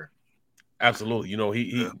Eagles career. Absolutely.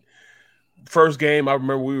 He first game, I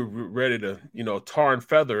remember we were ready to, tar and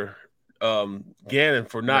feather Gannon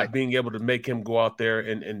for not being able to make him go out there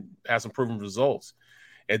and have some proven results.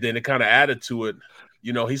 And then it kind of added to it.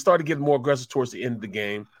 He started getting more aggressive towards the end of the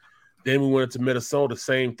game. Then we went into Minnesota,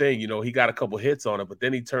 same thing. He got a couple hits on it, but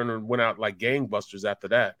then he turned and went out like gangbusters after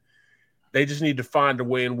that. They just need to find a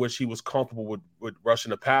way in which he was comfortable with rushing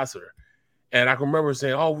the passer. And I can remember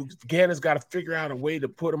saying, Gannon's got to figure out a way to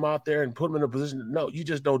put him out there and put him in a position. No, you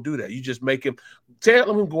just don't do that. You just make him – let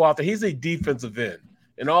him go out there. He's a defensive end.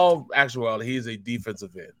 In all actuality, he is a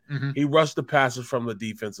defensive end. Mm-hmm. He rushed the passes from the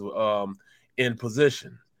defensive end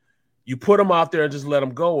position. You put him out there and just let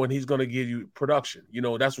him go, and he's going to give you production.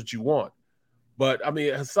 That's what you want. But,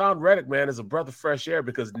 Hassan Reddick, man, is a breath of fresh air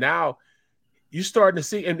because now you're starting to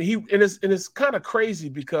see – and it's kind of crazy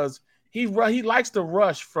because he likes to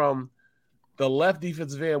rush from – the left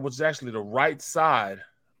defensive end, which is actually the right side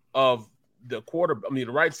of the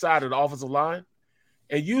the right side of the offensive line.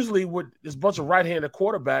 And usually with this bunch of right-handed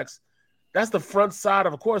quarterbacks, that's the front side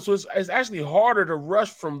of a quarter. So it's actually harder to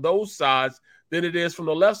rush from those sides than it is from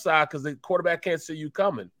the left side because the quarterback can't see you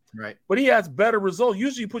coming. Right. But he has better results.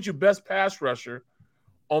 Usually you put your best pass rusher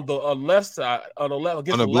on the left side,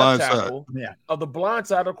 against the left tackle of the blind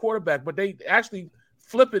side of the quarterback. But they actually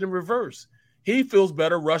flip it in reverse. He feels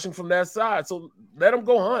better rushing from that side. So let him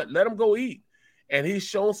go hunt. Let him go eat. And he's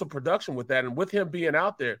shown some production with that. And with him being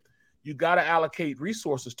out there, you got to allocate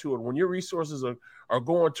resources to it. When your resources are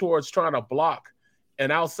going towards trying to block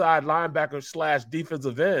an outside linebacker /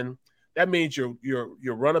 defensive end, that means your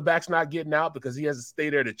running back's not getting out because he has to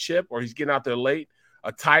stay there to chip or he's getting out there late.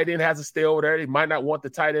 A tight end has to stay over there. They might not want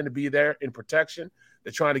the tight end to be there in protection.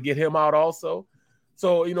 They're trying to get him out also.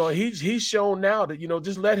 So, he's shown now that,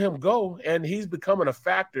 just let him go, and he's becoming a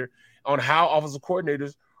factor on how offensive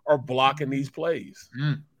coordinators are blocking these plays.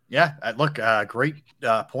 Yeah, look, great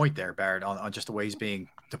point there, Barrett, on just the way he's being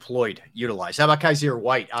deployed, utilized. How about Kaiser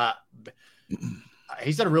White?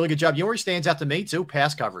 He's done a really good job. You know where he stands out to me, too?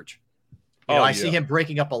 Pass coverage. I see him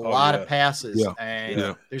breaking up a lot of passes,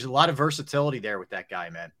 and there's a lot of versatility there with that guy,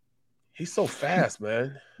 man. He's so fast,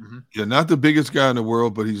 man. Mm-hmm. Yeah, not the biggest guy in the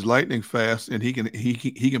world, but he's lightning fast, and he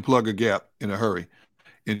can plug a gap in a hurry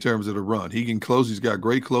in terms of the run. He can close. He's got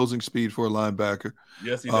great closing speed for a linebacker.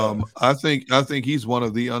 Yes, he does. I think he's one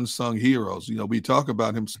of the unsung heroes. We talk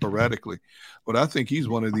about him sporadically, but I think he's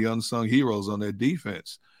one of the unsung heroes on that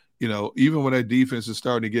defense. Even when that defense is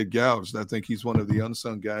starting to get gouged, I think he's one of the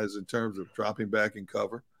unsung guys in terms of dropping back in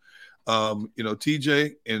cover.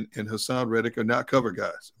 TJ and Hassan Reddick are not cover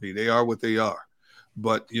guys. They are what they are.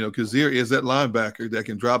 But, Kazir is that linebacker that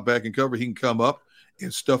can drop back and cover. He can come up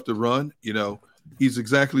and stuff the run. He's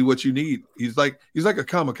exactly what you need. He's like a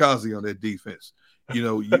kamikaze on that defense.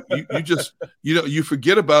 You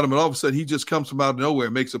forget about him and all of a sudden he just comes from out of nowhere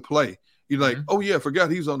and makes a play. You're like, oh yeah, I forgot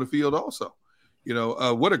he's on the field also.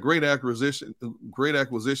 What a great acquisition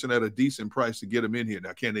at a decent price to get him in here.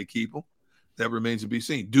 Now, can they keep him? That remains to be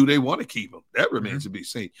seen. Do they want to keep him? That remains to be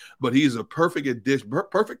seen. But he is a perfect addition,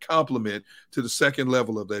 perfect complement to the second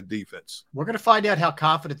level of that defense. We're going to find out how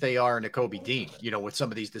confident they are in Kobe Dean, with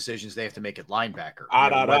some of these decisions they have to make at linebacker.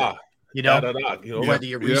 Whether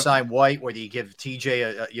you re-sign White, whether you give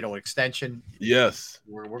TJ an extension. Yes.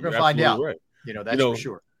 We're going to find out. Right. That's for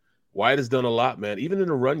sure. White has done a lot, man. Even in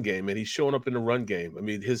the run game, and he's showing up in the run game.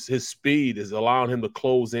 His speed is allowing him to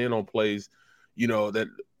close in on plays, that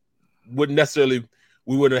wouldn't necessarily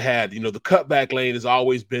we would have had. The cutback lane has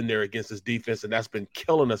always been there against this defense, and that's been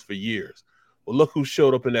killing us for years. Well, look who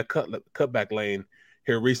showed up in that cutback lane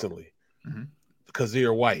here recently.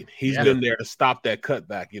 Kazir White. He's been there to stop that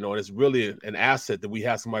cutback, and it's really an asset that we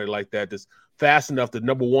have somebody like that that's fast enough that,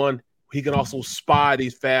 number one, he can also spy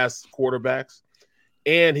these fast quarterbacks,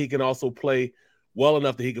 and he can also play well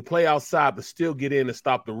enough that he can play outside but still get in and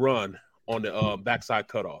stop the run on the backside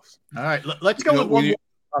cutoffs. All right, let's go with one more.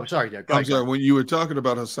 I'm sorry. I'm sorry. When you were talking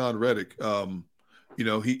about Hassan Reddick,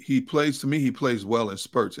 he plays well in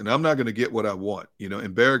spurts, and I'm not going to get what I want.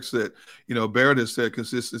 And Barrett has said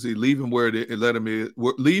consistency. Leave him where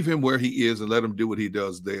leave him where he is and let him do what he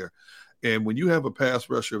does there. And when you have a pass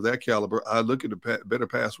rusher of that caliber, I look at the better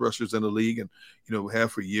pass rushers in the league and,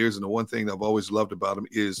 have for years. And the one thing I've always loved about him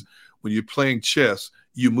is when you're playing chess,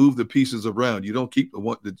 you move the pieces around. You don't keep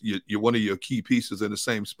one of your key pieces in the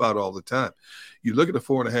same spot all the time. You look at the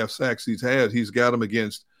 4.5 sacks he's had. He's got them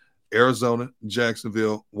against Arizona,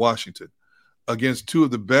 Jacksonville, Washington. against two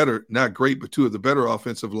of the better, not great, but two of the better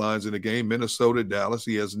offensive lines in the game. Minnesota, Dallas,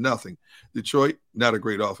 he has nothing. Detroit, not a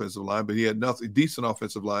great offensive line, but he had nothing. Decent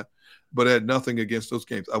offensive line, but had nothing against those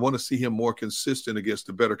games. I want to see him more consistent against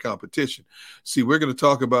the better competition. See, we're going to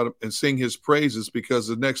talk about him and sing his praises because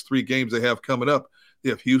the next 3 games they have coming up, they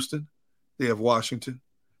have Houston, they have Washington,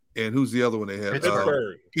 and who's the other one they have?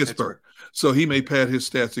 Pittsburgh. So he may pad his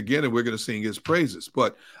stats again, and we're going to sing his praises.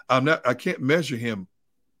 But I can't measure him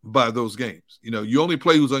by those games. You only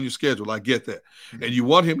play who's on your schedule. I get that. Mm-hmm. And you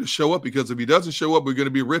want him to show up because if he doesn't show up, we're going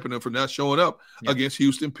to be ripping him for not showing up against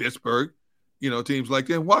Houston, Pittsburgh, teams like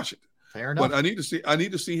that, and Washington. Fair enough. But I need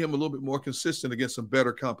to see him a little bit more consistent against some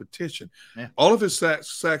better competition. Yeah. All of his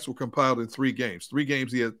sacks were compiled in 3 games. 3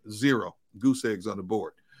 games he had 0 goose eggs on the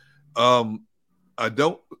board. I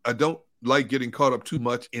don't like getting caught up too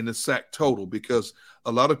much in the sack total because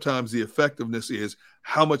a lot of times the effectiveness is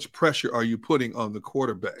how much pressure are you putting on the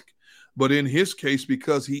quarterback. But in his case,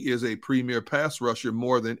 because he is a premier pass rusher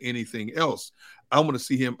more than anything else, I want to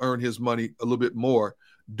see him earn his money a little bit more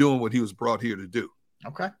doing what he was brought here to do.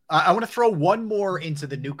 Okay. I want to throw one more into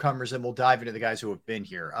the newcomers and we'll dive into the guys who have been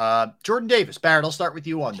here. Jordan Davis, Barrett, I'll start with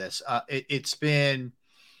you on this. It's been,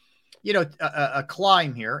 a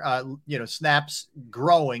climb here, snaps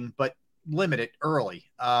growing, but limited early.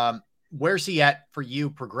 Where's he at for you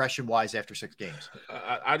progression-wise after 6 games?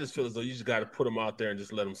 I just feel as though you just got to put him out there and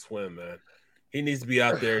just let him swim, man. He needs to be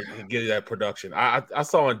out there and get that production. I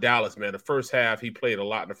saw in Dallas, man, the first half, he played a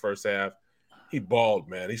lot in the first half. He balled,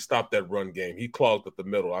 man. He stopped that run game. He clogged up the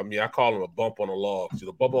middle. I mean, I call him a bump on a log. So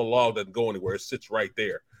the bump on a log doesn't go anywhere. It sits right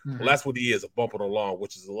there. Mm-hmm. Well, that's what he is, a bump on a log,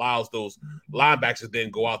 which allows those linebackers to then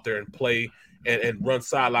go out there and play and run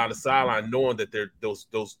sideline to sideline, knowing that those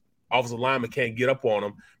offensive linemen can't get up on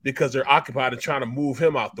him because they're occupied and trying to move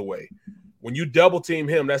him out the way. When you double team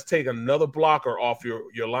him, that's taking another blocker off your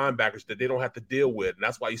linebackers that they don't have to deal with. And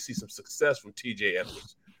that's why you see some success from TJ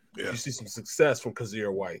Edwards. Yeah. You see some success from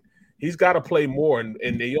Kazir White. He's got to play more, and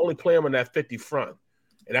they only play him in that 50 front.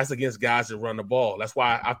 And that's against guys that run the ball. That's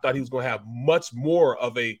why I thought he was going to have much more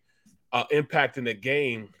of a impact in the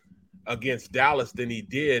game against Dallas than he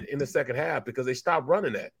did in the second half because they stopped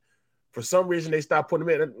running that. For some reason, they stopped putting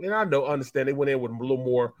him in. And I understand they went in with a little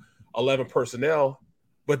more 11 personnel,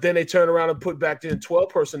 but then they turned around and put back in 12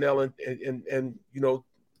 personnel and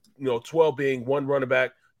 12 being 1 running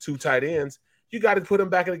back, 2 tight ends. You got to put them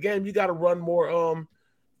back in the game. You got to run more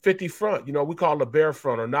 50 front. We call it a bear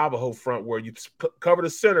front or Navajo front where you cover the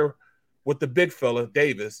center with the big fella,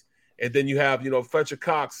 Davis, and then you have, Fletcher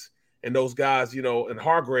Cox and those guys, and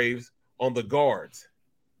Hargraves on the guards.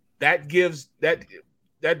 That gives that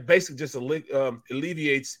basically just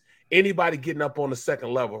alleviates anybody getting up on the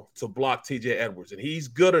second level to block TJ Edwards. And he's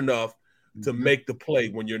good enough to make the play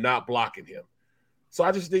when you're not blocking him. So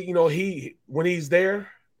I just think, when he's there,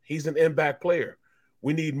 he's an impact player.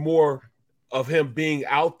 We need more of him being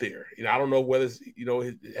out there. I don't know whether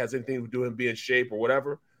it has anything to do with him being in shape or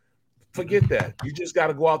whatever. Forget that. You just got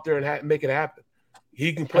to go out there and make it happen.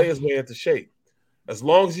 He can play his way into shape. As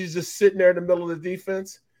long as he's just sitting there in the middle of the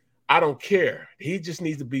defense, I don't care. He just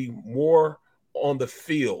needs to be more on the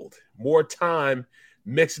field, more time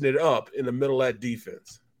mixing it up in the middle of that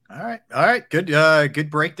defense. All right. Good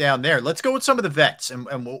breakdown there. Let's go with some of the vets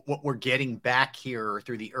and what we're getting back here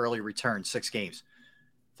through the early return, 6 games.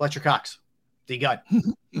 Fletcher Cox. Gunn.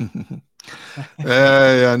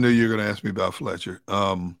 Hey, I knew you were going to ask me about Fletcher.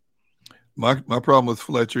 My problem with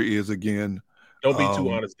Fletcher is, again, don't be too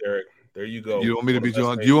honest, Derrick. There you go. You want me to be too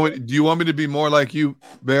honest? Do you want me to be more like you,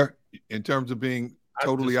 Barrett, in terms of being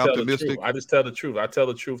totally optimistic? I just tell the truth. I tell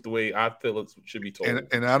the truth the way I feel it should be told.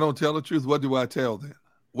 And I don't tell the truth. What do I tell then?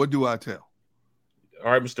 What do I tell?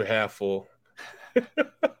 All right, Mr. Half Full.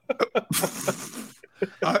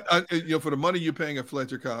 For the money you're paying at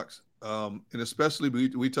Fletcher Cox, and especially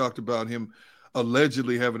we talked about him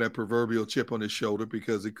allegedly having that proverbial chip on his shoulder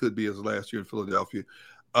because it could be his last year in Philadelphia.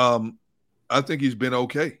 I think he's been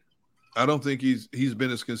okay. I don't think he's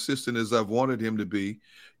been as consistent as I've wanted him to be.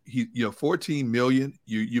 $14 million.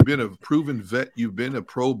 You've been a proven vet. You've been a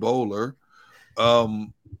Pro Bowler.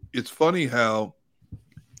 It's funny how,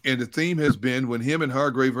 and the theme has been when him and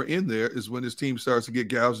Hargrave are in there is when his team starts to get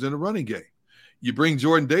gouged in the running game. You bring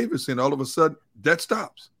Jordan Davis in, all of a sudden that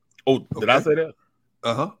stops. Oh, did I say that?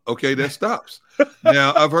 Okay, that stops.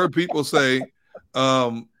 Now I've heard people say,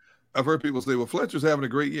 well, Fletcher's having a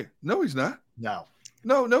great year. No, he's not. No,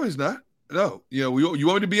 he's not. No, you want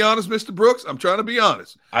me to be honest, Mr. Brooks? I'm trying to be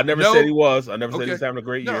honest. I never said he was. I never said he was having a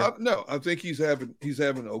great year. No, I think he's having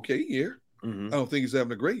an okay year. I don't think he's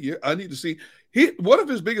having a great year. I need to see. One of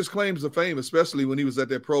his biggest claims to fame, especially when he was at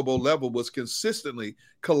that Pro Bowl level, was consistently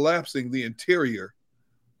collapsing the interior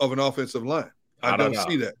of an offensive line. I don't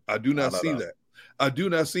see that. I do not see that. I do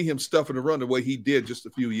not see him stuffing the run the way he did just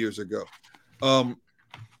a few years ago.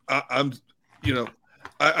 I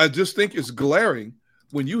just think it's glaring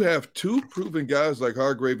when you have two proven guys like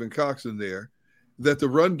Hargrave and Cox in there that the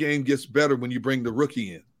run game gets better when you bring the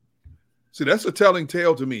rookie in. See, that's a telling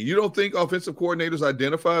tale to me. You don't think offensive coordinators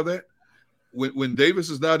identify that? When Davis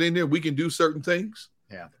is not in there, we can do certain things?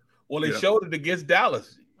 Yeah. Well, they showed it against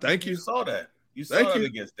Dallas. Thank you. You saw that. You saw that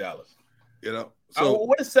against Dallas. So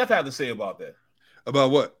what does Seth have to say about that?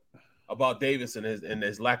 About what? About Davis and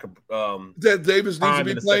his lack of that Davis needs to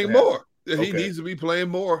be playing more. He needs to be playing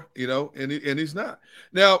more, and he's not.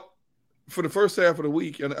 Now, for the first half of the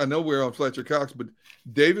week, and I know we're on Fletcher Cox, but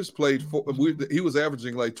Davis played he was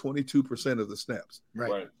averaging like 22% of the snaps.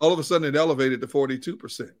 Right. All of a sudden it elevated to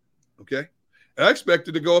 42%. Okay. And I expect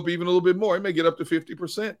it to go up even a little bit more. It may get up to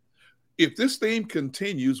 50%. If this theme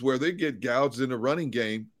continues where they get gouged in the running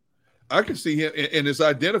game, I can see him, and it's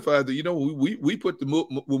identified that we put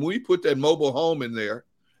when we put that mobile home in there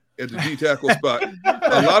at the D tackle spot.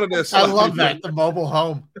 A lot of that stuff. I love that, the mobile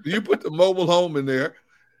home. You put the mobile home in there,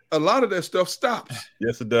 a lot of that stuff stops.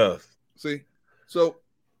 Yes, it does. See, so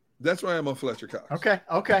that's why I'm on Fletcher Cox. Okay.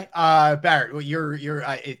 Barrett,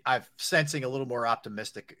 well, I'm sensing a little more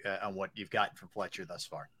optimistic on what you've gotten from Fletcher thus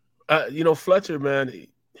far. Fletcher, man,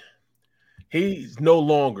 he's no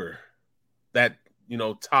longer that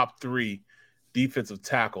top 3 defensive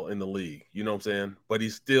tackle in the league. You know what I'm saying? But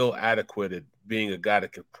he's still adequate at being a guy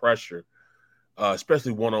that can pressure,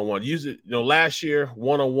 especially one-on-one. Last year,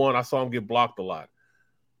 one-on-one, I saw him get blocked a lot.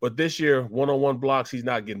 But this year, one-on-one blocks, he's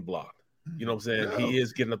not getting blocked. You know what I'm saying? No. He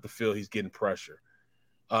is getting up the field. He's getting pressure.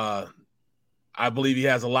 I believe he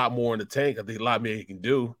has a lot more in the tank. I think a lot more he can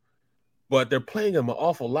do. But they're playing him an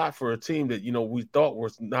awful lot for a team that, we thought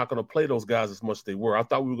was not going to play those guys as much as they were. I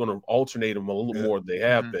thought we were going to alternate them a little more than they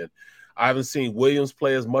have been. I haven't seen Williams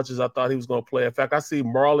play as much as I thought he was going to play. In fact, I see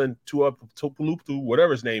Marlon Tuipulotu,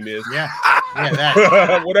 whatever his name is. Yeah,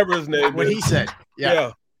 that. Whatever his name is. What he said.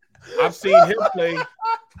 Yeah. I've seen him play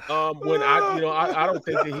when I don't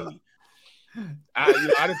think that I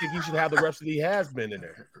didn't think he should have the reps that he has been in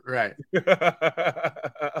there. Right.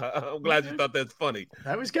 I'm glad you thought that's funny.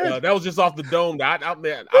 That was good. That was just off the dome. I don't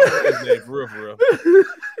know his name for real.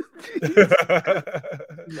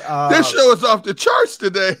 This show is off the charts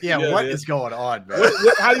today. Yeah, what is going on, man?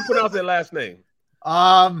 How do you pronounce that last name?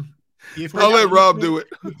 I'll let Rob do it.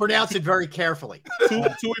 You pronounce it very carefully.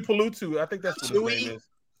 Tuipulotu. I think that's what his name is.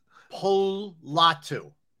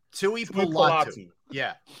 Tuipulotu. Tuipulotu.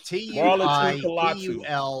 Yeah.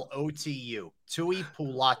 Tuipulotu.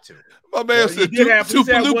 Tuipulotu. My man said he's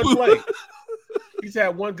had one play. He's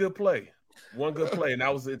had one good play. And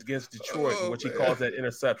that was against Detroit, which he calls that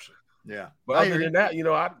interception. Yeah. But other than that,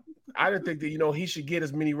 I didn't think that, he should get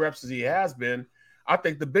as many reps as he has been. I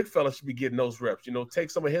think the big fella should be getting those reps, take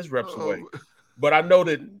some of his reps away. But I know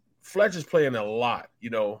that Fletcher's playing a lot,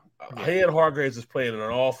 Hand Hargraves is playing an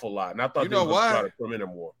awful lot. And I thought they were going to try to put him in there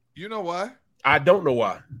more. You know why? I don't know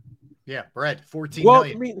why. Yeah, Brett, 14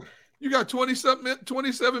 million. I mean, you got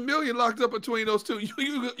 27 million locked up between those two.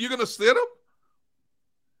 You're going to sit them?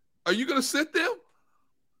 Are you going to sit them?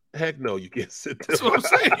 Heck no, you can't sit them. That's what I'm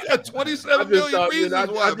saying. You got 27 million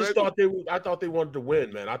reasons why. I thought they wanted to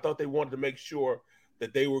win, man. I thought they wanted to make sure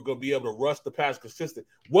that they were going to be able to rush the pass consistent.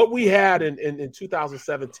 What we had in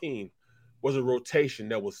 2017 was a rotation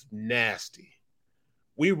that was nasty.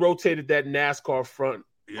 We rotated that NASCAR front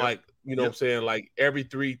what I'm saying, like every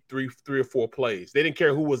three or four plays. They didn't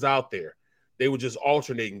care who was out there. They were just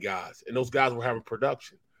alternating guys, and those guys were having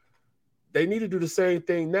production. They need to do the same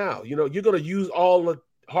thing now. You're going to use all of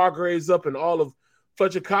Hargraves up and all of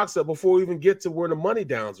Fletcher Cox up before we even get to where the money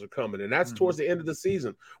downs are coming, and that's towards the end of the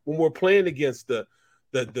season when we're playing against the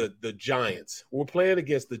Giants. We're playing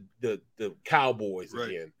against the Cowboys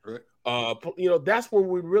again. Right. That's when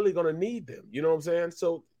we're really going to need them. You know what I'm saying?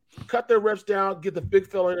 So cut their reps down, get the big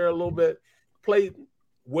fella in there a little bit, play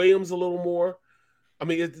Williams a little more. I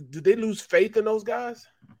mean, did they lose faith in those guys?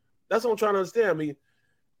 That's what I'm trying to understand. I mean,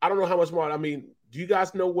 I don't know how much more. I mean, do you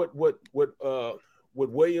guys know what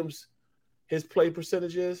Williams his play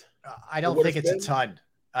percentage is? I don't think it's a ton.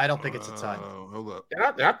 Hold up.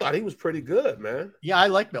 And I thought he was pretty good, man. Yeah, I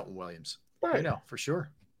like Milton Williams. Right. For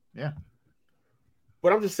sure. Yeah.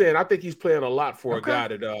 But I'm just saying, I think he's playing a lot for a guy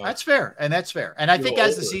that. That's fair, and that's fair. And I think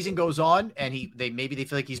as the season goes on, and they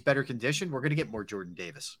feel like he's better conditioned, we're going to get more Jordan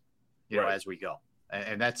Davis, as we go.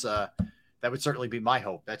 And that's That would certainly be my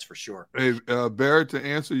hope. That's for sure. Hey, Barrett, to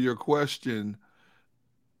answer your question,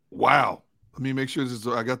 wow. Let me make sure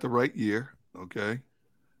I got the right year. Okay.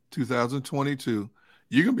 2022.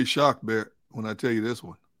 You're going to be shocked, Barrett, when I tell you this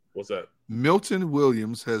one. What's that? Milton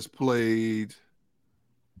Williams has played,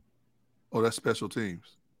 that's special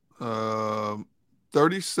teams,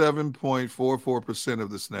 37.44% of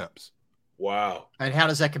the snaps. Wow. And how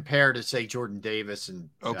does that compare to, say, Jordan Davis and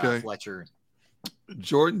Fletcher?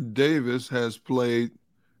 Jordan Davis has played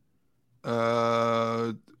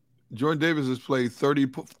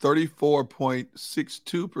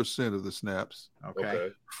 34.62% of the snaps. Okay.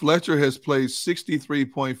 Fletcher has played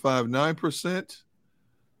 63.59%.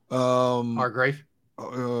 Hargrave?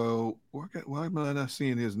 Why am I not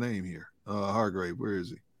seeing his name here? Hargrave, where is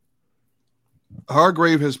he?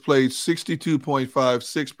 Hargrave has played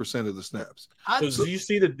 62.56% of the snaps. So do you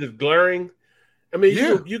see the glaring? I mean,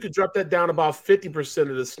 you could drop that down about 50%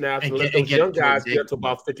 of the snaps and let those young guys get to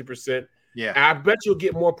about 50%. Yeah, I bet you'll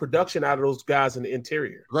get more production out of those guys in the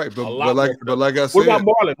interior. Right, but like I said, what about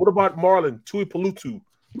Marlon? What about Marlon? Tui Palutu.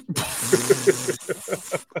 You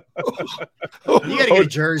got to get a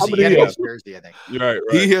jersey. You got to get a jersey, I think. Right.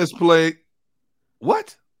 He has played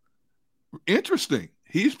what? Interesting.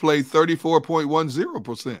 He's played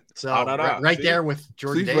 34.10%. So right there with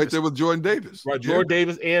Jordan Davis. Right there with Jordan Davis. Right, Jordan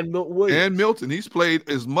Davis and Milton Williams. And Milton. He's played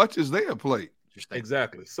as much as they have played.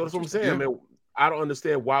 Exactly. So that's what I'm saying, man. I don't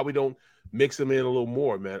understand why we don't mix them in a little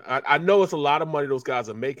more, man. I know it's a lot of money those guys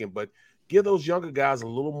are making, but give those younger guys a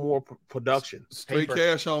little more production. Straight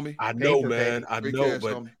cash, homie. I know, man. I know,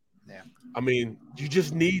 but yeah. I mean, you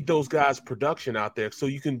just need those guys' production out there so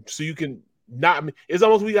you can not. I mean, it's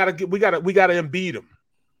almost we gotta Embiid them.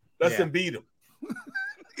 Let's Embiid them.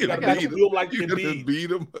 We gotta Embiid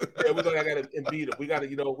them. Yeah, we gotta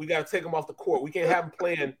Embiid them. We gotta take them off the court. We can't have them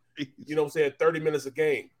playing, 30 minutes a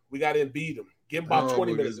game. We gotta Embiid them. Give them about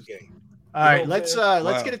 20 minutes a game. All right, let's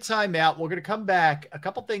get a timeout. We're going to come back. A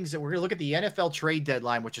couple things that we're going to look at the NFL trade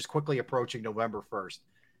deadline, which is quickly approaching November 1st.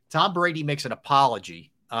 Tom Brady makes an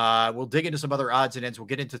apology. We'll dig into some other odds and ends. We'll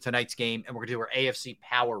get into tonight's game, and we're going to do our AFC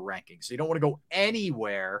power rankings. So you don't want to go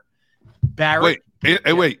anywhere. Barrett.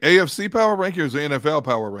 Wait. AFC power rankings or NFL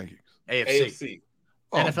power rankings? AFC.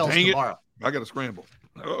 NFL's tomorrow. I got to scramble.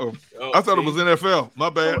 I thought it was NFL. My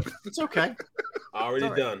bad. It's okay. Already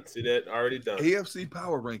done. See that? Already done. AFC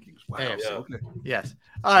power rankings. Wow. AFC. Okay. Yes.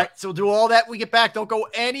 All right. So we'll do all that. We get back. Don't go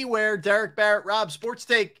anywhere. Derrick, Barrett, Rob, Sports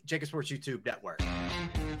Take, Jacob Sports YouTube Network.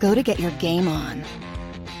 Go to get your game on.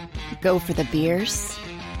 Go for the beers.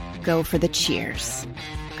 Go for the cheers.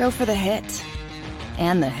 Go for the hit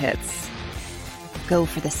and the hits. Go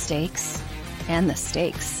for the stakes and the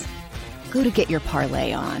stakes. Go to get your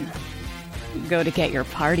parlay on. Go to get your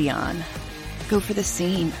party on. Go for the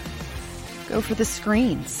scene. Go for the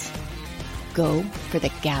screens. Go for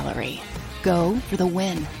the gallery. Go for the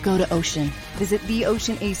win. Go to Ocean. Visit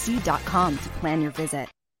theoceanac.com to plan your visit.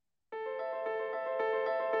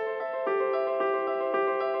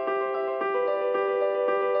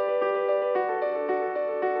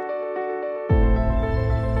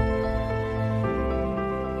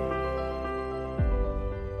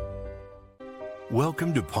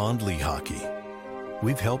 Welcome to Pond Lehocky.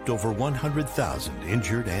 We've helped over 100,000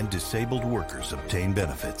 injured and disabled workers obtain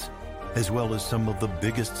benefits, as well as some of the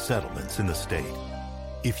biggest settlements in the state.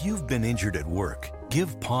 If you've been injured at work,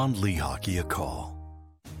 give Pond Lehocky a call.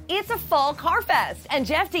 It's a fall car fest, and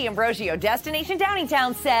Jeff D'Ambrosio, Destination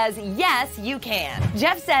Downingtown, says, yes, you can.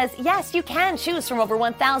 Jeff says, yes, you can choose from over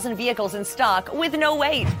 1,000 vehicles in stock with no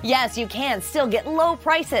wait. Yes, you can still get low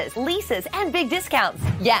prices, leases, and big discounts.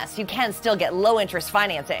 Yes, you can still get low-interest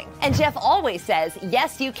financing. And Jeff always says,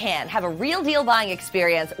 yes, you can have a real deal buying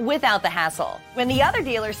experience without the hassle. When the other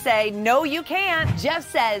dealers say, no, you can't,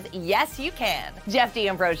 Jeff says, yes, you can. Jeff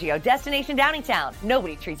D'Ambrosio, Destination Downingtown.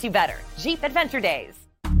 Nobody treats you better. Jeep Adventure Days.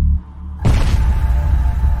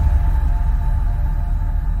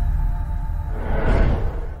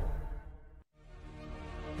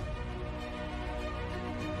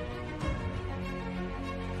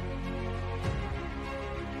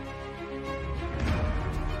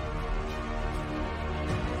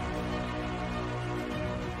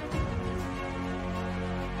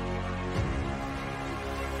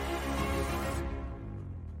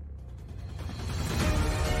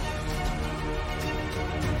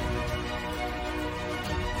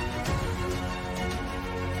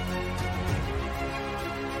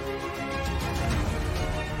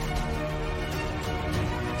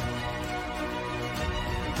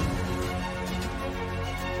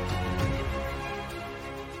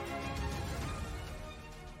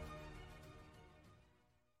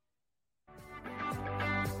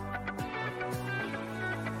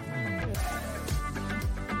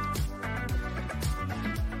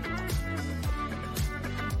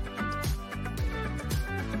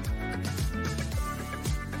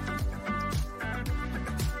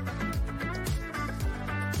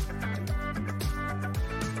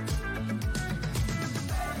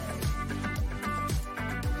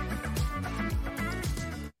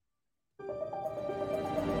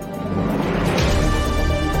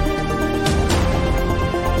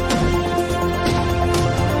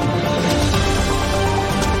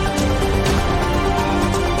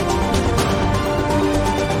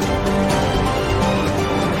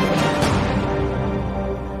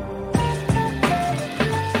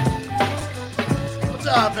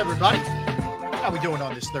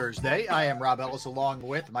 on this Thursday. I am Rob Ellis along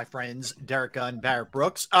with my friends Derrick Gunn, Barrett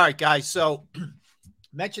Brooks. All right, guys. So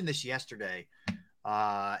mentioned this yesterday,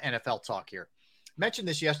 NFL talk here. Mentioned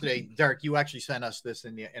this yesterday, Derrick. You actually sent us this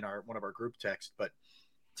in one of our group texts. But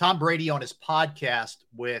Tom Brady on his podcast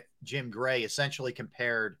with Jim Gray essentially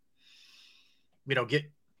compared,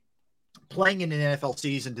 playing in an NFL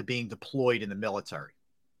season to being deployed in the military,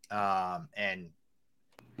 and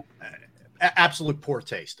absolute poor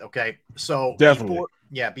taste. Okay, so definitely,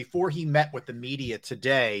 before he met with the media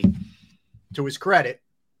today, to his credit,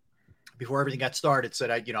 before everything got started,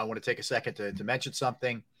 said, I want to take a second to mention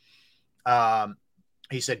something.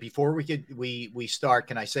 He said, before we start,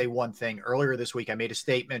 can I say one thing? Earlier this week, I made a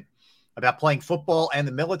statement about playing football and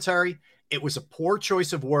the military. It was a poor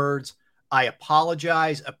choice of words. I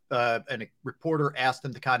apologize. And a reporter asked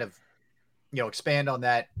him to kind of, expand on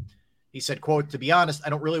that. He said, quote, to be honest, I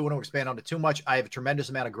don't really want to expand on it too much. I have a tremendous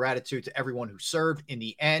amount of gratitude to everyone who served. In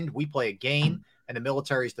the end, we play a game and the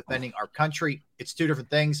military is defending our country. It's two different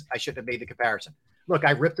things. I shouldn't have made the comparison. Look,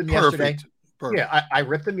 I ripped him yesterday. Perfect. Yeah, I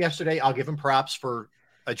ripped him yesterday. I'll give him props for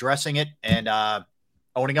addressing it and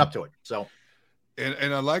owning up to it. So,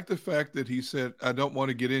 and I like the fact that he said, I don't want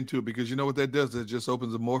to get into it, because you know what that does? It just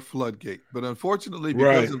opens a more floodgate. But unfortunately,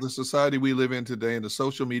 because of the society we live in today and the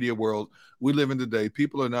social media world we live in today,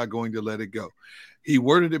 people are not going to let it go. He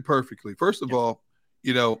worded it perfectly. First of all,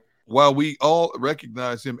 while we all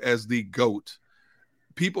recognize him as the GOAT,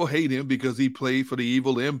 people hate him because he played for the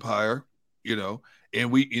evil empire, and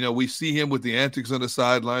we see him with the antics on the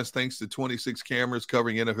sidelines, thanks to 26 cameras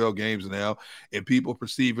covering NFL games now, and people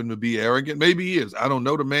perceive him to be arrogant. Maybe he is. I don't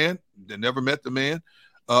know the man. I never met the man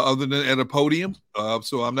other than at a podium.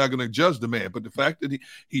 So I'm not going to judge the man. But the fact that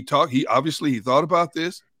he obviously thought about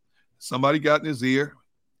this. Somebody got in his ear,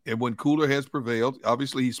 and when cooler heads prevailed,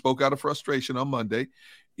 obviously he spoke out of frustration on Monday.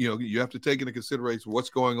 You have to take into consideration what's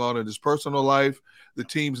going on in his personal life. The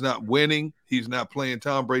team's not winning. He's not playing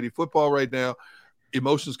Tom Brady football right now.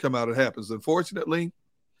 Emotions come out. It happens. Unfortunately,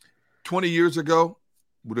 20 years ago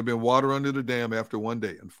would have been water under the dam after one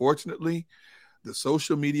day. Unfortunately, the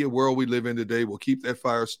social media world we live in today will keep that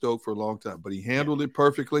fire stoked for a long time. But he handled it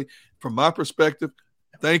perfectly. From my perspective,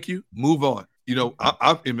 thank you. Move on.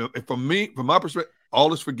 From my perspective,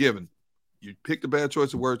 all is forgiven. You picked a bad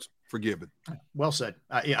choice of words, forgiven. Well said.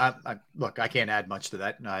 Look, I can't add much to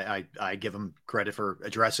that. And I give him credit for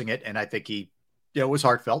addressing it. And I think he, was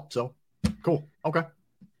heartfelt. So cool. Okay.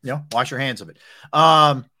 Wash your hands of it.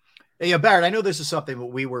 Barrett, I know this is something that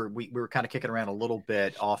we were kind of kicking around a little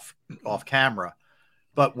bit off camera,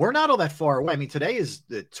 but we're not all that far away. I mean, today is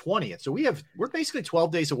the 20th. So we're basically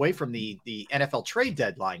 12 days away from the NFL trade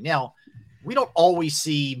deadline. Now, we don't always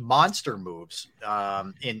see monster moves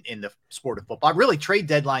in the sport of football. Really, trade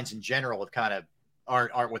deadlines in general have kind of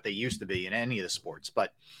aren't what they used to be in any of the sports.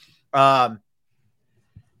 But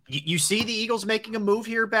you see the Eagles making a move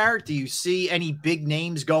here, Barrett? Do you see any big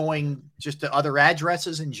names going just to other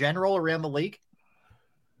addresses in general around the league?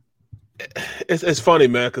 It's funny,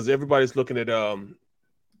 man, because everybody's looking at the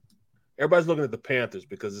Panthers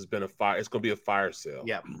because it's going to be a fire sale.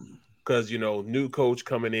 Yeah, because new coach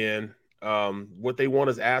coming in. What they want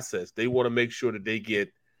is assets. They want to make sure that they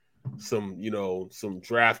get some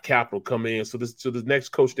draft capital coming in. So the next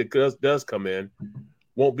coach that does come in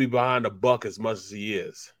won't be behind the buck as much as he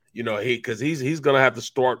is. Because he's going to have to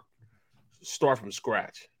start from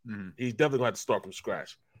scratch. Mm-hmm. He's definitely going to have to start from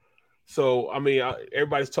scratch. So, I mean,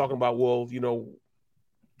 everybody's talking about, well,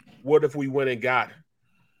 what if we went and got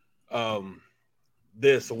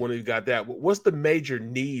this or when we got that? What's the major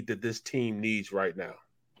need that this team needs right now?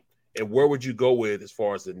 And where would you go with as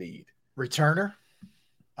far as the need? Returner.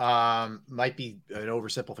 Might be an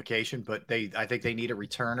oversimplification, but I think they need a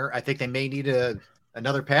returner. I think they may need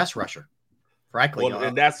another pass rusher. Frankly, well,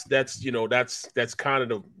 and that's kind of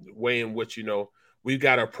the way in which we've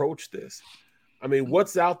got to approach this. I mean,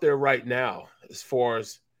 what's out there right now as far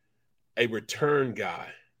as a return guy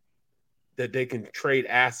that they can trade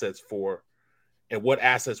assets for, and what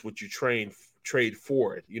assets would you trade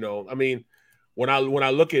for it? I mean, when I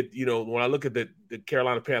look at the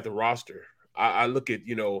Carolina Panther roster, I look at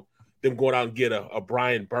them going out and get a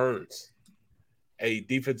Brian Burns, a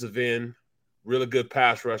defensive end, really good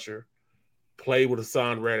pass rusher, played with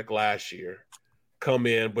Hassan Reddick last year, come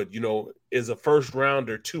in, but is a first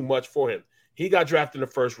rounder too much for him? He got drafted in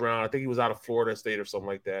the first round. I think he was out of Florida State or something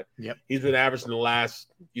like that. Yep. He's been averaging the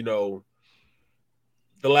last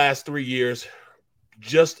 3 years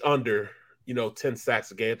just under 10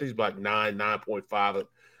 sacks a game. I think he's about 9.5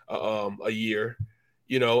 a year.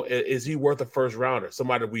 Is he worth a first rounder?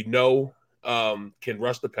 Somebody we know can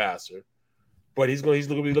rush the passer, but he's going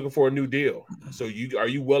to be looking for a new deal. So are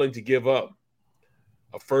you willing to give up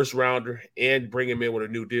a first rounder and bring him in with a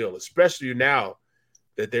new deal, especially now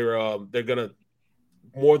that they're going to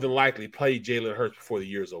more than likely play Jalen Hurts before the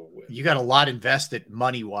year's over with? You got a lot invested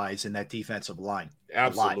money wise in that defensive line.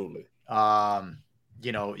 Absolutely. And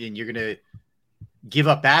you're going to give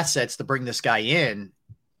up assets to bring this guy in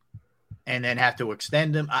and then have to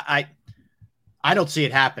extend him. I don't see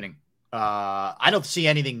it happening. I don't see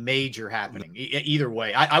anything major happening either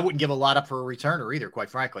way. I wouldn't give a lot up for a returner either, quite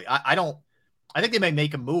frankly. I think they may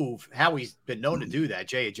make a move. Howie's been known to do that.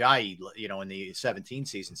 Jay Ajayi, in the 17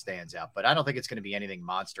 season stands out, but I don't think it's going to be anything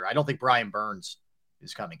monster. I don't think Brian Burns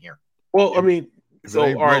is coming here. Well, I mean,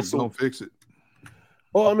 all right, so don't fix it.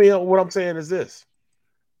 Well, I mean, what I'm saying is this.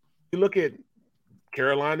 You look at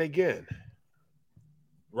Carolina again.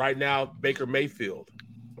 Right now, Baker Mayfield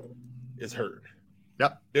is hurt.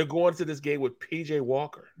 Yep. They're going to this game with P.J.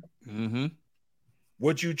 Walker. Mm-hmm.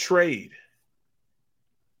 Would you trade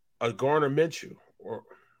a Garner Minshew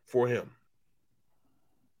for him?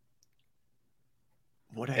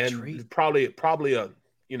 What a trade. Probably a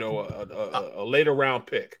later round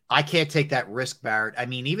pick. I can't take that risk, Barrett. I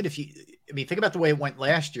mean, think about the way it went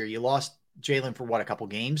last year. You lost Jalen for a couple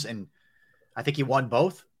games, and I think you won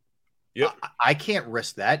both. Yep. I can't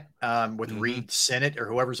risk that with Reed Sinnett or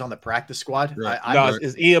whoever's on the practice squad. Right.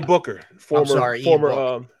 It's Ian Booker. Ian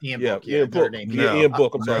Book. Ian Book. Ian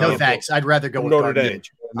Book. I'm sorry. No, thanks. I'd rather go with Notre Dame.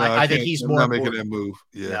 I think he's more making that move.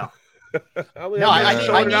 Yeah.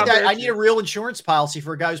 I need a real insurance policy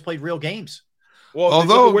for a guy who's played real games. Well,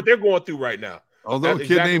 although what they're going through right now. Although a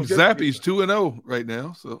kid named Zappy's 2-0 right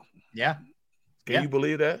now, so yeah. Can you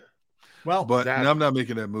believe that? Well, but I'm not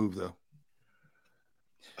making that move though.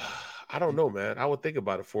 I don't know, man. I would think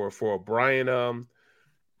about it for a Brian,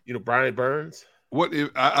 Brian Burns. What if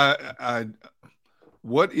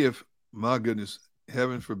what if, my goodness,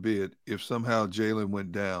 heaven forbid, if somehow Jalen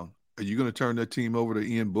went down, are you going to turn that team over to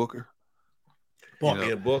Ian Booker?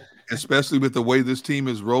 Ian Book, especially with the way this team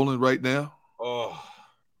is rolling right now. Oh,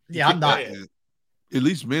 yeah, I'm not. At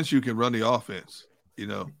least Minshew can run the offense.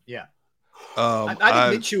 Yeah. I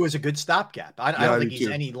think Minshew is a good stopgap. I don't think he's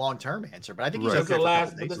any long-term answer, but I think he's okay.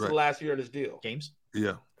 This is the last year in his deal. Games?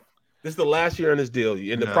 Yeah. This is the last year in his deal.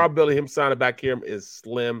 And the probability of him signing back here is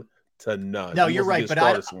slim to none. No, you're right.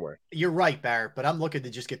 But you're right, Barrett. But I'm looking to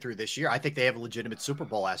just get through this year. I think they have legitimate Super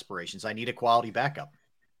Bowl aspirations. I need a quality backup.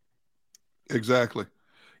 Exactly.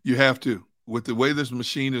 You have to. With the way this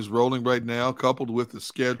machine is rolling right now, coupled with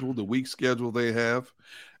the week schedule they have,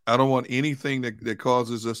 I don't want anything that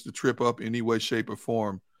causes us to trip up any way, shape, or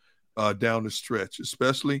form down the stretch.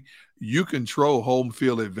 Especially, you control home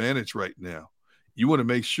field advantage right now. You want to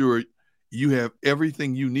make sure you have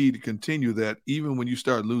everything you need to continue that, even when you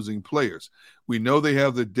start losing players. We know they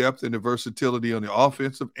have the depth and the versatility on the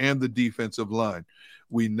offensive and the defensive line.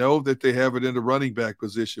 We know that they have it in the running back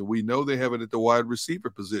position. We know they have it at the wide receiver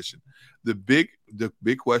position. The big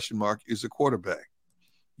question mark is the quarterback.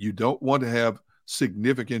 You don't want to have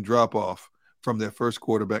significant drop-off from that first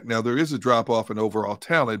quarterback. Now, there is a drop-off in overall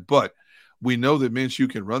talent, but we know that Minshew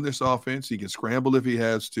can run this offense. He can scramble if he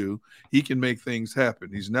has to. He can make things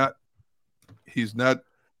happen. He's not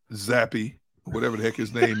Zappy, whatever the heck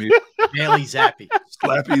his name is. Bailey Zappy.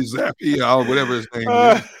 Zappy, or whatever his name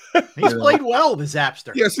is. He's played well, the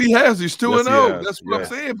Zapster. Yes, he has. He's 2-0. That's what I'm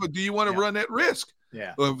saying. But do you want to run that risk?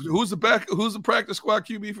 Yeah. Who's the practice squad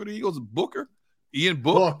QB for the Eagles? Booker? Ian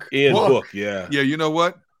Book? Ian Book, yeah. Yeah, you know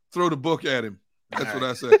what? Throw the book at him. That's what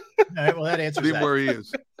I say. All right, well, that answers that. Where he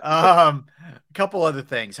is. A couple other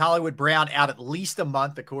things. Hollywood Brown out at least a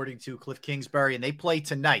month, according to Cliff Kingsbury, and they play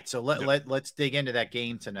tonight. So let's dig into that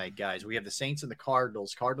game tonight, guys. We have the Saints and the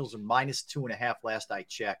Cardinals. Cardinals are -2.5 last I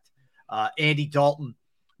checked. Andy Dalton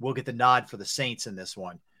will get the nod for the Saints in this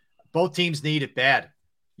one. Both teams need it bad,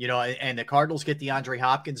 and the Cardinals get DeAndre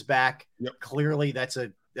Hopkins back. Yep. Clearly, that's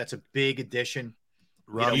a big addition.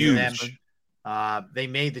 Huge. They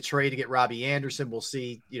made the trade to get Robbie Anderson. We'll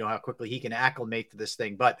see, how quickly he can acclimate to this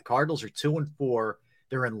thing. But the Cardinals are 2-4.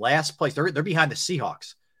 They're in last place. They're behind the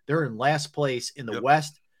Seahawks. They're in last place in the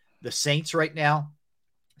West. The Saints right now,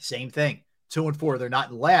 same thing. 2-4. They're not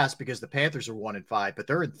in last because the Panthers are 1-5, but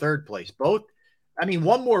they're in third place. Both. I mean,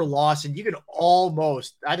 one more loss, and you could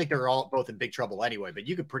almost. I think they're both in big trouble anyway. But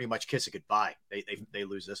you could pretty much kiss it goodbye. They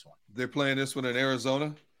lose this one. They're playing this one in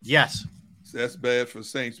Arizona. Yes. That's bad for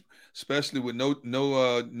Saints, especially with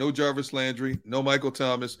no Jarvis Landry, no Michael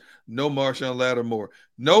Thomas, no Marshawn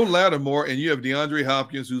Lattimore, and you have DeAndre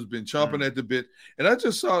Hopkins, who's been chomping at the bit. And I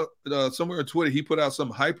just saw somewhere on Twitter he put out some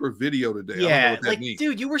hyper video today. Yeah, I don't know what that means.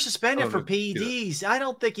 Dude, you were suspended for PEDs. I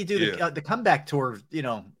don't think you do the comeback tour.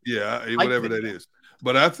 Yeah, whatever that is.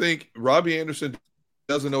 But I think Robbie Anderson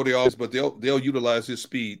doesn't know the offense, but they'll utilize his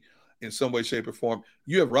speed in some way, shape, or form.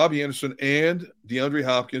 You have Robbie Anderson and DeAndre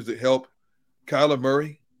Hopkins that help Kyler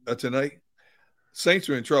Murray tonight. Saints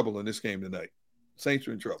are in trouble in this game tonight. Saints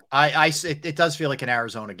are in trouble. It does feel like an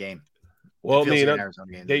Arizona game. Well, I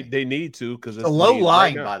mean, they need to, because it's a low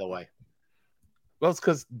line, by the way. Well, it's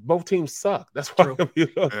because both teams suck. That's why.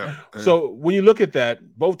 So when you look at that,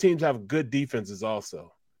 both teams have good defenses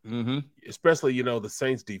also. Mm-hmm. Especially, the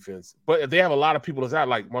Saints defense. But they have a lot of people that's out,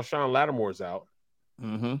 like Marshawn Lattimore is out.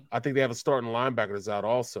 Mm-hmm. I think they have a starting linebacker that's out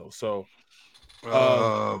also. So,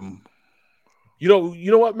 you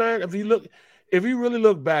know what, man? If you really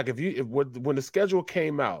look back, when the schedule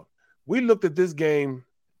came out, we looked at this game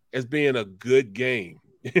as being a good game.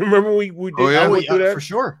 Remember we did went through that? For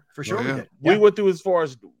sure. We went through as far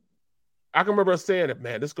as I can remember us saying that,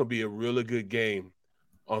 man, this is gonna be a really good game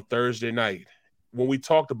on Thursday night when we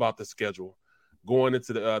talked about the schedule going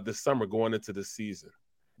into this summer, going into the season.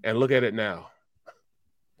 And look at it now.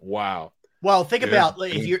 Wow. Well, think about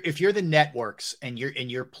if you're the networks and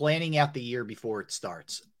you're planning out the year before it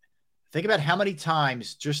starts. Think about how many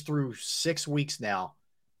times just through 6 weeks now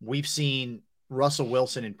we've seen Russell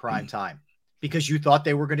Wilson in prime time because you thought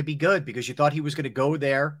they were going to be good, because you thought he was going to go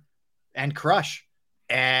there and crush.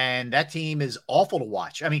 And that team is awful to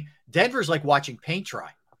watch. I mean, Denver's like watching paint dry.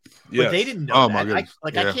 But they didn't know that.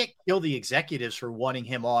 I can't kill the executives for wanting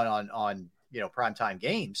him on primetime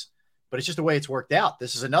games. But it's just the way it's worked out.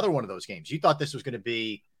 This is another one of those games. You thought this was going to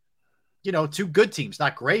be, two good teams,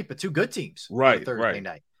 not great, but two good teams. Right. Thursday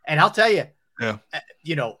night. And I'll tell you,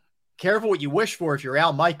 careful what you wish for if you're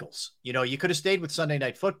Al Michaels. You could have stayed with Sunday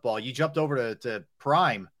Night Football. You jumped over to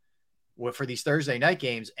Prime for these Thursday night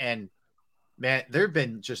games. And, man, there have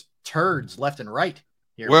been just turds left and right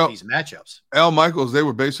here with these matchups. Al Michaels, they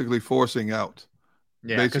were basically forcing out.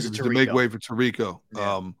 Basically to make way for Tirico.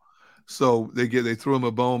 Yeah. So they threw him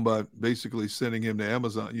a bone by basically sending him to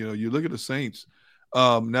Amazon. You look at the Saints.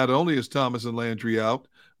 Not only is Thomas and Landry out,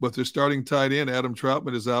 but their starting tight end Adam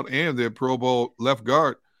Troutman is out, and their Pro Bowl left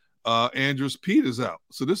guard Andrews Pete is out.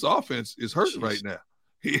 So this offense is hurt right now.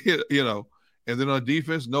 And then on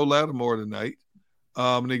defense, no Lattimore tonight.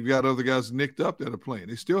 And they've got other guys nicked up that are playing.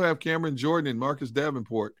 They still have Cameron Jordan and Marcus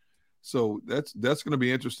Davenport. So that's going to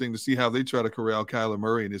be interesting to see how they try to corral Kyler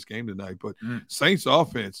Murray in this game tonight. But Saints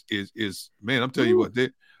offense is man, I'm telling you what, they're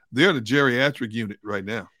the geriatric unit right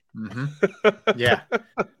now. Mm-hmm. Yeah,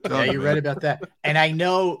 you're right about that. And I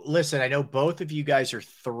know both of you guys are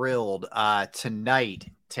thrilled. Tonight,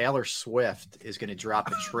 Taylor Swift is going to drop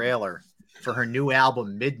a trailer for her new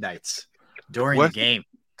album Midnights during the game.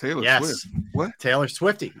 Taylor Swift. What? Taylor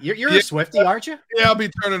Swiftie. You're a Swiftie, aren't you? Yeah, I'll be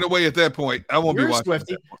turning away at that point. I won't be watching.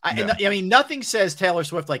 Swiftie. I mean, nothing says Taylor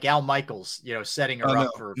Swift like Al Michaels, setting her up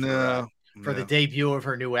for the debut of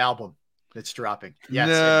her new album that's dropping. Yes,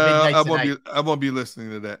 I won't be listening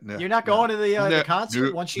to that now. You're not going to the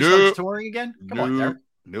concert once she starts touring again? Come on, Derrick.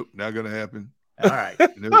 Nope, not going to happen. All right.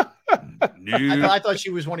 Nope. I thought she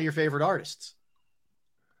was one of your favorite artists.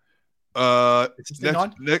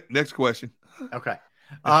 Next question. Okay.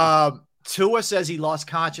 Tua says he lost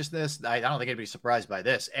consciousness. I don't think anybody's surprised by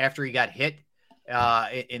this. After he got hit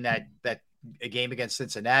in that game against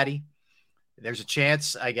Cincinnati, there's a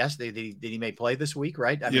chance, I guess, that he may play this week,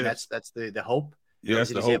 right? I mean, that's the hope. Yeah,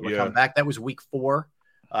 that's the hope. Come back. That was week 4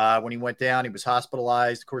 when he went down. He was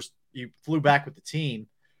hospitalized. Of course, he flew back with the team,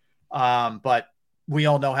 but we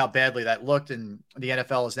all know how badly that looked. And the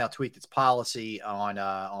NFL has now tweaked its policy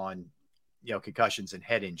on concussions and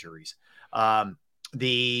head injuries.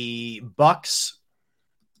 The Bucs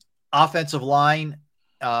offensive line,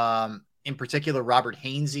 in particular, Robert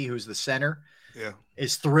Hainsey, who's the center,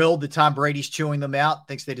 is thrilled that Tom Brady's chewing them out,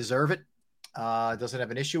 thinks they deserve it. Doesn't have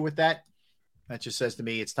an issue with that. That just says to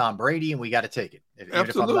me it's Tom Brady, and we got to take it.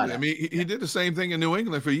 Absolutely. I mean, he did the same thing in New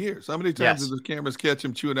England for years. How many times did the cameras catch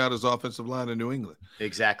him chewing out his offensive line in New England?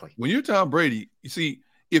 Exactly. When you're Tom Brady, you see,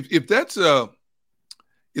 if that's a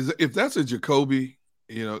Jacoby,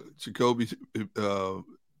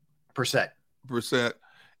 Brissett.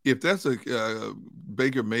 If that's a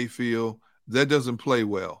Baker Mayfield, that doesn't play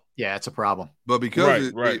well. Yeah, it's a problem. But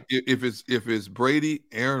because if it's Brady,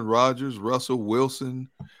 Aaron Rodgers, Russell Wilson,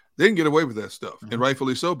 they can get away with that stuff, and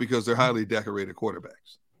rightfully so, because they're highly decorated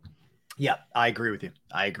quarterbacks. Yeah, I agree with you.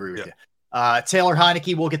 Taylor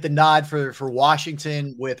Heineke will get the nod for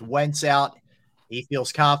Washington with Wentz out. He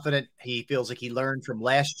feels confident. He feels like he learned from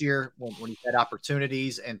last year when he had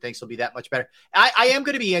opportunities and thinks he'll be that much better. I am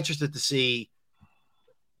going to be interested to see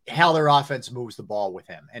how their offense moves the ball with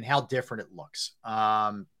him and how different it looks.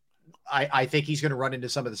 I think he's going to run into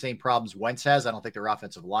some of the same problems Wentz has. I don't think their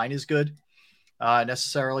offensive line is good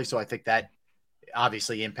necessarily. So I think that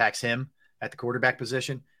obviously impacts him at the quarterback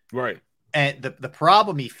position. Right. And the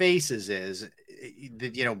problem he faces is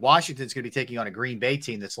that, Washington's going to be taking on a Green Bay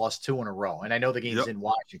team that's lost 2 in a row. And I know the game's in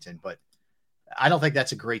Washington, but I don't think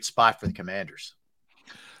that's a great spot for the Commanders.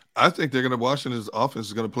 I think Washington's offense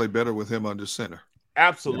is going to play better with him under center.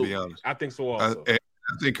 Absolutely. To be honest. I think so also. I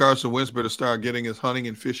think Carson Wentz better start getting his hunting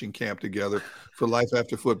and fishing camp together for life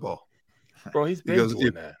after football. Bro, he's been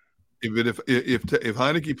doing that. If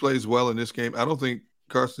Heineke plays well in this game, I don't think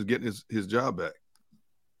Carson's getting his job back.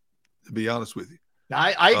 To be honest with you,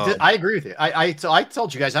 I agree with you. I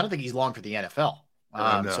told you guys I don't think he's long for the NFL.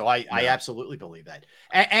 So I absolutely believe that.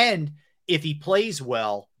 And if he plays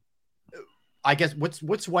well, I guess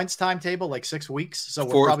what's Wentz timetable, like 6 weeks? So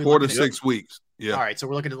we're probably 4 to 6 weeks. Yeah. All right. So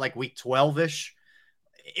we're looking at like week 12-ish.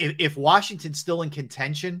 If Washington's still in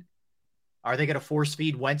contention, are they going to force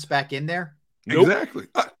feed Wentz back in there? Nope. Exactly.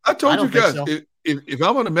 I told you guys, so. if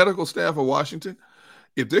I'm on the medical staff of Washington,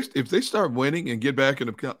 if they start winning and get back in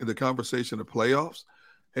the conversation of playoffs,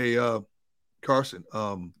 hey, Carson,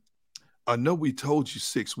 I know we told you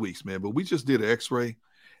 6 weeks, man, but we just did an X-ray,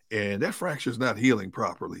 and that fracture's not healing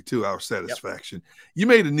properly to our satisfaction. Yep. You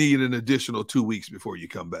may need an additional 2 weeks before you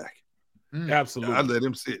come back. Absolutely. I let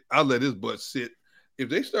him sit. I let his butt sit.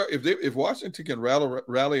 If Washington can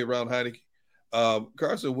rally around Heineke,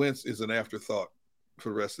 Carson Wentz is an afterthought for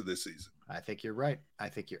the rest of this season. I think you're right. I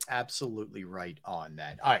think you're absolutely right on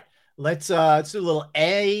that. All right, let's do a little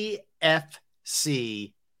AFC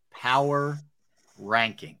power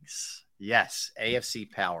rankings. Yes, AFC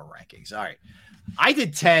power rankings. All right, I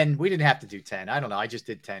did 10. We didn't have to do 10. I don't know. I just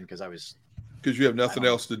did 10 because you have nothing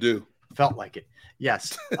else to do. Felt like it.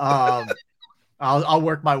 Yes. I'll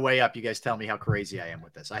work my way up. You guys tell me how crazy I am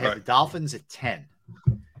with this. I have the Dolphins at 10.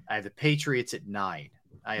 I have the Patriots at 9.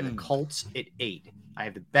 I have the Colts at 8. I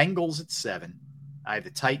have the Bengals at 7. I have the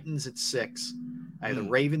Titans at 6. I have the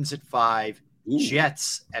Ravens at 5.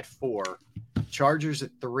 Jets at 4. Chargers at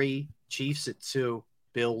 3. Chiefs at 2.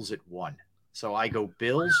 Bills at 1. So I go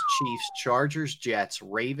Bills, Chiefs, Chargers, Jets,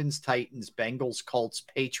 Ravens, Titans, Bengals, Colts,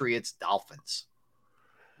 Patriots, Dolphins.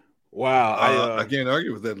 Wow. I can't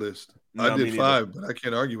argue with that list. I did 5, but I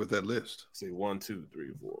can't argue with that list. See, 1, 2, 3,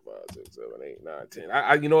 4, 5, 6, 7, 8, 9, 10.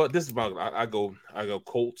 I you know what? This is about. I go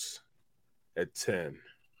Colts at 10,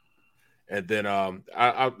 and then I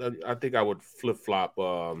think I would flip flop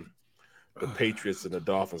the Patriots and the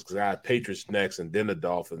Dolphins because I have Patriots next and then the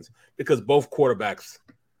Dolphins because both quarterbacks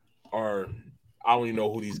are. I don't even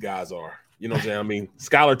know who these guys are. You know what I'm saying? I mean,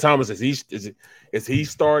 Skylar Thomas is he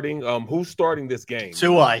starting? Who's starting this game?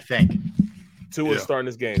 Tua, I think. Tua is starting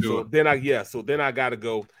this game. Tua. So then I got to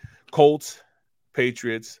go Colts,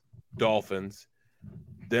 Patriots, Dolphins.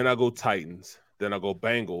 Then I go Titans. Then I go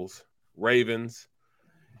Bengals, Ravens,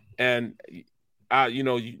 and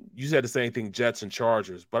you said the same thing, Jets and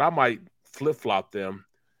Chargers, but I might flip flop them,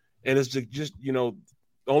 and it's just the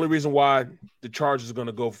only reason why the Chargers are going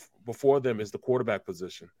to go before them is the quarterback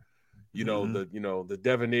position. The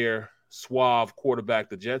debonair, suave quarterback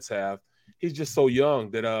the Jets have. He's just so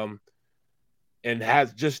young that and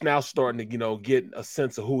has just now starting to get a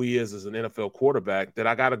sense of who he is as an NFL quarterback. That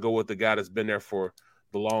I got to go with the guy that's been there for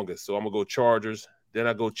the longest. So I'm gonna go Chargers, then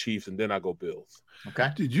I go Chiefs, and then I go Bills. Okay.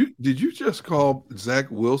 Did you just call Zach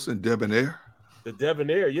Wilson debonair? The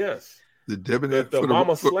debonair, yes. The debonair, the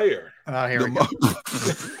Mama Slayer. Here we go.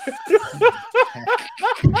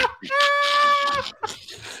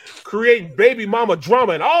 Create baby mama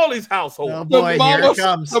drama in all these households. Oh boy, here it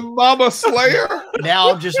comes. The Mama Slayer.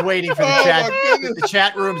 Now I'm just waiting for the chat. The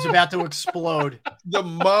chat room's about to explode. The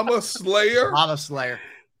Mama Slayer. Mama Slayer.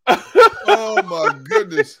 Oh my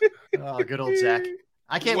goodness. Oh, good old Zach.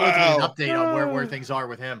 I can't wait to get an update on where things are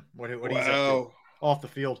with him. What he's up to off the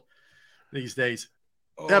field these days.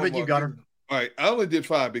 How about you, Gunner? All right, I only did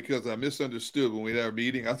 5 because I misunderstood when we had our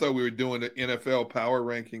meeting. I thought we were doing the NFL power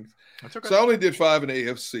rankings. That's okay. So I only did 5 in the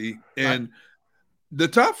AFC. And the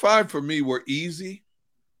top 5 for me were easy.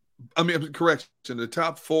 I mean, correction, the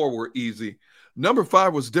top 4 were easy. Number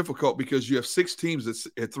 5 was difficult because you have 6 teams at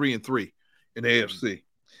 3-3 in the AFC.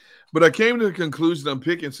 But I came to the conclusion I'm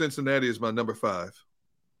picking Cincinnati as my number 5.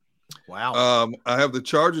 Wow. I have the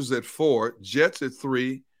Chargers at 4, Jets at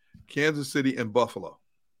 3, Kansas City, and Buffalo.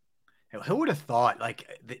 Who would have thought? Like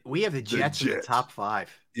we have the Jets in the top 5.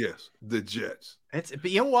 Yes, the Jets.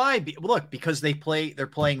 But you know why? Look, because they're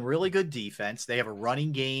playing really good defense. They have a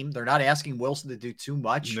running game. They're not asking Wilson to do too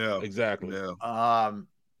much. No, exactly. No.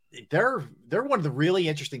 They're one of the really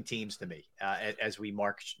interesting teams to me as we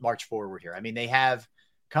march forward here. I mean, they have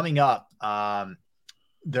coming up.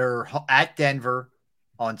 They're at Denver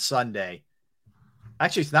on Sunday.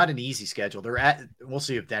 Actually, it's not an easy schedule. We'll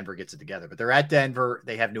see if Denver gets it together, but they're at Denver.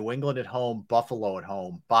 They have New England at home, Buffalo at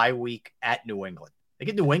home, bye week at New England. They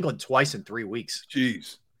get New England twice in 3 weeks.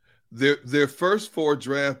 Jeez. Their first 4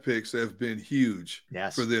 draft picks have been huge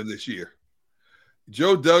for them this year.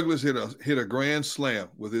 Joe Douglas hit a grand slam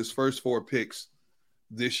with his first 4 picks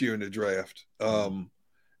this year in the draft.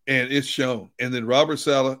 And it's shown. And then Robert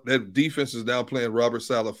Saleh, that defense is now playing Robert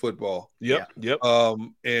Saleh football. Yep.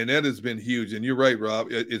 And that has been huge. And you're right, Rob.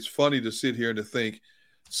 It's funny to sit here and to think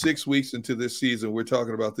 6 weeks into this season, we're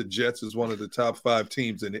talking about the Jets as one of the top 5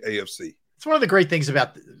 teams in the AFC. It's one of the great things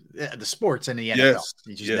about the sports in the NFL. Yes.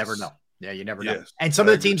 You just never know. Yeah, you never know. Yes. And some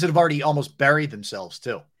of the teams that have already almost buried themselves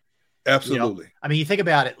too. Absolutely. I mean, you think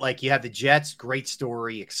about it, like you have the Jets, great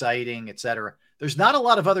story, exciting, etc. There's not a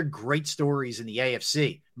lot of other great stories in the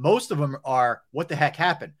AFC. Most of them are what the heck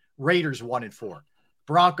happened. Raiders 1-4,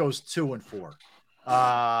 Broncos 2-4,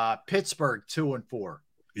 Pittsburgh 2-4.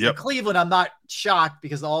 Yep. Cleveland, I'm not shocked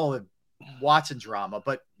because of all the Watson drama,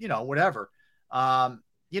 but whatever.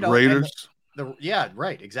 Raiders.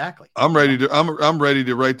 Right, exactly. I'm ready to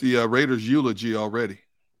write the Raiders eulogy already.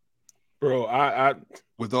 Bro, I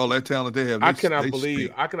with all that talent they have, I cannot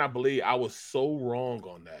believe I was so wrong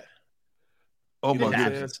on that. Oh my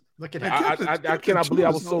goodness! Look at that. I cannot believe I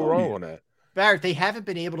was so wrong on that. Barrett, they haven't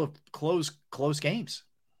been able to close games.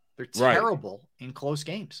 They're terrible in close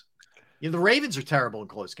games. The Ravens are terrible in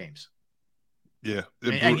close games. Yeah,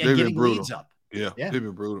 they've been brutal. Leads up. Yeah, they've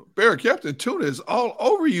been brutal. Barrett, Captain Tuna is all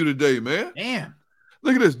over you today, man. Damn.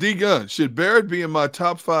 Look at this, D Gunn. Should Barrett be in my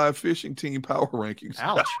top 5 fishing team power rankings?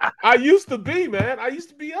 Ouch. I used to be, man. I used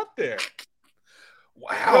to be up there.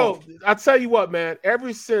 Wow. Yo, I tell you what, man.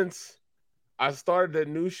 Ever since I started that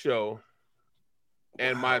new show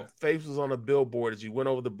and my face was on a billboard as you went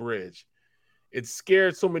over the bridge, it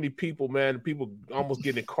scared so many people, man. People almost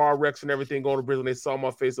getting in car wrecks and everything going to the bridge when they saw my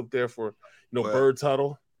face up there for Birds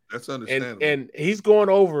Huddle. That's understandable. And he's going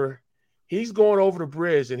over the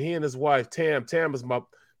bridge, and he and his wife, Tam is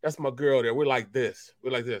that's my girl there. We're like this.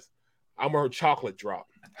 I'm her chocolate drop.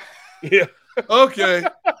 Yeah. Okay.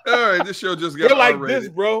 All right. This show just got We're like R-rated. this,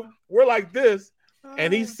 bro. We're like this.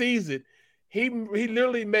 And he sees it. He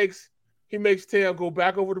literally makes Tam go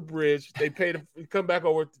back over the bridge. They come back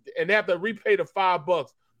over, and they have to repay the $5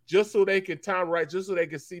 just so they can time right, just so they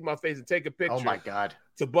can see my face and take a picture. Oh my God.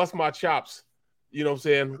 To bust my chops. You know what I'm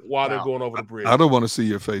saying? While they're going over the bridge. I don't want to see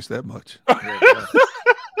your face that much.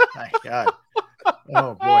 My God.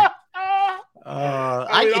 Oh boy.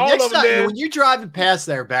 Next time, when you're driving past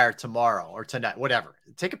there, Barrett, tomorrow or tonight, whatever,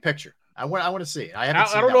 take a picture. I want to see it. I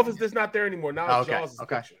don't know if it's not there anymore. Now it's Jaws'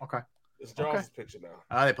 picture. Okay. It's Jaws' picture now.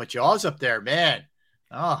 Oh, they put Jaws up there, man.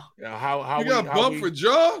 Oh, yeah. How you got bumped for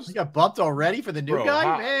Jaws? You got bumped already for the new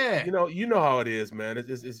guy, man. You know how it is, man.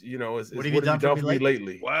 It's what have you done for me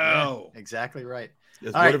lately? Wow, yeah, exactly right.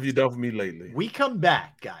 What have you done for me lately? We come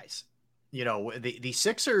back, guys. The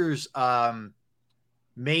Sixers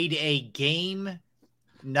made a game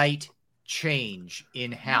night change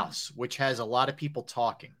in-house, which has a lot of people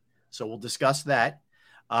talking. So we'll discuss that.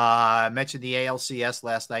 I mentioned the ALCS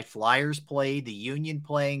last night. Flyers played, the Union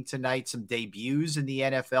playing tonight, some debuts in the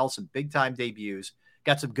NFL, some big-time debuts.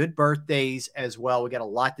 Got some good birthdays as well. We got a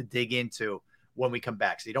lot to dig into when we come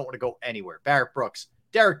back, so you don't want to go anywhere. Barrett Brooks,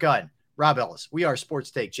 Derrick Gunn, Rob Ellis. We are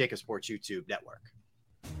Sports Take, Jacob Sports YouTube Network.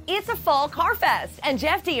 It's a fall car fest, and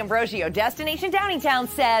Jeff D'Ambrosio, Destination Downingtown,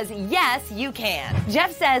 says, yes, you can.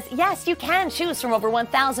 Jeff says, yes, you can choose from over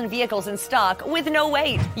 1,000 vehicles in stock with no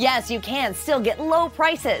wait. Yes, you can still get low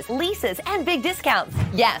prices, leases, and big discounts.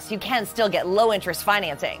 Yes, you can still get low interest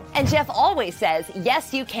financing. And Jeff always says,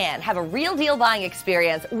 yes, you can have a real deal buying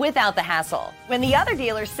experience without the hassle. When the other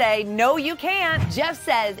dealers say, no, you can't, Jeff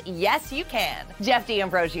says, yes, you can. Jeff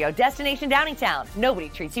D'Ambrosio, Destination Downingtown. Nobody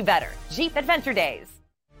treats you better. Jeep Adventure Days.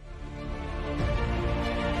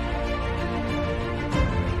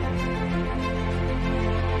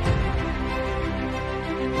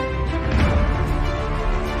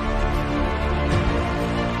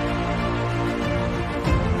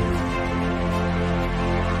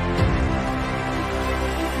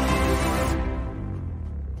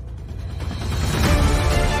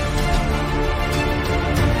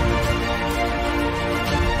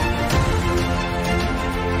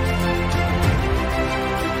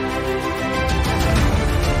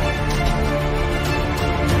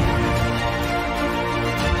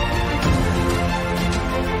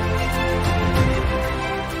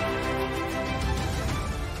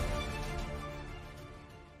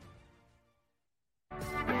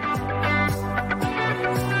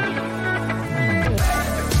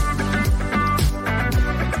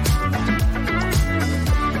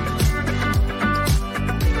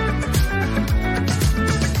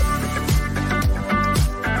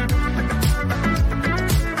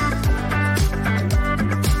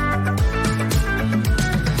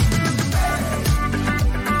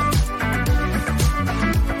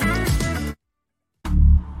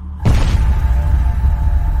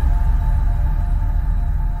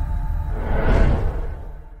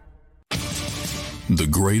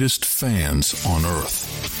 greatest fans on earth.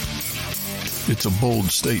 It's a bold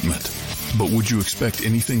statement, but would you expect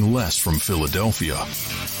anything less from Philadelphia?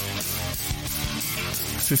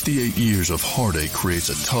 58 years of heartache creates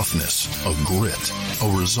a toughness, a grit,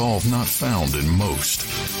 a resolve not found in most.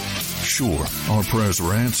 Sure, our prayers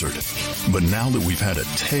were answered, but now that we've had a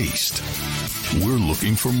taste, we're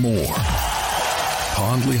looking for more.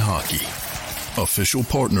 Pond Lehocky, official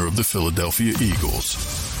partner of the Philadelphia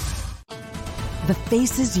Eagles. The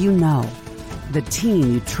faces you know, the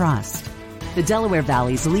team you trust. The Delaware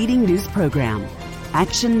Valley's leading news program,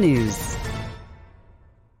 Action News.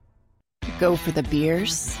 Go for the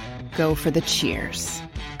beers, go for the cheers,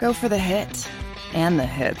 go for the hit and the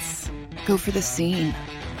hits. Go for the scene,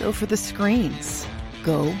 go for the screens,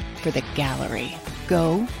 go for the gallery,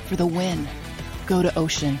 go for the win, go to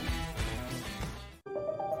Ocean.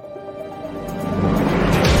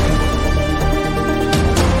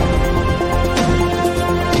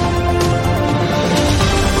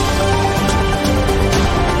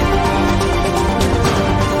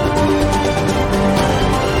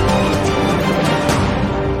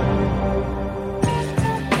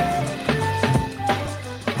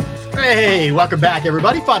 Hey, welcome back,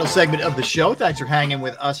 everybody. Final segment of the show. Thanks for hanging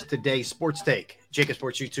with us today. Sports Take, Jacob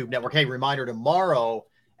Sports YouTube Network. Hey, reminder, tomorrow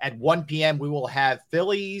at 1 p.m., we will have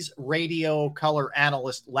Phillies radio color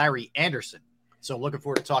analyst Larry Anderson. So looking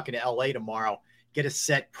forward to talking to L.A. tomorrow. Get us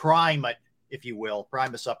set, prime it, if you will.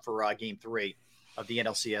 Prime us up for Game 3 of the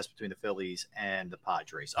NLCS between the Phillies and the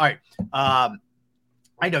Padres. All right.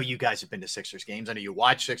 I know you guys have been to Sixers games. I know you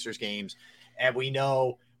watch Sixers games. And we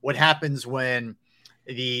know what happens when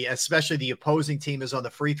especially the opposing team is on the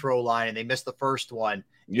free throw line and they miss the first one.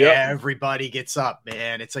 Yeah, everybody gets up,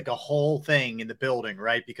 man. It's like a whole thing in the building,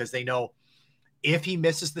 right? Because they know if he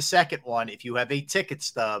misses the second one, if you have a ticket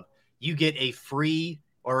stub, you get a free,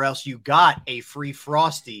 or else you got a free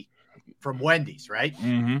Frosty from Wendy's, right?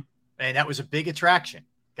 Mm-hmm. And that was a big attraction.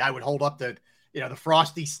 Guy would hold up the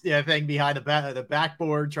Frosty thing behind the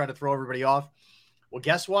backboard, trying to throw everybody off. Well,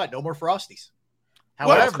 guess what? No more Frosties.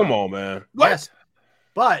 However, come on, man. Yes.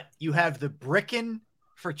 But you have the brickin'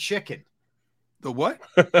 for chicken. The what?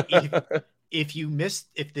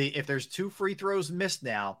 if there's 2 free throws missed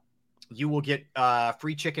now, you will get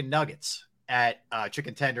free chicken nuggets at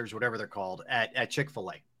chicken tenders, whatever they're called, at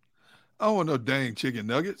Chick-fil-A. I don't want no dang chicken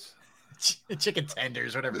nuggets. Chicken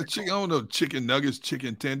tenders, whatever. I don't know chicken nuggets,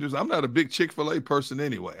 chicken tenders. I'm not a big Chick-fil-A person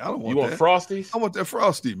anyway. I don't want that. You want Frosties? I want that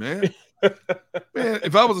Frosty, man. Man,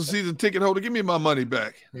 if I was a season ticket holder, give me my money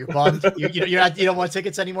back. You're bummed. You don't want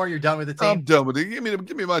tickets anymore. You're done with the team. I'm done with it.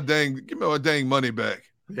 Give me my dang money back.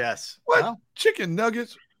 Yes. What? Well, chicken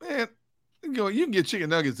nuggets, man? You can get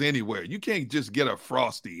chicken nuggets anywhere. You can't just get a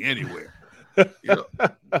Frosty anywhere.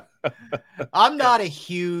 I'm not a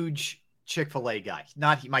huge Chick-fil-A guy.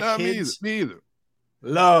 Not my kids. Me either.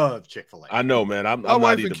 Love Chick-fil-A. I know, man. My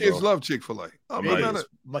wife and kids love Chick-fil-A.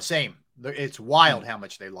 Same. It's wild how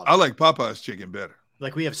much they love it. I like Popeye's chicken better.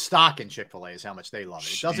 Like we have stock in Chick-fil-A is how much they love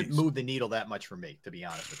it. It doesn't move the needle that much for me, to be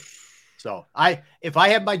honest with you. So if I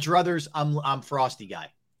have my druthers, I'm Frosty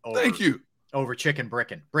guy. Thank you. Over chicken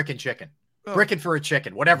brickin' chicken. Brickin' for a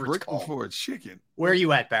chicken, whatever it's called. Brickin' for a chicken. Where are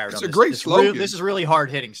you at, Barrett? It's a great slogan. This is really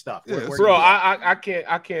hard hitting stuff. Yeah, bro,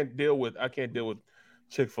 I can't deal with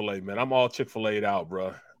Chick-fil-A, man. I'm all Chick-fil-A'd out,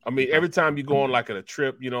 bro. I mean, every time you go on like a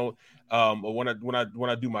trip, or when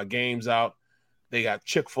I do my games out, they got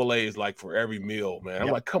Chick-fil-A's like for every meal, man. I'm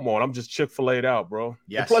like, come on, I'm just Chick-fil-A'd out, bro.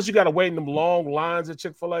 Yes. And plus, you got to wait in them long lines at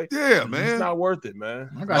Chick-fil-A. Yeah, man. It's not worth it, man.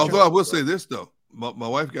 Although I will say this, though. My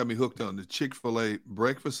wife got me hooked on the Chick-fil-A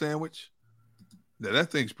breakfast sandwich. Now,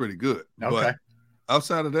 that thing's pretty good. Okay. But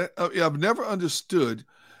outside of that, I've never understood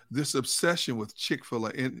this obsession with Chick-fil-A.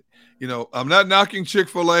 And, I'm not knocking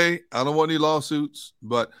Chick-fil-A. I don't want any lawsuits.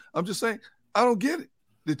 But I'm just saying, I don't get it.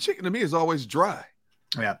 The chicken to me is always dry.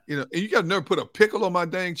 Yeah. And you got to never put a pickle on my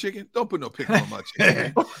dang chicken. Don't put no pickle on my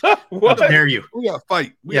chicken. How dare you? We got to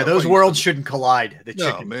fight. Those worlds shouldn't collide. The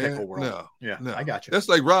chicken man, pickle world. No. I got you. That's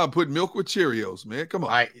like Rob putting milk with Cheerios, man. Come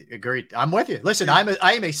on. I agree. I'm with you. Listen, I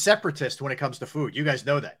am a separatist when it comes to food. You guys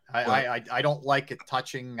know that. I don't like it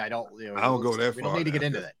touching. I don't go that far. We don't need to get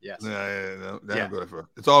into that. Yes. No, don't go that far.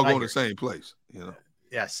 It's all going to the same place,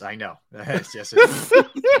 Yes, I know. Yes.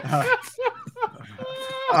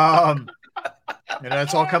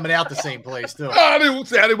 It's all coming out the same place too. I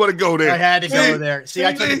didn't want to go there. I had to go there. See,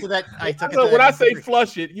 I took it to that. When I say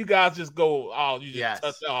flush it, you guys just go. Oh, you just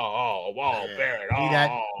touch.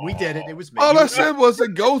 Barrett. We did it. It was me. All I said was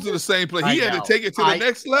it goes to the same place. He had to take it to the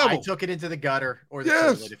next level. I took it into the gutter or the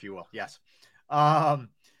toilet, if you will. Yes.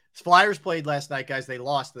 Flyers played last night, guys. They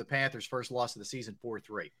lost to the Panthers. First loss of the season,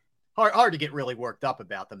 4-3. hard to get really worked up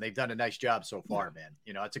about them. They've done a nice job so far, man.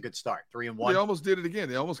 You know, it's a good start. 3-1. They almost did it again.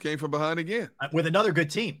 They almost came from behind again with another good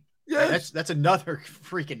team. Yes. That's another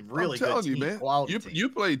freaking really good team. I'm telling you, man. Quality team. You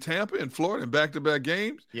played Tampa and Florida in back-to-back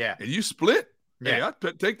games. Yeah. And you split. Yeah.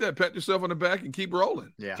 Hey, take that, pat yourself on the back and keep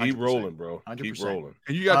rolling. Yeah. 100%. Keep rolling, bro. 100%. Keep rolling.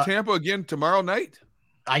 And you got Tampa again tomorrow night?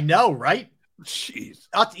 I know, right? Jeez.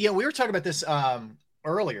 We were talking about this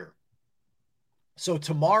earlier. So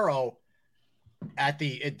tomorrow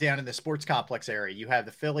down in the sports complex area, you have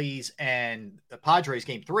the Phillies and the Padres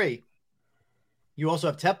game 3. You also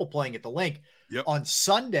have Temple playing at the Link. Yep. On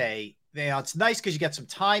Sunday, it's nice because you get some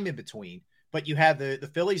time in between, but you have the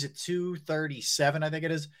Phillies at 2:37, I think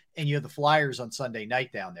it is, and you have the Flyers on Sunday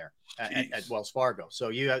night down there at Wells Fargo.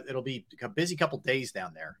 So it'll be a busy couple days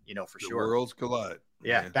down there, for sure. Worlds collide.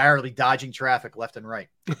 Yeah, Barrett dodging traffic left and right.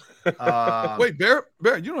 Wait, Barrett,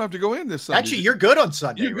 you don't have to go in this Sunday. Actually, you're good on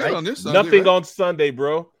Sunday, You're good right? on this Sunday. Nothing right? on Sunday,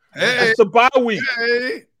 bro. Hey, it's a bye week.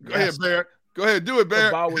 Hey, go ahead, Barrett. Go ahead, do it, Barrett.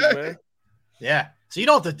 It's a bye week, man. Yeah. So you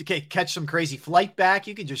don't have to catch some crazy flight back.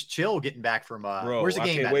 You can just chill getting back from Bro, where's the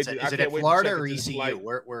game at? Is it at Florida or ECU?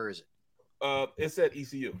 Where is it? It's at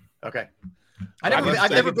ECU. Okay.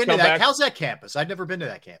 I've never been to that. How's that campus? I've never been to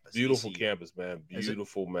that campus. Beautiful campus, man.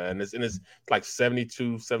 Beautiful, man. It's like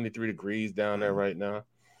 72, 73 degrees down there right now.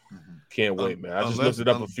 Mm-hmm. Can't wait, man. I just looked it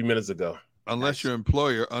up a few minutes ago. Unless your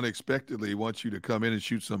employer unexpectedly wants you to come in and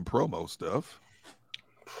shoot some promo stuff.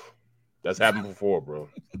 That's happened before, bro.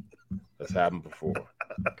 That's happened before.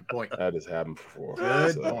 Good point. That has happened before.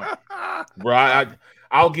 Good point. Bro,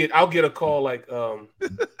 I'll get a call like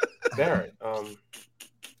Barrett,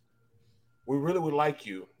 we really would like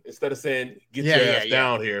you, instead of saying get your ass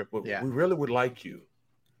down here, but we really would like you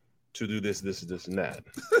to do this, and that.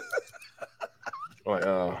 Like,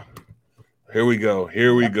 here we go.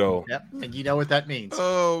 Yep. And you know what that means.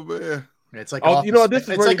 Oh man. It's like this is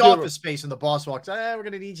it's like Office Space, and the boss walks, we're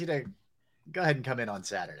gonna need you to go ahead and come in on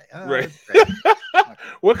Saturday. Right.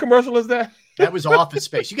 What commercial is that? That was Office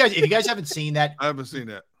Space. If you guys haven't seen that, I haven't seen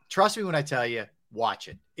that. Trust me when I tell you, watch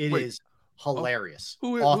it. It is hilarious.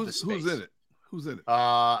 Who's in it? Who's in it?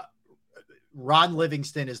 Ron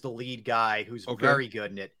Livingston is the lead guy who's very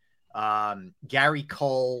good in it. Gary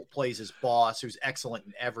Cole plays his boss, who's excellent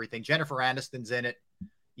in everything. Jennifer Aniston's in it.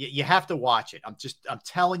 You have to watch it. I'm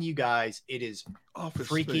telling you guys, it is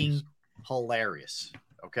freaking hilarious.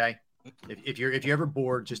 Okay. If you're ever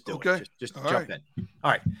bored, just do it. Just jump in.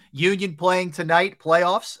 All right. Union playing tonight,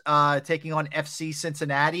 playoffs, taking on FC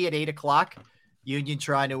Cincinnati at 8:00. Union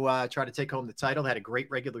trying to take home the title. They had a great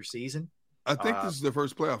regular season. I think this is their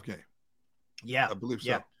first playoff game. Yeah, I believe so.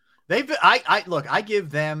 Yeah. I give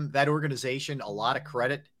them, that organization, a lot of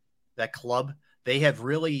credit. That club, they have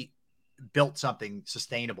really built something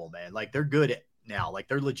sustainable, man. Like, they're good now. Like,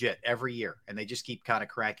 they're legit every year, and they just keep kind of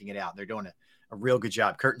cranking it out. They're doing a real good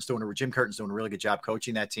job. Jim Curtin's doing a really good job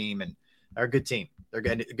coaching that team, and they're a good team. They're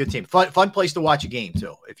a good team. Fun place to watch a game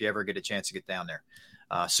too, if you ever get a chance to get down there.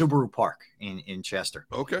 Subaru Park in Chester.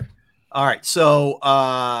 Okay. All right. So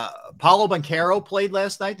Paolo Banchero played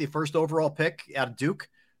last night, the first overall pick out of Duke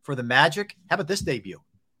for the Magic. How about this debut?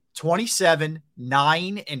 27,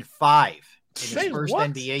 9, and 5 in his first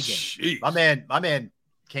NBA game. Jeez. My man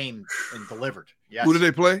came and delivered. Yes. Who did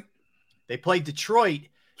they play? They played Detroit,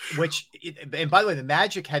 and by the way, the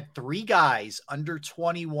Magic had 3 guys under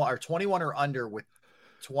 21 or under with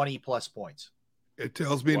 20 plus points. It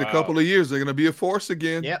tells me in a couple of years they're going to be a force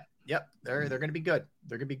again. Yep. They're going to be good.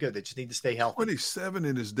 They're going to be good. They just need to stay healthy. 27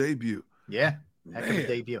 in his debut. Yeah. Heck of a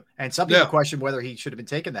debut. And some people question whether he should have been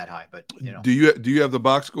taken that high, but Do you have the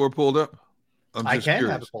box score pulled up? I can curious.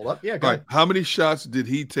 Have it pulled up. Yeah, go ahead. How many shots did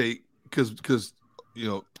he take? Because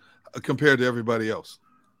compared to everybody else.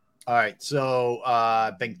 All right. So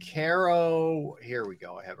Banchero, here we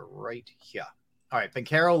go. I have it right here. All right.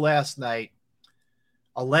 Banchero last night,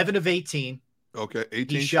 11 of 18. Okay.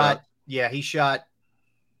 18 he shot. Yeah, he shot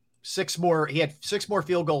 6 more. He had 6 more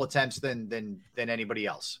field goal attempts than anybody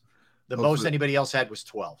else. The most anybody else had was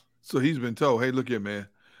 12. So he's been told, hey, look here, man.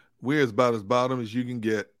 We're about as bottom as you can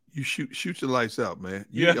get. You shoot your lights out, man.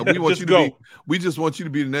 We want you to go. We just want you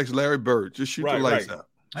to be the next Larry Bird. Just shoot the lights out.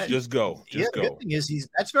 Just go. The good thing is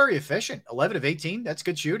that's very efficient. 11 of 18. That's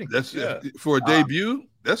good shooting. That's for a debut.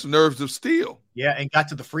 That's nerves of steel. Yeah, and got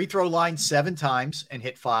to the free throw line 7 times and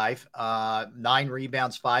hit 5. 9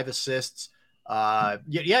 rebounds, 5 assists.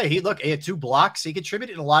 He had 2 blocks. He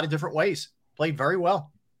contributed in a lot of different ways. Played very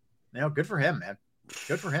well. Good for him, man.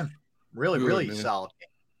 Good for him. Really man. Solid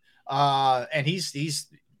game. And he's good.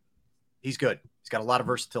 He's got a lot of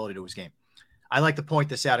versatility to his game. I like to point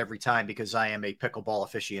this out every time because I am a pickleball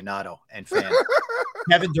aficionado and fan.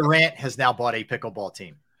 Kevin Durant has now bought a pickleball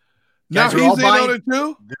team. Now Guys are he's all in buying- on it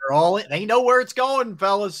too? They're all in. They know where it's going,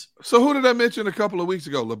 fellas. So who did I mention a couple of weeks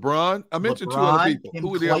ago? LeBron? I mentioned two other people. Kim Who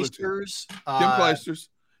were the other two? Clijsters, Kim Clijsters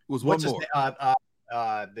was one what's his more.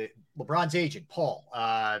 the LeBron's agent, Paul.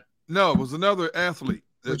 No, it was another athlete.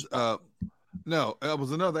 No, it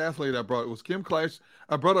was another athlete I brought. It was Kim Clijsters.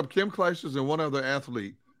 I brought up Kim Clijsters and one other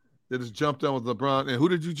athlete that has jumped on with LeBron. And who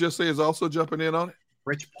did you just say is also jumping in on it?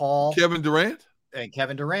 Rich Paul. Kevin Durant? And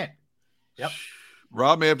Kevin Durant. Yep.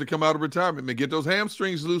 Rob may have to come out of retirement, man. Get those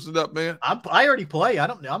hamstrings loosened up, man. I already play.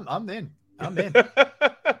 I'm in. I'm in.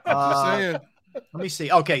 Just saying. Let me see.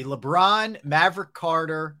 Okay, LeBron, Maverick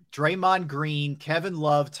Carter, Draymond Green, Kevin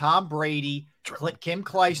Love, Tom Brady, Kim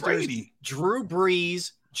Clijsters, Drew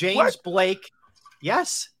Brees, James Blake.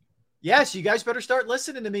 Yes. You guys better start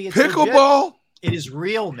listening to me. It's Pickleball. legit. It is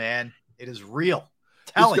real, man. It is real.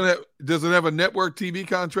 Does it have a network TV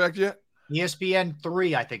contract yet? ESPN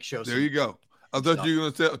 3, I think, shows. There you go. I thought you were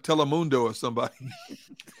going to tell Telemundo or somebody.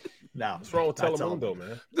 No. What's wrong with Telemundo,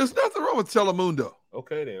 man? There's nothing wrong with Telemundo.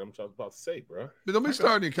 Okay, then I'm about to say, bro. But don't be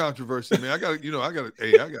starting any controversy, man. I got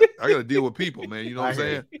to deal with people, man. You know what I'm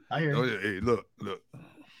saying? I hear you. Hey, look.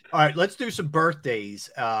 All right, let's do some birthdays,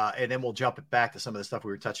 and then we'll jump it back to some of the stuff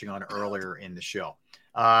we were touching on earlier in the show.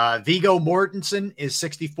 Viggo Mortensen is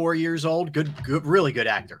 64 years old. Good, really good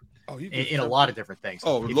actor. Oh, in a lot of different things.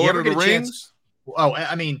 Oh, if Lord of the Rings.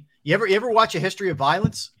 I mean, you ever watch A History of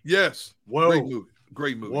Violence? Yes. Whoa,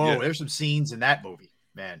 great movie. Whoa, yeah. There's some scenes in that movie,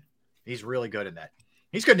 man. He's really good in that.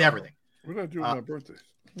 He's good in everything. We're gonna do my birthday.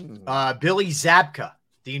 Billy Zabka.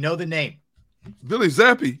 Do you know the name? Billy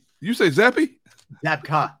Zappy. You say Zappy?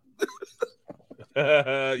 Zabka.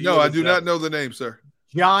 No, I do not know the name, sir.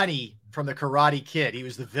 Johnny from the Karate Kid. He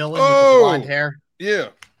was the villain with the blonde hair. Yeah.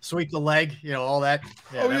 Sweep the leg, all that.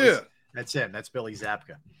 That's him. That's Billy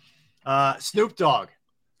Zabka. Snoop Dogg.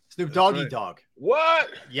 Snoop Doggy Dogg. What?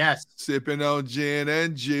 Yes. Sipping on gin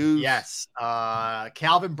and juice. Yes.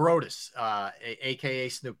 Calvin Brodus, a.k.a.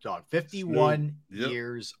 Snoop Dogg. 51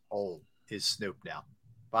 years old is Snoop now.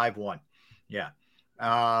 5'1". Yeah.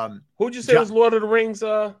 Who'd you say was Lord of the Rings?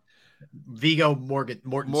 Viggo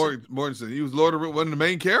Mortensen. He was one of the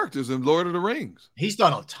main characters in Lord of the Rings. He's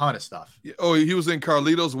done a ton of stuff. Oh, he was in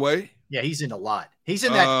Carlito's Way? Yeah, he's in a lot. He's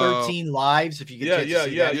in that 13 Lives. If you get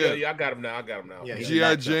yeah. I got him now. Yeah,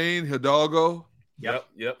 G.I. Jane, Hidalgo. Yep.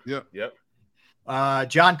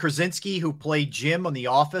 John Krasinski, who played Jim on The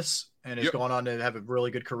Office and is going on to have a really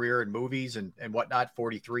good career in movies and whatnot.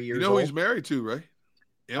 43 years old. You know who he's married to, right?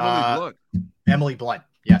 Emily Blunt. Emily Blunt,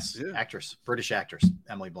 yes, actress, British actress,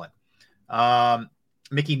 Emily Blunt.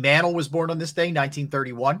 Mickey Mantle was born on this day,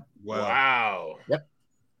 1931. Wow. Yep.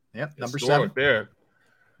 Number 7 there.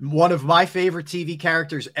 One of my favorite TV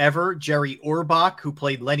characters ever, Jerry Orbach, who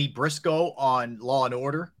played Lenny Briscoe on Law and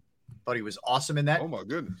Order. Thought he was awesome in that. Oh my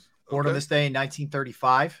goodness. Born on this day in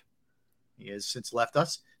 1935. He has since left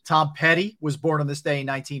us. Tom Petty was born on this day in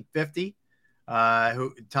 1950.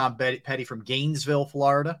 Tom Petty from Gainesville,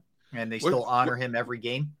 Florida, and they still honor him every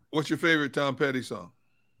game. What's your favorite Tom Petty song?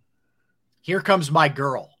 Here Comes My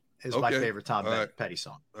Girl is my favorite Tom Petty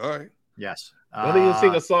song. All right. Yes. Don't you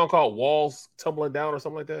sing a song called Walls Tumbling Down or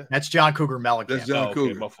something like that? That's John Cougar Mellencamp. That's John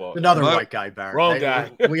Cougar. My fault. Another white guy, Barrett. Wrong guy.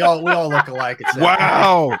 We all look alike.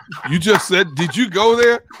 Wow. You just said, did you go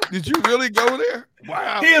there? Did you really go there?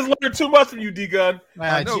 Wow. He has learned too much from you, D Gunn.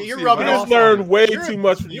 You're rubbing off. He has learned way too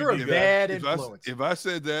much from you. You're a bad influence. If I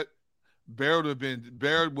said that,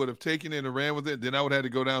 Barrett would have taken it and ran with it. Then I would have to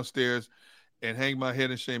go downstairs and hang my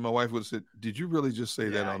head in shame. My wife would have said, "Did you really just say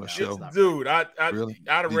that on the show?" Dude, I'd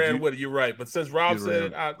have ran with it. You're right. But since Rob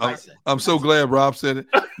said it, I'm so glad Rob said it.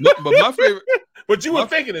 But my favorite. But you were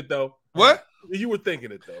thinking it though. What? You were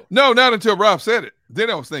thinking it though. No, not until Rob said it.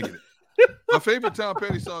 Then I was thinking it. My favorite Tom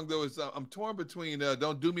Petty song though is I'm torn between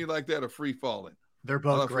 "Don't Do Me Like That" or "Free Falling." They're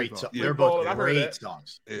both great. They're both great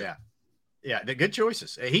songs. Yeah, they're good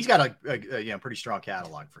choices. He's got a pretty strong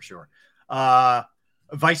catalog for sure.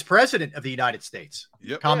 Vice President of the United States,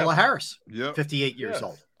 Kamala Harris, 58 years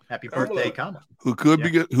old. Happy birthday, Kamala. Who could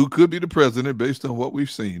be the president based on what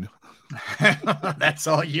we've seen? That's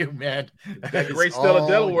all you, man. Great still of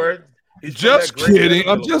Delaware. Just kidding.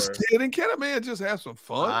 I'm just kidding. Can a man just have some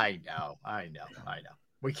fun? I know.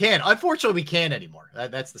 We can't. Unfortunately, we can't anymore.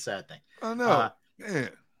 That's the sad thing. I know. Man.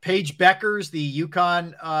 Paige Beckers, the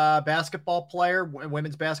UConn basketball player,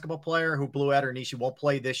 women's basketball player who blew out her knee. She won't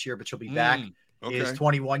play this year, but she'll be back. Is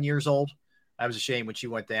 21 years old. That was a shame when she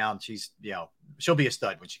went down. She's, she'll be a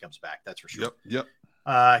stud when she comes back. That's for sure. Yep.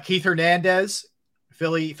 Keith Hernandez,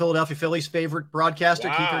 Philadelphia Phillies favorite broadcaster.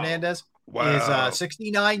 Keith Hernandez is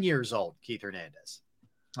 69 years old. Keith Hernandez,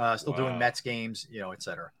 still doing Mets games,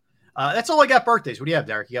 etc. That's all I got. Birthdays. What do you have,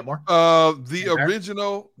 Derek? You got more?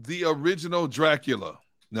 The original Dracula.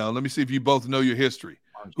 Now let me see if you both know your history.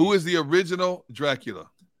 Who is the original Dracula?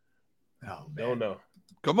 Oh, man. Don't know.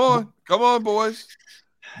 Come on, boys.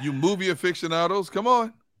 You movie aficionados, come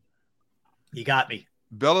on. You got me.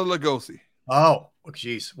 Bela Lugosi. Oh,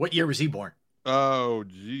 geez. What year was he born? Oh,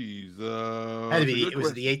 geez. Was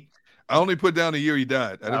it the 8th? I only put down the year he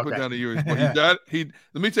died. I didn't put down the year he died.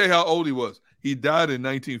 Let me tell you how old he was. He died in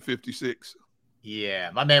 1956.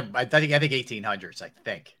 Yeah, my man. I think 1800s. I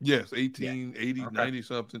think. Yes, 1880, 90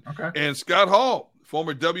 something. Okay. And Scott Hall,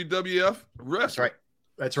 former WWF wrestler.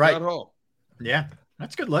 That's right. Scott Hall. Yeah,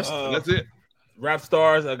 that's a good list. That's it. Rap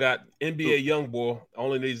stars. I got NBA YoungBoy.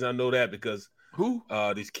 Only reason I know that because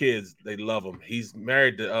these kids, they love him. He's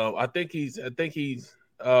married to. I think he's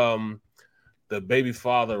the baby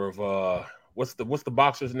father of what's the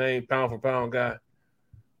boxer's name? Pound for pound guy.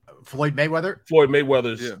 Floyd Mayweather. Floyd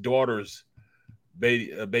Mayweather's daughter's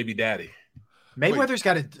baby daddy. Mayweather's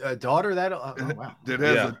got a daughter that. Oh, wow. That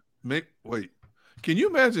has wait. Can you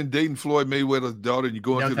imagine dating Floyd Mayweather's daughter and you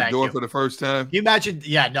go into the door for the first time? Can you imagine?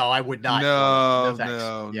 Yeah, no, I would not.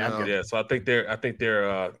 No. Yeah, so I think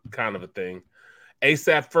they're kind of a thing.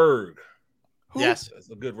 ASAP Ferg. Yes, that's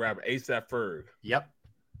a good rapper. ASAP Ferg. Yep.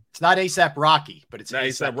 It's not ASAP Rocky, but it's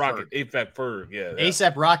ASAP Rocky. ASAP Ferg. Yeah.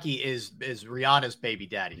 ASAP Rocky is Rihanna's baby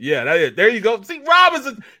daddy. Yeah, there you go. See, Rob is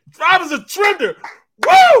a trender.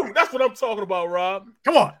 Woo! That's what I'm talking about, Rob.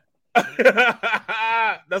 Come on.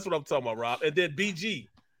 That's what I'm talking about, Rob. And then BG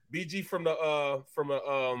from the Oh,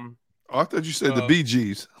 I thought you said the Bee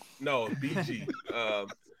Gees. No, BG.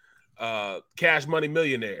 Cash Money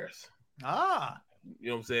Millionaires. You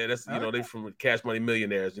know what I'm saying? That's they from Cash Money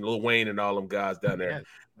Millionaires and Lil Wayne and all them guys down there.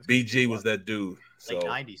 BG was that dude. So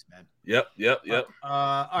late 90s, man. Yep.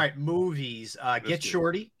 All right, movies. Get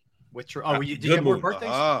Shorty. Did you have more birthdays?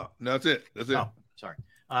 No, that's it. Oh, sorry.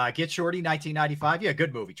 Get Shorty, 1995. Yeah,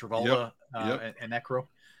 good movie. Travolta and that crew.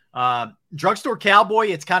 Drugstore Cowboy.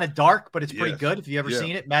 It's kind of dark, but it's pretty good. If you ever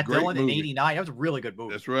seen it, Matt Dillon in '89. That was a really good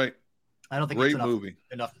movie. That's right. I don't think it's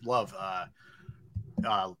enough love.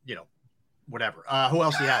 Whatever. Who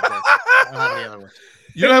else do you have? I don't have any other ones.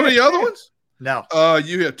 You don't have any other ones? No.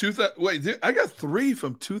 You have 2000. Wait, I got 3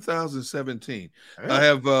 from 2017. Really? I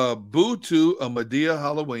have Boo 2, A Madea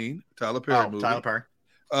Halloween, Tyler Perry movie. Tyler Perry.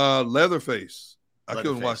 Leatherface. I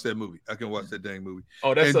couldn't watch that movie. I couldn't watch that dang movie.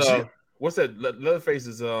 Oh, that's what's that? Leatherface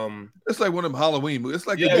is It's like one of them Halloween movies. It's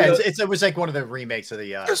like it was like one of the remakes of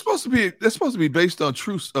the. It's supposed to be based on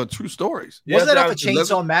true stories. Wasn't that off a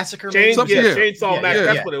Chainsaw Massacre? Chainsaw Massacre.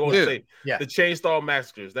 That's what they want to say. Yeah, the Chainsaw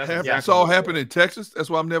Massacres. It's all happened in Texas. That's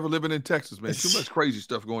why I'm never living in Texas, man. Too much crazy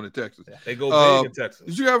stuff going in Texas. They go big in Texas.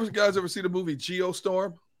 Did you guys ever see the movie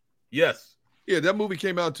Geostorm? Yes. Yeah, that movie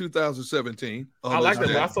came out in 2017. I like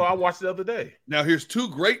that. I watched it the other day. Now, here's 2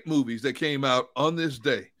 great movies that came out on this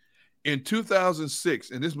day. In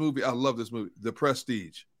 2006, and this movie, I love this movie, The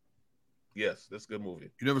Prestige. Yes, that's a good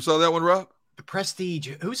movie. You never saw that one, Rob? The Prestige.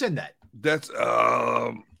 Who's in that? That's it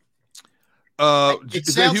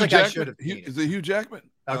sounds like I should have. Is it Hugh Jackman?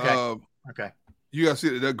 Okay. Okay. You got to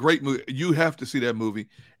see that great movie. You have to see that movie.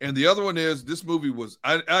 And the other one is this movie was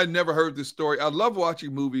I never heard this story. I love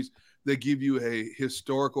watching movies that give you a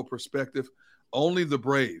historical perspective. Only the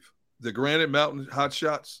Brave, the Granite Mountain Hot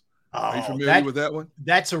Shots. Are you familiar with that one?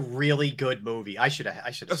 That's a really good movie. I should have.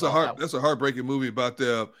 That's a heartbreaking movie about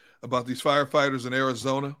these firefighters in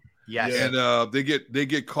Arizona. Yes. And they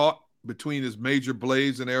get caught between these major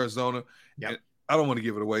blades in Arizona. Yep. I don't want to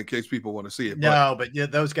give it away in case people want to see it. No, but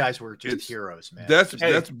those guys were just heroes, man.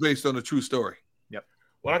 That's based on a true story. Yep.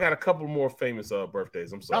 Well, I got a couple more famous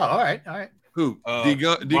birthdays. I'm sorry. Oh, all right. Who? D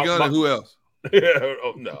Gunn and who else?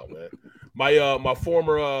 Oh no, man. My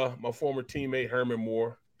former teammate Herman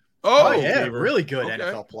Moore. Oh yeah, really good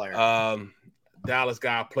NFL player. Dallas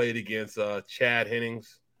guy played against Chad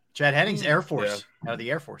Hennings. Chad Hennings, Air Force, out of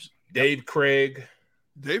the Air Force. David Craig.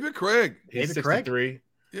 He's 63.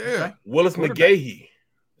 Yeah. Okay. Willis McGahee.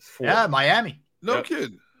 Yeah, Miami. No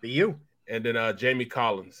kidding. The U. And then Jamie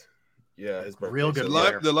Collins. Yeah, his birthday. Real good.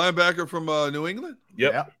 The linebacker from New England?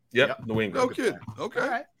 Yep. New England. No kidding. Okay. All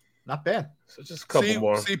right. Not bad. So just a couple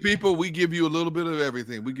more. See, people, we give you a little bit of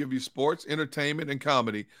everything. We give you sports, entertainment, and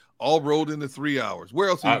comedy all rolled into 3 hours. Where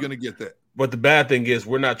else are you going to get that? But the bad thing is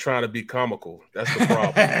we're not trying to be comical. That's the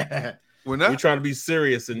problem. We're not. We're trying to be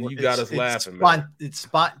serious, and you got us laughing, man. It's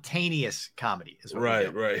spontaneous comedy. Is what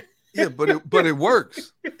right. Yeah, but it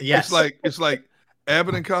works. Yes. It's like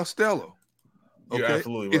Abbott and Costello. Okay, You're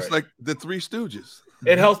absolutely right. It's like the Three Stooges.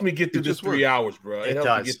 It helps me get through this just 3 hours, bro. It helps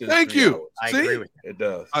does. me get through Thank this 3 you. hours. I See? agree with you. It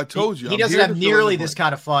does. I told you. He I'm doesn't here have to fill in nearly the this blank.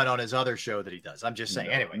 kind of fun on his other show that he does. I'm just saying.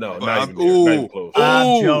 Anyway, No, But not I'm- even close.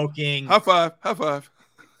 I'm joking. High five. High five.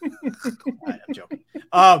 I'm joking.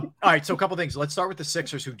 All right, so a couple things. Let's start with the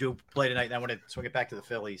Sixers, who do play tonight, and I want to swing it back to the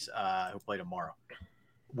Phillies, who play tomorrow.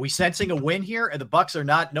 We sensing a win here, and the Bucks are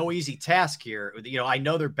no easy task here. I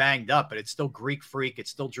know they're banged up, but it's still Greek Freak. It's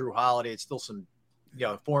still Drew Holiday. It's still some,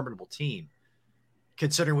 formidable team.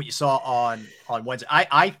 Considering what you saw on Wednesday,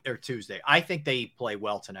 or Tuesday, I think they play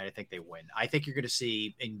well tonight. I think they win. I think you're going to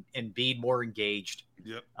see Embiid more engaged.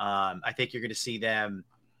 Yep. I think you're going to see them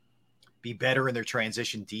be better in their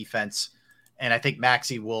transition defense. And I think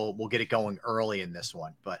Maxey will get it going early in this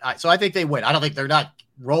one. So I think they win. I don't think they're not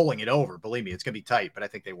rolling it over. Believe me, it's going to be tight, but I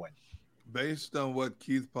think they win. Based on what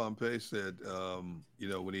Keith Pompey said,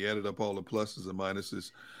 when he added up all the pluses and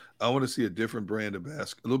minuses, I want to see a different brand of a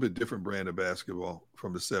little bit different brand of basketball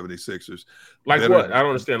from the 76ers. Like what? I don't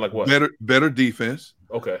understand. Like what? Better defense.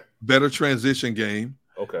 Okay. Better transition game.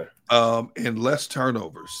 Okay. And less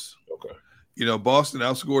turnovers. Okay. Boston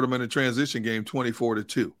outscored them in the transition game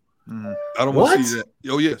 24-2. Mm-hmm. I don't want to see that.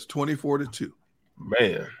 Oh, yes, 24-2.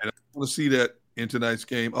 Man. And I want to see that in tonight's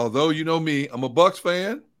game. Although, you know me, I'm a Bucks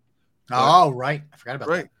fan. Oh, right. I forgot about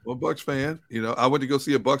that. I'm a Bucks fan. I went to go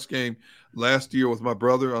see a Bucks game last year with my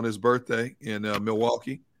brother on his birthday in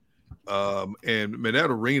Milwaukee. And, man,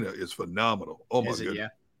 that arena is phenomenal. Oh, my goodness. Yeah.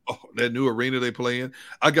 Oh, that new arena they play in.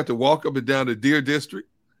 I got to walk up and down the Deer District.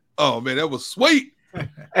 Oh, man, that was sweet.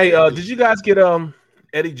 Hey, did you guys get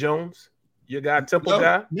Eddie Jones? Your guy, Temple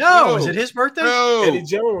guy? No, is it his birthday? No. Eddie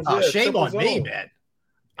Jones. Oh, yeah, shame Temple's on me, own. man.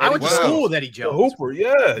 I went to school with Eddie Jones. The Hooper,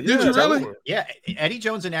 yeah. Did you really? Yeah, Eddie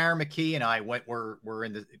Jones and Aaron McKee and I were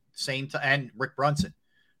in the same time, and Rick Brunson.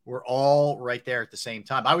 We're all right there at the same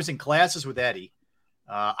time. I was in classes with Eddie.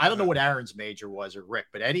 I don't know what Aaron's major was or Rick,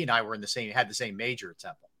 but Eddie and I were had the same major at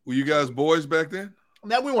Temple. Were you guys boys back then?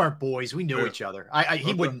 No, we weren't boys. We knew each other.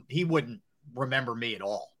 He wouldn't remember me at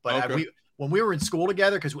all. But when we were in school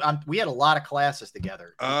together, because we had a lot of classes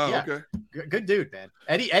together. Okay. Good dude, man.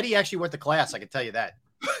 Eddie actually went to class. I can tell you that.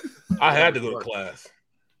 I had to go to class.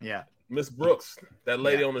 Yeah. Miss Brooks, that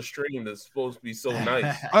lady on the stream that's supposed to be so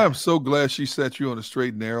nice. I am so glad she set you on the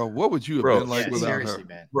straight and narrow. What would you have been like without seriously, her?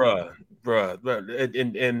 Man.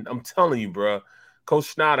 Bruh. And I'm telling you, bruh, Coach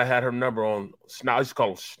Snyder had her number on Snyder. I used to call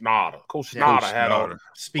him Snyder. Coach Snyder had on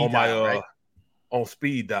speed dial, right? On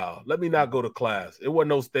speed dial. Let me not go to class. It wasn't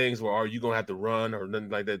those things where are you gonna have to run or nothing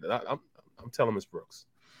like that. I'm telling Miss Brooks.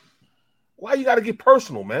 Why you gotta get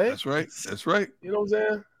personal, man? That's right. That's right. You know what I'm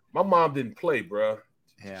saying? My mom didn't play, bruh.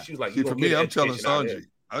 Yeah. She was like, See, for me, I'm telling Sanji.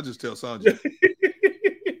 I just tell Sanji.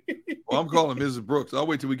 Well, I'm calling Mrs. Brooks. I'll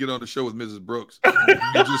wait till we get on the show with Mrs. Brooks. You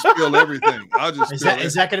just spill everything.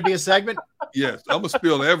 Is that going to be a segment? Yes, I'm gonna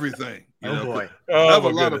spill everything. Boy, I have a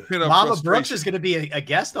lot of pin-up Mama frustration. Brooks is going to be a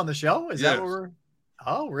guest on the show. Is that what we're?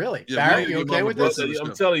 Oh, really? Yeah, Barrett, you okay with this?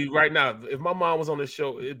 I'm telling you right now, if my mom was on the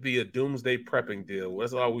show, it'd be a doomsday prepping deal.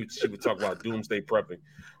 That's all she would talk about, doomsday prepping.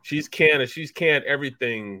 She's canned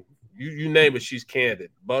everything. You name it, she's canned it.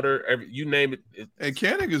 Butter, you name it. And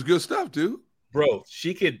canning is good stuff, dude. Bro,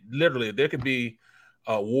 she could literally, there could be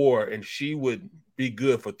a war and she would be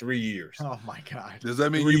good for 3 years. Oh my God. Does that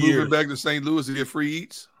mean you moving back to St. Louis to get free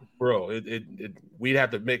eats? Bro, we'd have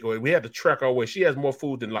to make a way. We had to trek our way. She has more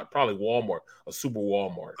food than like probably Walmart, a super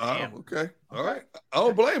Walmart. Oh, okay. All right. I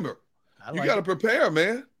don't blame her. You got to prepare,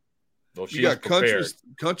 man. No, you got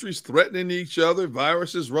countries threatening each other,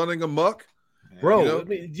 viruses running amok. Bro, I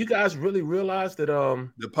mean, you guys really realize that the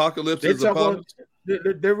apocalypse is upon us?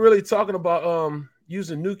 They're really talking about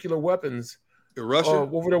using nuclear weapons in Russia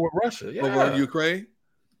over there with Russia. Yeah. Over in Ukraine.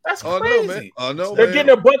 That's crazy. No, man. Oh, no, they're man. getting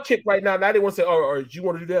their butt kicked right now. Now they want to say, "Oh, you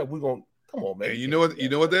want to do that? We're going." Come on, man. And you know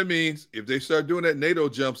what that means? If they start doing that, NATO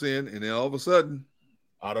jumps in, and then all of a sudden,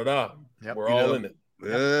 I don't know. Yep. We're all in it.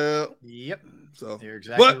 Well, yep. So, you're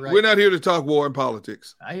exactly but right. We're not here to talk war and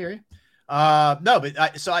politics. I hear you. No, but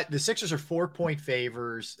the Sixers are 4-point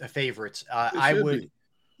favorites. I would. Be.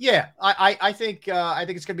 Yeah, I think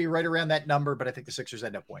it's going to be right around that number, but I think the Sixers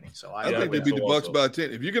end up winning. So I think they beat the Bucks by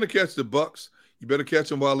 10. If you're going to catch the Bucks, you better catch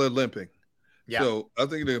them while they're limping. Yeah. So I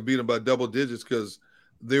think they're going to beat them by double digits because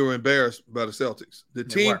they were embarrassed by the Celtics. The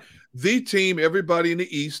team, everybody in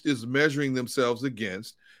the East is measuring themselves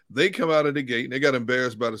against. They come out of the gate and they got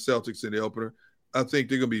embarrassed by the Celtics in the opener. I think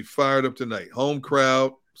they're going to be fired up tonight. Home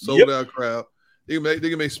crowd, sold out crowd. They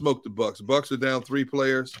may smoke the Bucks. Bucks are down 3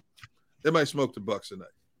 players. They might smoke the Bucks tonight.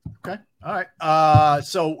 Okay. All right.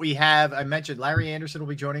 So I mentioned Larry Anderson will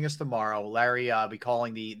be joining us tomorrow. Larry will be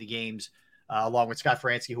calling the games along with Scott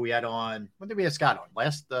Fransky, who we had on. When did we have Scott on?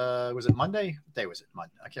 Last, was it Monday? What day was it?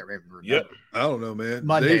 Monday. I can't remember. Yep. I don't know, man.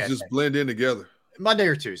 Monday, Days just blend in together. Monday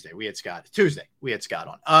or Tuesday, we had Scott. Tuesday, we had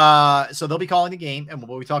Scott on. So they'll be calling the game, and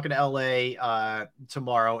we'll be talking to LA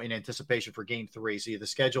tomorrow in anticipation for Game 3. So the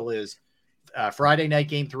schedule is Friday night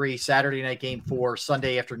Game 3, Saturday night Game 4,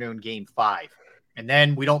 Sunday afternoon Game 5, and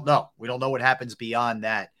then we don't know. We don't know what happens beyond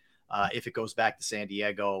that, if it goes back to San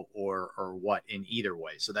Diego or what in either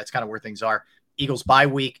way. So that's kind of where things are. Eagles bye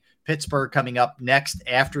week, Pittsburgh coming up next.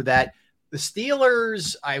 After that, the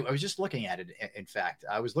Steelers, I was just looking at it. In fact,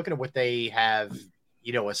 I was looking at what they have,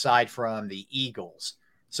 aside from the Eagles.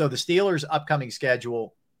 So the Steelers' upcoming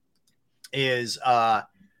schedule is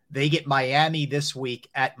they get Miami this week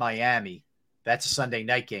at Miami. That's a Sunday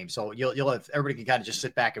night game. So you'll have everybody can kind of just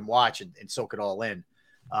sit back and watch and soak it all in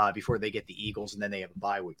before they get the Eagles, and then they have a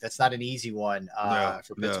bye week. That's not an easy one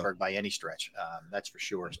for Pittsburgh by any stretch. That's for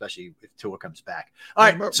sure, especially if Tua comes back. All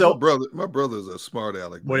right, my brother's a smart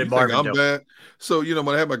aleck. What did Marvin do? Bad? So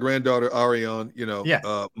when I had my granddaughter Ariane,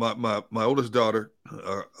 my oldest daughter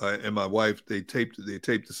and my wife, they taped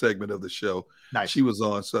the segment of the show. Nice. She was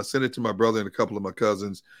on, so I sent it to my brother and a couple of my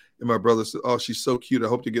cousins. And my brother said, "Oh, she's so cute. I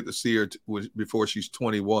hope to get to see her before she's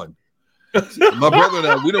 21." My brother and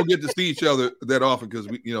I, we don't get to see each other that often because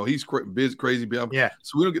he's crazy.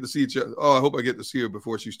 So we don't get to see each other. Oh, I hope I get to see her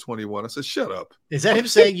before she's 21. I said, "Shut up." Is that him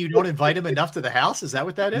saying you don't invite him enough to the house? Is that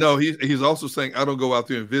what that is? No, he's also saying I don't go out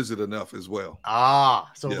there and visit enough as well. A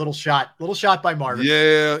little shot by Marvin.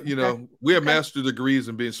 Yeah, we have master degrees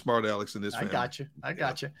in being smart alecks in this family. I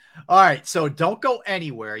got you. All right, so don't go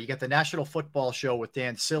anywhere. You got the National Football Show with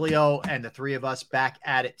Dan Cilio and the three of us back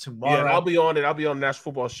at it tomorrow. Yeah, I'll be on it. I'll be on the National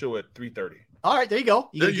Football Show at 3:30. All right, there you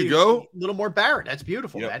go. There you go. A little more Barrett. That's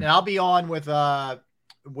beautiful, man. And I'll be on with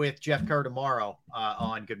Jeff Kerr tomorrow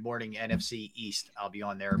on Good Morning NFC East. I'll be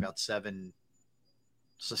on there about 7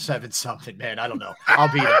 something, man. I don't know.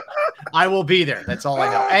 I'll be there. I will be there. That's all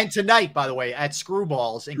I know. And tonight, by the way, at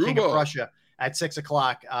Screwballs in King of Prussia at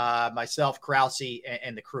 6:00, myself, Krause,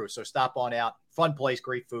 and the crew. So stop on out. Fun place,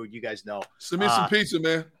 great food. You guys know. Send me some pizza,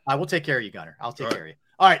 man. I will take care of you, Gunner. I'll take care of you.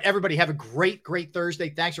 All right, everybody, have a great, great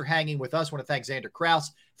Thursday. Thanks for hanging with us. I want to thank Xander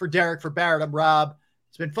Krause. For Derrick, for Barrett, I'm Rob.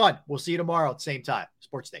 It's been fun. We'll see you tomorrow at the same time.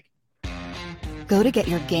 Sports Take. Go to get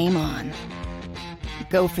your game on.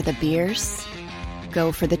 Go for the beers.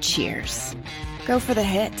 Go for the cheers. Go for the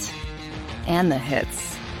hit and the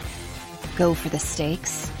hits. Go for the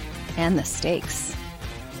stakes and the stakes.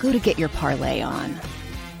 Go to get your parlay on.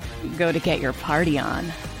 Go to get your party on.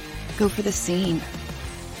 Go for the scene.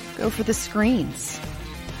 Go for the screens.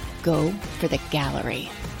 Go for the gallery.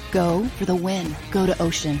 Go for the win. Go to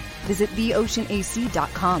Ocean. Visit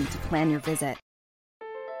theoceanac.com to plan your visit.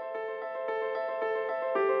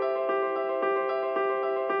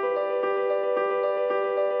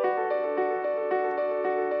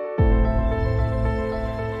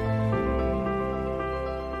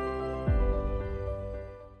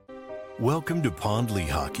 Welcome to Pond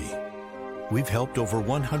Lehocky. We've helped over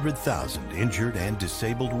 100,000 injured and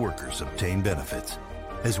disabled workers obtain benefits,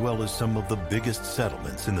 as well as some of the biggest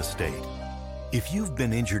settlements in the state. If you've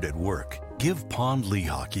been injured at work, give Pond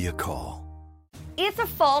Lehocky a call. It's a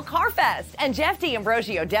fall car fest, and Jeff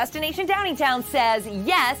D'Ambrosio, Destination Downingtown, says,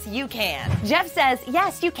 yes, you can. Jeff says,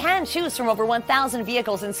 yes, you can choose from over 1,000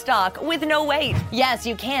 vehicles in stock with no wait. Yes,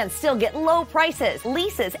 you can still get low prices,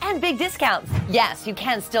 leases, and big discounts. Yes, you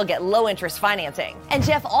can still get low interest financing. And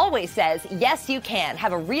Jeff always says, yes, you can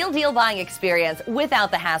have a real deal buying experience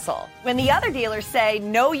without the hassle. When the other dealers say,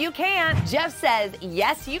 no, you can't, Jeff says,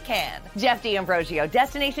 yes, you can. Jeff D'Ambrosio,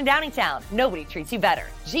 Destination Downingtown. Nobody treats you better.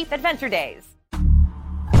 Jeep Adventure Days.